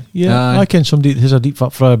 I ken somebody that has a deep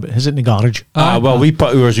fat fryer, but has it in the garage. Well, we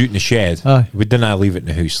put ours out in the shed. We didn't leave it in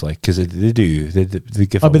the house, like, because they do. They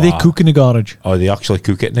give but they cook in the garage. Oh, they actually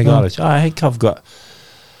cook it in the garage. I think I've got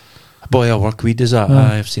a boy at work. We does that.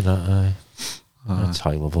 I've seen that. That's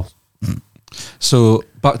high level. So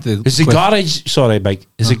back to is the garage? Sorry, Mike.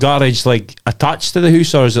 Is the garage like attached to the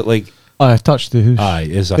house, or is it like? Attached to the house.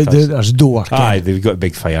 Is there's a door. They've got a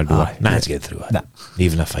big fire door. Let's get through it.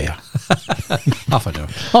 Even a fire. Half a door.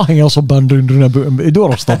 Nothing else will burn round about him, but the door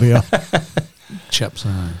will still be here. Chips.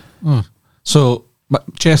 So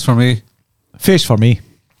chest for me, face for me.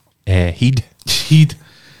 Heed.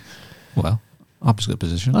 Well, opposite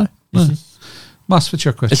position. Mass, what's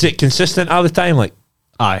your question? Is it consistent all the time? Like,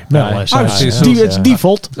 more or less. It's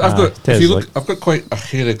default. I've got quite a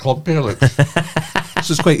hairy club here. Like, this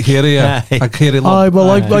is quite hairy. A hairy lump.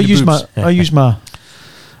 I use my.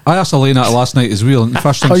 I asked Elena last night as well, and the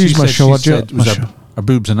first thing she said was her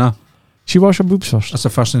boobs and that. She washes her boobs first. That's the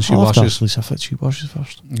first thing she washes. She washes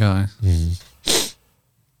first. Yeah.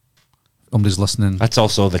 Somebody's listening. That's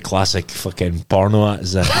also the classic fucking porno.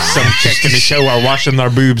 Is that some chick in the shower washing their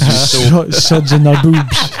boobs with soap. Suds in their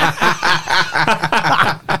boobs.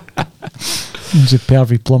 There's a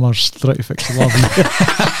pervy plumber's trying to fix the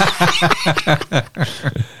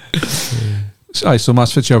love. So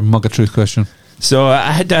Mass, what's your mug of truth question? So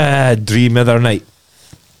I had a dream the other night.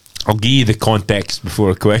 I'll give you the context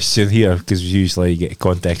before a question here, because usually you get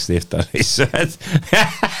context after. So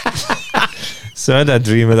I had a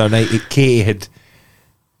dream the other night that Katie had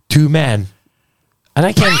 2 men, and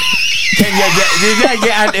I can't. Did I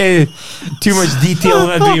get into too much detail in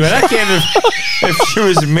a dream? And I can't if she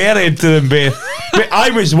was married to them both. But I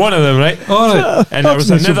was one of them, right? Oh, and there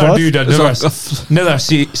was another dude I'd never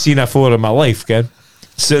seen before in my life, Ken.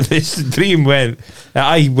 So this dream went.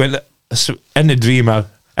 I went in the dream.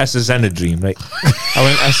 This is in a dream, right?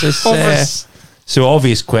 I says, so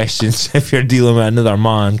obvious questions if you're dealing with another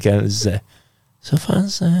man, Ken. So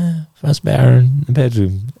fans better in the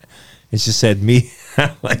bedroom. And she said, me.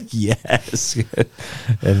 I'm like, yes.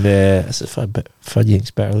 And I said, "Fun do you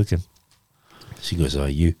think's better looking?" She goes, "Oh,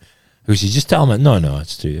 you." I goes, "You just tell me." No,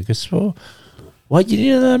 it's true. I goes, "Well, why do you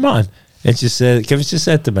need another man?" And she said, Kevin just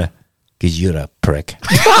said to me, "'Cause you're a prick."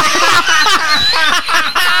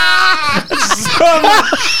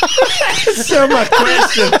 So my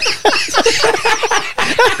question.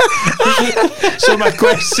 So my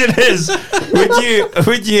question is,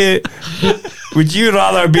 would you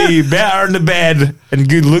rather be better in the bed and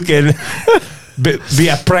good looking, be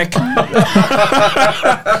a prick,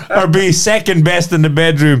 or be second best in the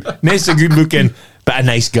bedroom, nice and good looking, but a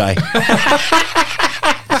nice guy?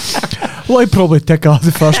 Well, I'd probably tick off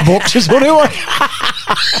the first boxes anyway.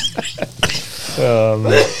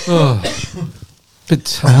 But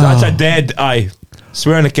that's a dead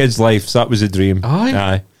swear on a kid's life. So that was a dream.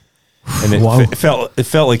 Aye. And it, it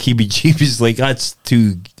felt like heebie-jeebies. Like that's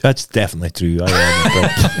definitely true. I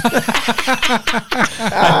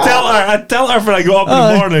tell her when I go up in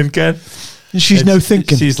the morning, Ken. And she's now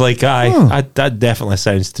thinking. She's like, that definitely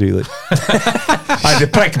sounds true. Like, the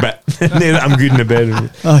prick bit. I'm good in the bedroom.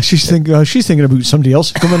 She's thinking about somebody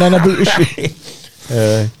else coming in about is she?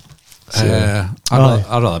 I'd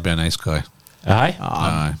rather be a nice guy.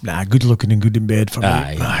 Aye. Nah, good looking and good in bed for me.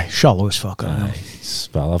 Aye. Shallow as fuck.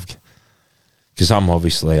 Because I'm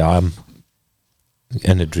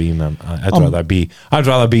in a dream. I'd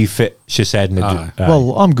rather be fit. She said in a dream.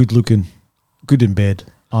 Well, I'm good looking, good in bed,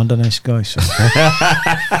 and a nice guy. So.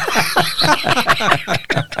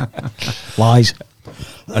 Lies.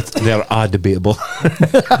 They're debatable.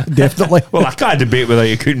 Definitely. Well, I can't debate whether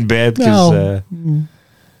you're good in bed because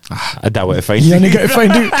I doubt what to find. You only got to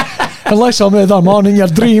find out unless I'm the other man in your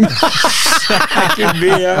dream. Could be,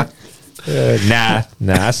 nah.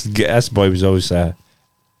 This boy was always a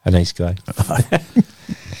nice guy.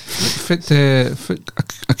 If it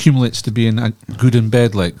accumulates to being good in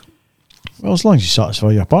bed, like. Well, as long as you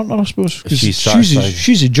satisfy your partner, I suppose. She's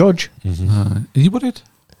a judge. Mm-hmm. Are you worried?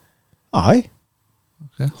 Aye.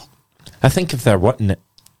 Okay. I think if they're wanting it,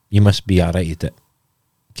 you must be alright at it.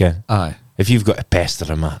 Okay. Aye. If you've got to pester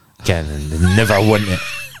them, Ken, and they never want it,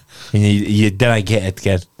 and you didn't get it,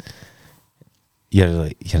 Ken, you're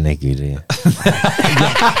not good, are you?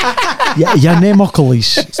 You're nae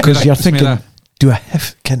muckleys because you're thinking, do I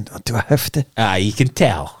have to? You can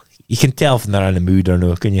tell. You can tell if they're in the mood or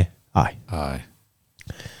no, can you? Aye.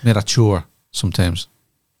 Made a chore sometimes.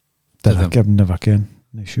 Never can.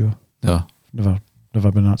 Not sure. No. Never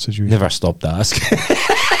been in that situation. Never stopped to ask.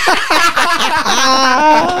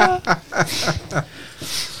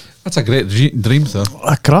 That's a great dream, though.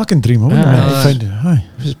 A cracking dream, wasn't it?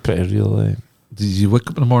 It was pretty real. Did you wake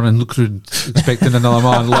up in the morning and look through expecting another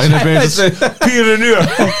man lying in bed and say, Peter Reneur.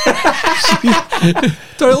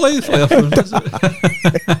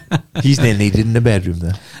 He's not needed in the bedroom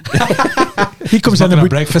then. He comes in about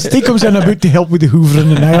to help with the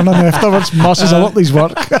hoovering and ironing afterwards. Masses a lot of his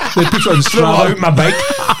work. They put it on Throw out my bike.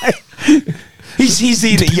 He's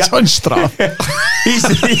seen it. It's on strap. He's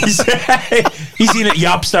seen it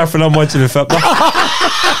Yapstar for I'm watching the football.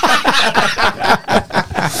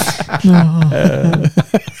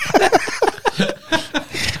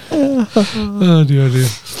 Oh dear.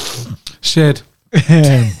 Shed.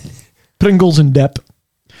 Pringles and dip.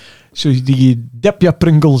 So do you dip your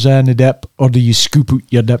Pringles in a dip, or do you scoop out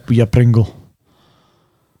your dip with your Pringle?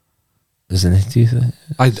 Isn't it? Do you think?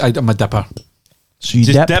 I'm a dipper. So you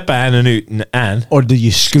just dip in and out, or do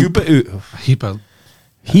you scoop it out?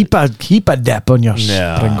 Heap a dip on your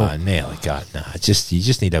Pringle. No, like that. Nah, you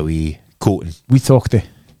just need a wee coating. We talked it.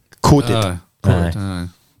 Coated.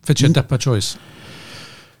 Fits your dipper choice.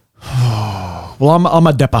 Well, I'm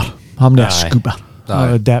a dipper. I'm not a scooper.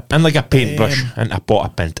 A dip. And like a paintbrush and a pot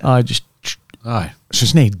of paint. So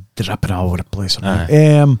it's not dripping all over the place.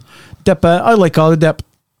 Dip. I like all the dip.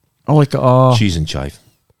 I like cheese and chive,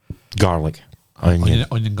 garlic,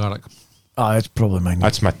 onion, garlic. It's probably mine.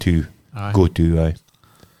 That's my two go-to.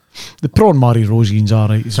 The prawn Mary Rosie's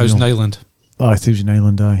alright. Thousand Island. Thousand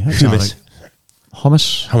Island. That's Hummus.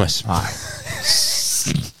 Hummus. Aye.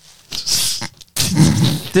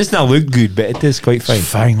 Does not look good, but it is quite fine. It's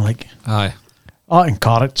fine, like. Aye. And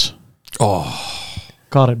carrots. Oh,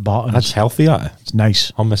 Carrot buttons. That's healthy, It's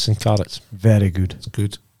nice. hummus and carrots. Very good. it's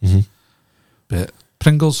good. Mm-hmm. But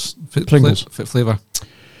Pringles, Pringles. fit flavour.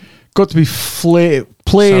 Got to be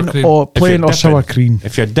plain Sour cream. or If plain you're or sour dipping- cream.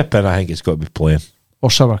 If you're dipping, I think it's got to be plain. Or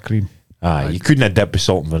sour cream. Aye, you couldn't have dipped with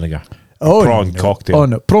salt and vinegar. Oh, Prawn no. cocktail. Oh,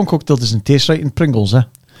 no. Prawn cocktail doesn't taste right in Pringles, eh?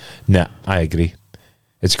 Nah, I agree.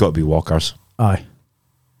 It's got to be Walkers Aye.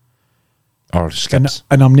 or Skips.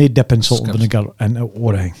 And I'm not dipping salt and Skips. vinegar in it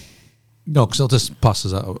or anything. No, because it'll just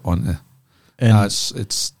passes that on to. And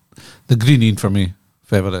It's the greening for me.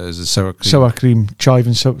 Favourite is the sour cream. sour cream, chive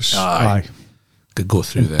and sour. Aye. Aye. Could go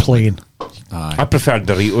through And there. plain. Aye. I prefer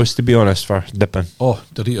Doritos, to be honest, for dipping. Oh,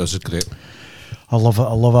 Doritos is great. I love it.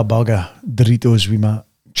 I love a bag of Doritos with my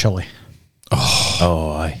chili.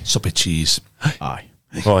 Oh, aye. Soupy cheese, Aye.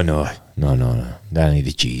 Oh, no. I need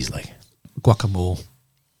the cheese, like. guacamole,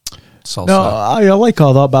 salsa. No, I like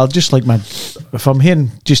all that, but I just like if I'm here,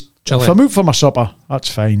 just Chili. if I'm out for my supper, that's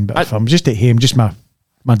fine. But if I'm just at home, just my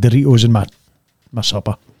Doritos and my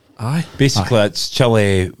supper. Aye. Basically, it's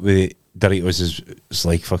chili with Doritos is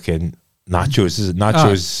like fucking nachos. Is it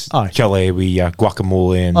nachos? Aye. Chili with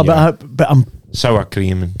guacamole and But I'm sour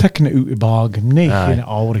cream. And, picking it out the bag and making Aye. it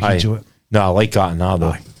all Aye. to it. no, I like that now, though.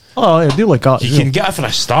 Aye. Oh, I do like that. You as can get it for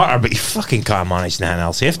a starter, but you fucking can't manage nothing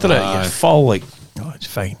else after it. Aye. You fall like. well. Oh, it's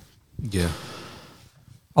fine. Yeah.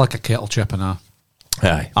 I like a kettle chip and a.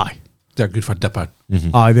 Aye. Aye. They're good for dipping.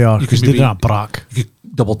 Aye, they are, You because could they maybe- don't have brack. You could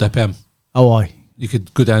double dip them. Oh, aye. You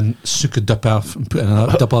could go down, suck a dip off, and put in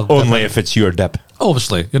a double. Only if it's your dip.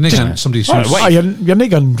 Obviously, you're not getting somebody's Alright, house. wait. Aye, you're not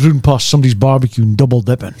going to run past somebody's barbecue and double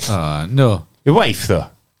dipping. No. Your wife, though.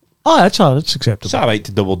 Aye, that's It's acceptable. alright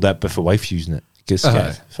to double dip if a wife's using it. It's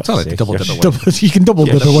alright to double dip a wife. You can double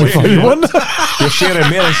dip Yeah, a wife sure. if you want. You're sharing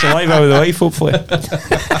more saliva with the wife, hopefully.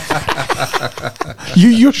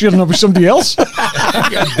 You're sharing it with somebody else.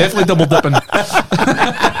 Yeah, definitely double dipping.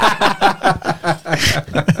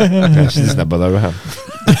 She doesn't bother with him.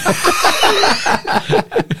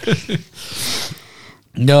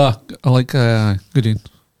 No, I like gooding.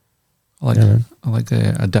 I like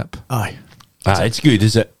a dip. Aye. It's good,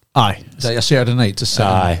 is it? Aye. Is that your Saturday night to sit?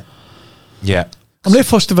 Aye. Yeah. I'm not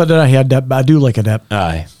fussed if I don't have a dip, but I do like a dip.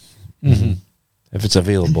 Aye. Mm-hmm. If it's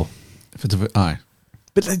available. If it's aye.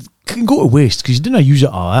 But it can go to waste because you didn't use it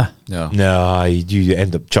all, eh? No. No, you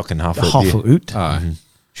end up chucking half of Half it. it out. Aye.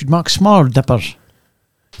 Should make smaller dippers.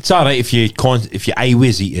 It's alright if you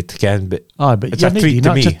always eat it again, but Aye, but it's you're a not treat eating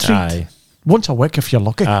to it, me. it's a treat. Aye. Once a week if you're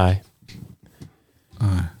lucky. Aye.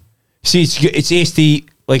 See, it's tasty,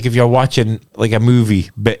 like if you're watching like a movie,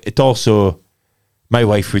 but it also, my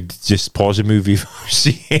wife would just pause a movie for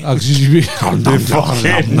seeing the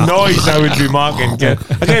fucking noise I would be making.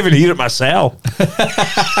 I can't even hear it myself.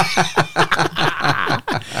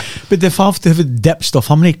 But if I have to have a dip stuff,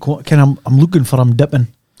 I'm looking for dipping.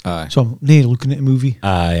 Aye. So I'm not looking at a movie.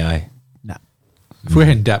 Aye. Nah. If we're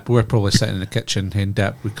in dip, we're probably sitting in the kitchen in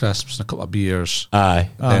dip with crisps and a couple of beers. Aye.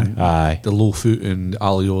 Then Aye. the low foot and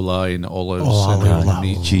aliola and olives Oh, and aliola.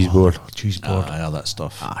 meat. Cheese board. Cheese board. Aye, all that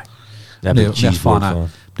stuff. Aye. Yeah, No, but cheese board I'm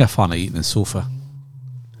a fan of eating the sofa.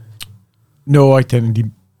 No, I tend to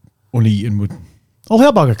only eating wood. I'll have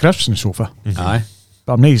a bag of crisps on the sofa. Aye.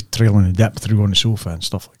 But I'm not trailing the dip through on the sofa and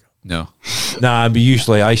stuff like that. No. Nah, but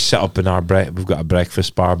usually I sit up in we've got a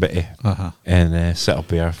breakfast bar bitty and sit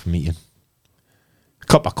up here for meeting. A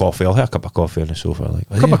cup of coffee. I'll have a cup of coffee on the sofa. Like,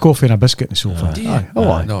 A cup of coffee and a biscuit on the sofa. Do you? Aye.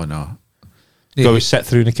 Oh, aye. No. go sit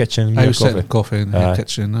through in the kitchen. And I get was sitting coffee in the Aye.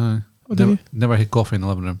 kitchen. Aye. Oh, do you? Never had coffee in the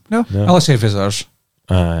living room. No? No. Unless I have visitors.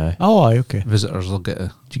 Aye. Oh, aye, okay. Visitors will get a.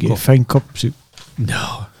 Do you get a coffee. fine cup soup?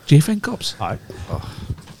 No. Do you find cups? Aye.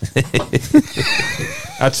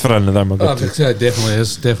 That's for another mug. Oh, it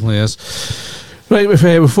definitely is. Right,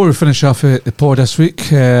 before we finish off the pod this week,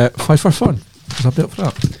 5 for fun. Is that up for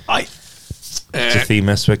that? Aye. It's a theme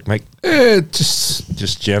this week, Mike.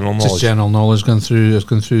 Just General knowledge. Just general knowledge, going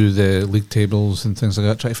through the league tables and things like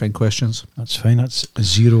that. Try to find questions. That's fine. That's a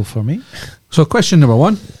 0 for me. So, question number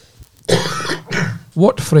 1: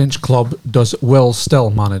 what French club does Will Still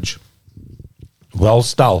manage? Well,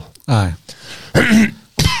 still. Aye.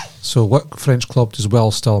 So, what French club does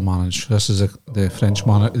Will Still manage? This is the French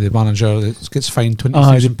the manager that gets fined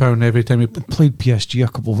 £20,000 every time he Played PSG a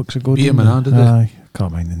couple of weeks ago. Beat him didn't in, they? did they? Aye.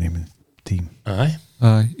 Can't mind the name of the team. Aye.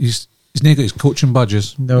 He's not got his coaching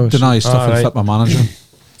badges. No, Denies stuff and right. flip my manager.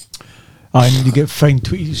 Aye, and you get fined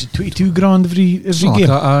 22 grand every Something game.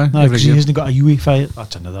 like that, aye, every Because he game. hasn't got a UEFA.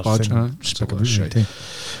 That's another Badge, thing. aye. Speak Well, about shite. it.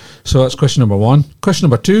 So that's question number 1. Question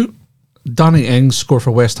number 2: Danny Ings scored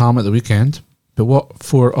for West Ham at the weekend, but what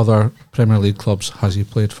 4 other Premier League clubs has he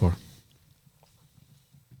played for?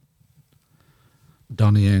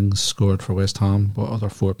 Danny Ings scored for West Ham. What other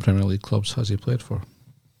 4 Premier League clubs has he played for?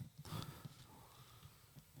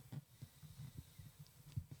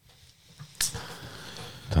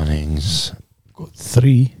 Danny Ings. Got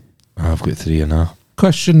 3. I've got 3 now.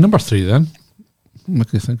 Question number 3 then.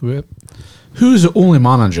 Make you think about it. Who is the only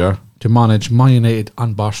manager to manage Man United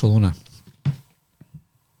and Barcelona?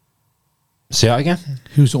 Say that again?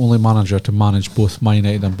 Who's the only manager to manage both Man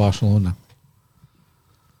United and Barcelona?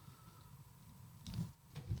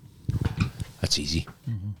 That's easy.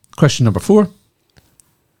 Question number 4.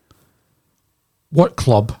 What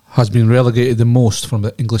club has been relegated the most from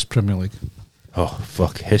the English Premier League? Oh,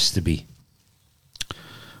 fuck. Has to be.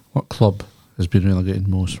 What club has been relegated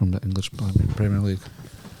most from the English Premier League?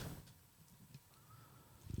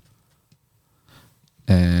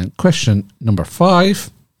 And question number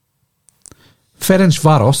 5.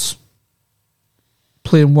 Ferencvaros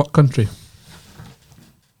play in what country?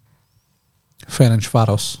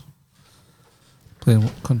 Ferencvaros play in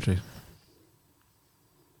what country?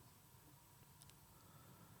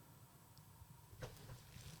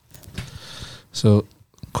 So,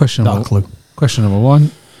 question number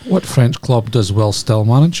 1. What French club does Will Still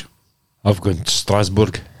manage? I've gone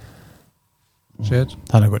Strasbourg. Shed?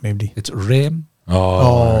 I got nobody. It's Reims.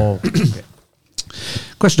 Oh.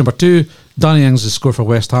 Question number 2. Danny Ings has scored for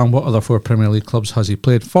West Ham. What other 4 Premier League clubs has he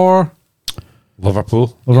played for?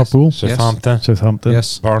 Liverpool. Liverpool. Southampton. Southampton.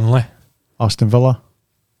 Yes. Burnley. Aston Villa.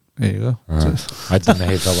 There you go. I didn't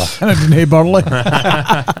hate Villa. And I didn't hate Burnley.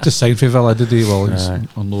 Just signed for Villa, did he? Well, he was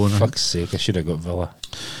on loan. Fuck's sake, I should have got Villa.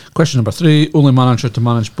 Question number 3. Only manager to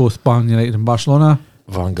manage both Man United and Barcelona?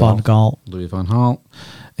 Van Van Gaal. Gaal. Louis van Gaal.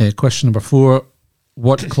 Question number 4.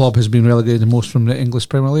 What club has been relegated the most from the English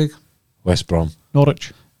Premier League? West Brom.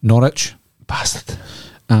 Norwich. Norwich. Bastard.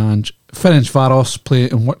 And Ferencvaros play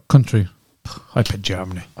in what country? I picked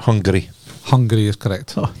Germany. Hungary. Hungary is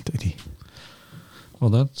correct. Oh, did he? Well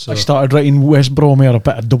done. So I started writing West Brom here. I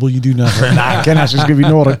put a W down there. Nah, Guinness is going to be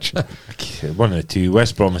Norwich. One of the 2.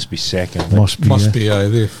 West Brom must be second. Must be.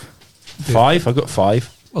 they. 5. I got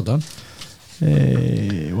 5. Well done.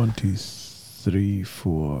 1, 2, 3,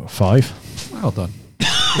 4, 5. Well done.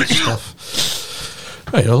 Good stuff.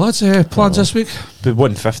 Right, well, lads, plans this week? But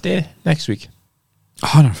 150 next week.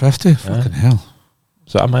 150? Fucking hell.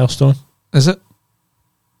 Is that a milestone? Is it?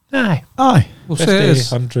 Aye. Aye. We'll say it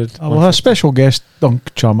is. 100. Well, our special guest,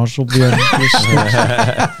 Dunk Chalmers, will be in. We'll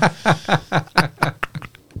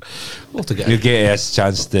have to get You'll get a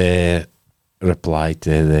chance to reply to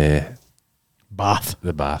the Bath.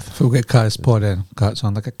 bath. We'll get Cat's pod in. Cat's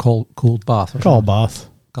on like a cold bath. Call Bath.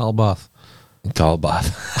 Cold bath. Tall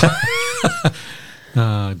bath.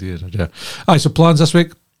 Oh, dear, oh dear. Aye, so plans this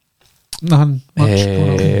week? Nothing much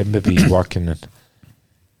going on?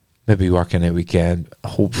 Maybe working a weekend,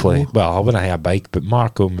 hopefully. Well, I wouldn't have a bike, but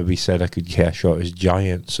Marco maybe said I could get a shot as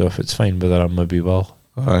Giant, so if it's fine with that, I maybe will.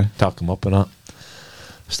 Aye. Talk him up and that.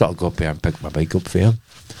 Still go up there and pick my bike up for him.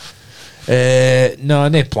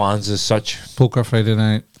 No plans as such. Poker Friday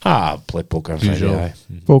night. I'll play poker Friday. Usual. Aye.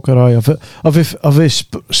 Poker, aye. I've a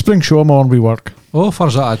spring show I'm on we work. Oh,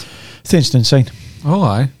 far's that at? Thinston sign. Oh,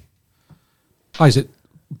 aye. Aye, is it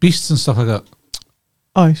beasts and stuff like that?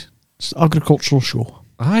 Aye. It's an agricultural show.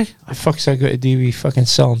 Aye. The fuck's I got to do with fucking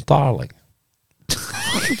selling darling?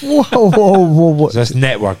 Whoa. What? So that's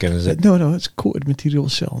networking, is it? No, it's coated material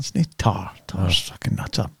sale. It's not tar. Tar's fucking,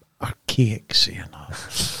 that's a archaic saying.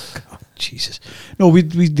 God, Jesus. No, we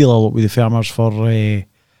deal a lot with the farmers for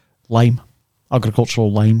lime,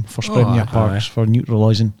 agricultural lime for spreading your parks, for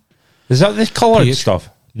neutralising. Is that the coloured Peach. stuff?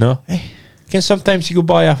 No. Can sometimes you go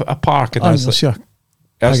buy a park and that's like,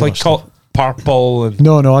 regular like stuff. purple and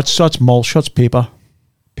No, that's mulch, that's paper.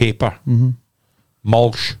 paper. Mm-hmm.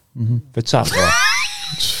 Mulch. What's that for?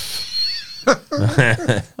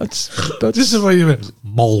 That's This is what you mean.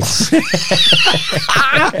 Moles.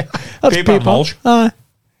 that's Paper mulch. Aye.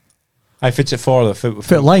 I fits it for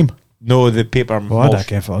Fit lime. No, the paper Well, I don't mulch.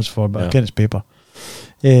 care if it was for, but Yeah. again, it's paper.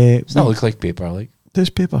 Does that look like paper? Like This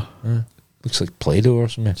paper. looks like Play-Doh or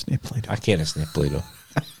something. It's not Play-Doh. I can't. It's not Play-Doh.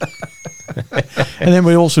 And then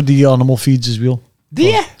we also do animal feeds as well.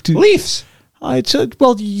 Yeah, leaves. It's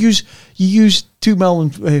well, you use 2 mil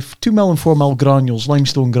and 4 mil granules,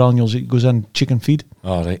 limestone granules. It goes in chicken feed.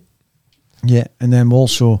 All right. Yeah, and then we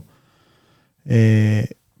also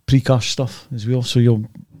precast stuff as well. So you'll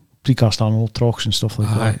precast animal trocks and stuff like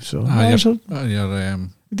Aye. that. So Aye, so your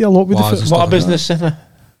we do a lot with Waz the and fit. stuff What a like business, isn't it?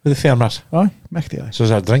 With the farmers. Aye, mechty aye. So is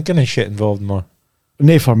there drinking and shit involved more?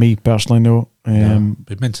 No, for me personally, no.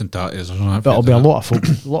 We mentioned that is. That'll be a lot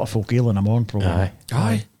of folk ale in the morning, probably.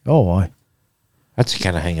 Aye. Oh, aye. That's the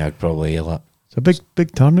kind of thing I'd probably ale at. It's a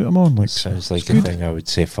big turnout I'm on. Like, Sounds like a thing I would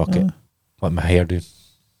say, fuck it. Like my hair do.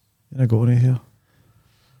 I got any here.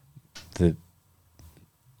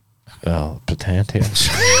 Pretend hair.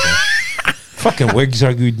 Fucking wigs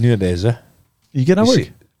are good nowadays, eh? You get a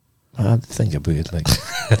wig? I think about it, like,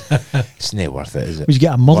 it's not worth it, is it? Would you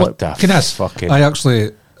get a mullet? What the Can I fucking...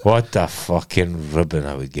 What the fucking ribbon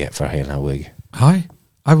I would get for having a wig. Aye.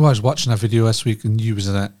 I was watching a video this week and you was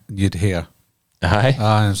in it and you had hair. Aye.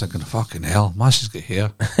 I was thinking, fucking hell, Mash has got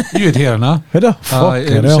hair. You had hair, no? Had I?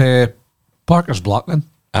 Fucking it was Parker's Blackman.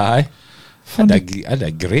 Aye. I had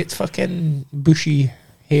a great fucking bushy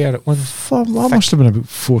hair at once. That must have been about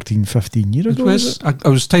 14, 15 years ago. I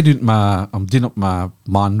was tidying I'm doing up my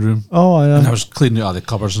man room. Oh, yeah. And I was cleaning out all the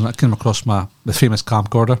cupboards and I came across the famous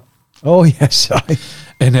camcorder. Oh, yes, aye.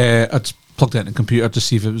 And I just plugged it in the computer to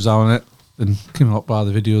see if it was on it and came up by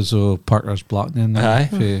the videos of Parker's Blackman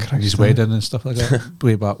and his wedding and stuff like that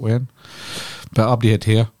way back when. But Abdi had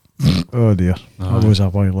hair. Oh, dear. That was a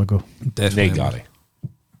while ago. Definitely. Gary.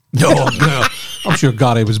 No. I'm sure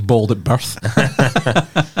Gary was bald at birth.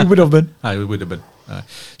 He would have been. Aye, we would have been.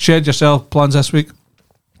 Shed yourself plans this week?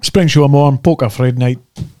 Spring show on, poker Friday night,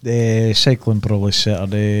 cycling probably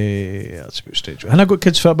Saturday. That's about straight. And I got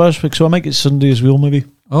kids fit this week, so I might get Sunday as well, maybe.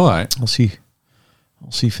 All right. I'll see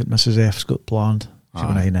if Mrs. F's got planned. She's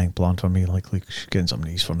got anything planned for me, likely she's getting some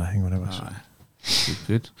knees for nothing, whatever. So.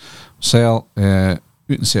 Good. Sal, out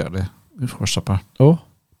on Saturday, out for supper. Oh?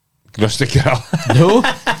 Rusty Girl. No.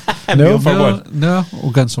 No.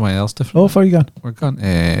 We're going somewhere else different. Oh, where are you going? We're going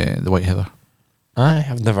the White Heather.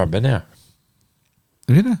 I've never been there.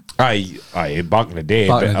 Really? Aye, back in the day,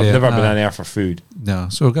 but I've never been in there for food. No,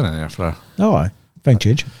 so we're going in there for Oh, aye. Fine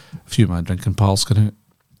change. a few of my drinking pals going out.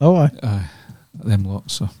 Oh, aye. Them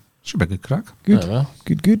lots, so should be a good crack. Good. Oh, well.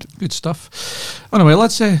 Good. Stuff. Anyway,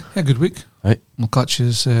 let's say a good week. Right. We'll catch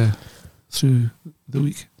you through the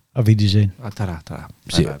week. Auf Wiedersehen. Ta-ra.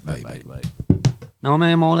 See ya. Bye. No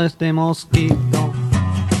me moleste mosquito,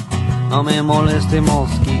 no me moleste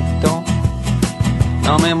mosquito,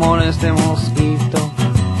 no me moleste mosquito,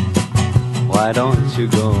 why don't you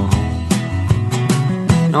go home?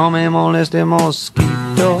 No me moleste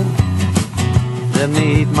mosquito, let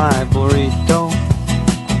me eat my burrito.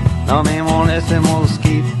 No me moleste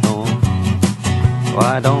mosquito,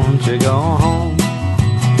 why don't you go home?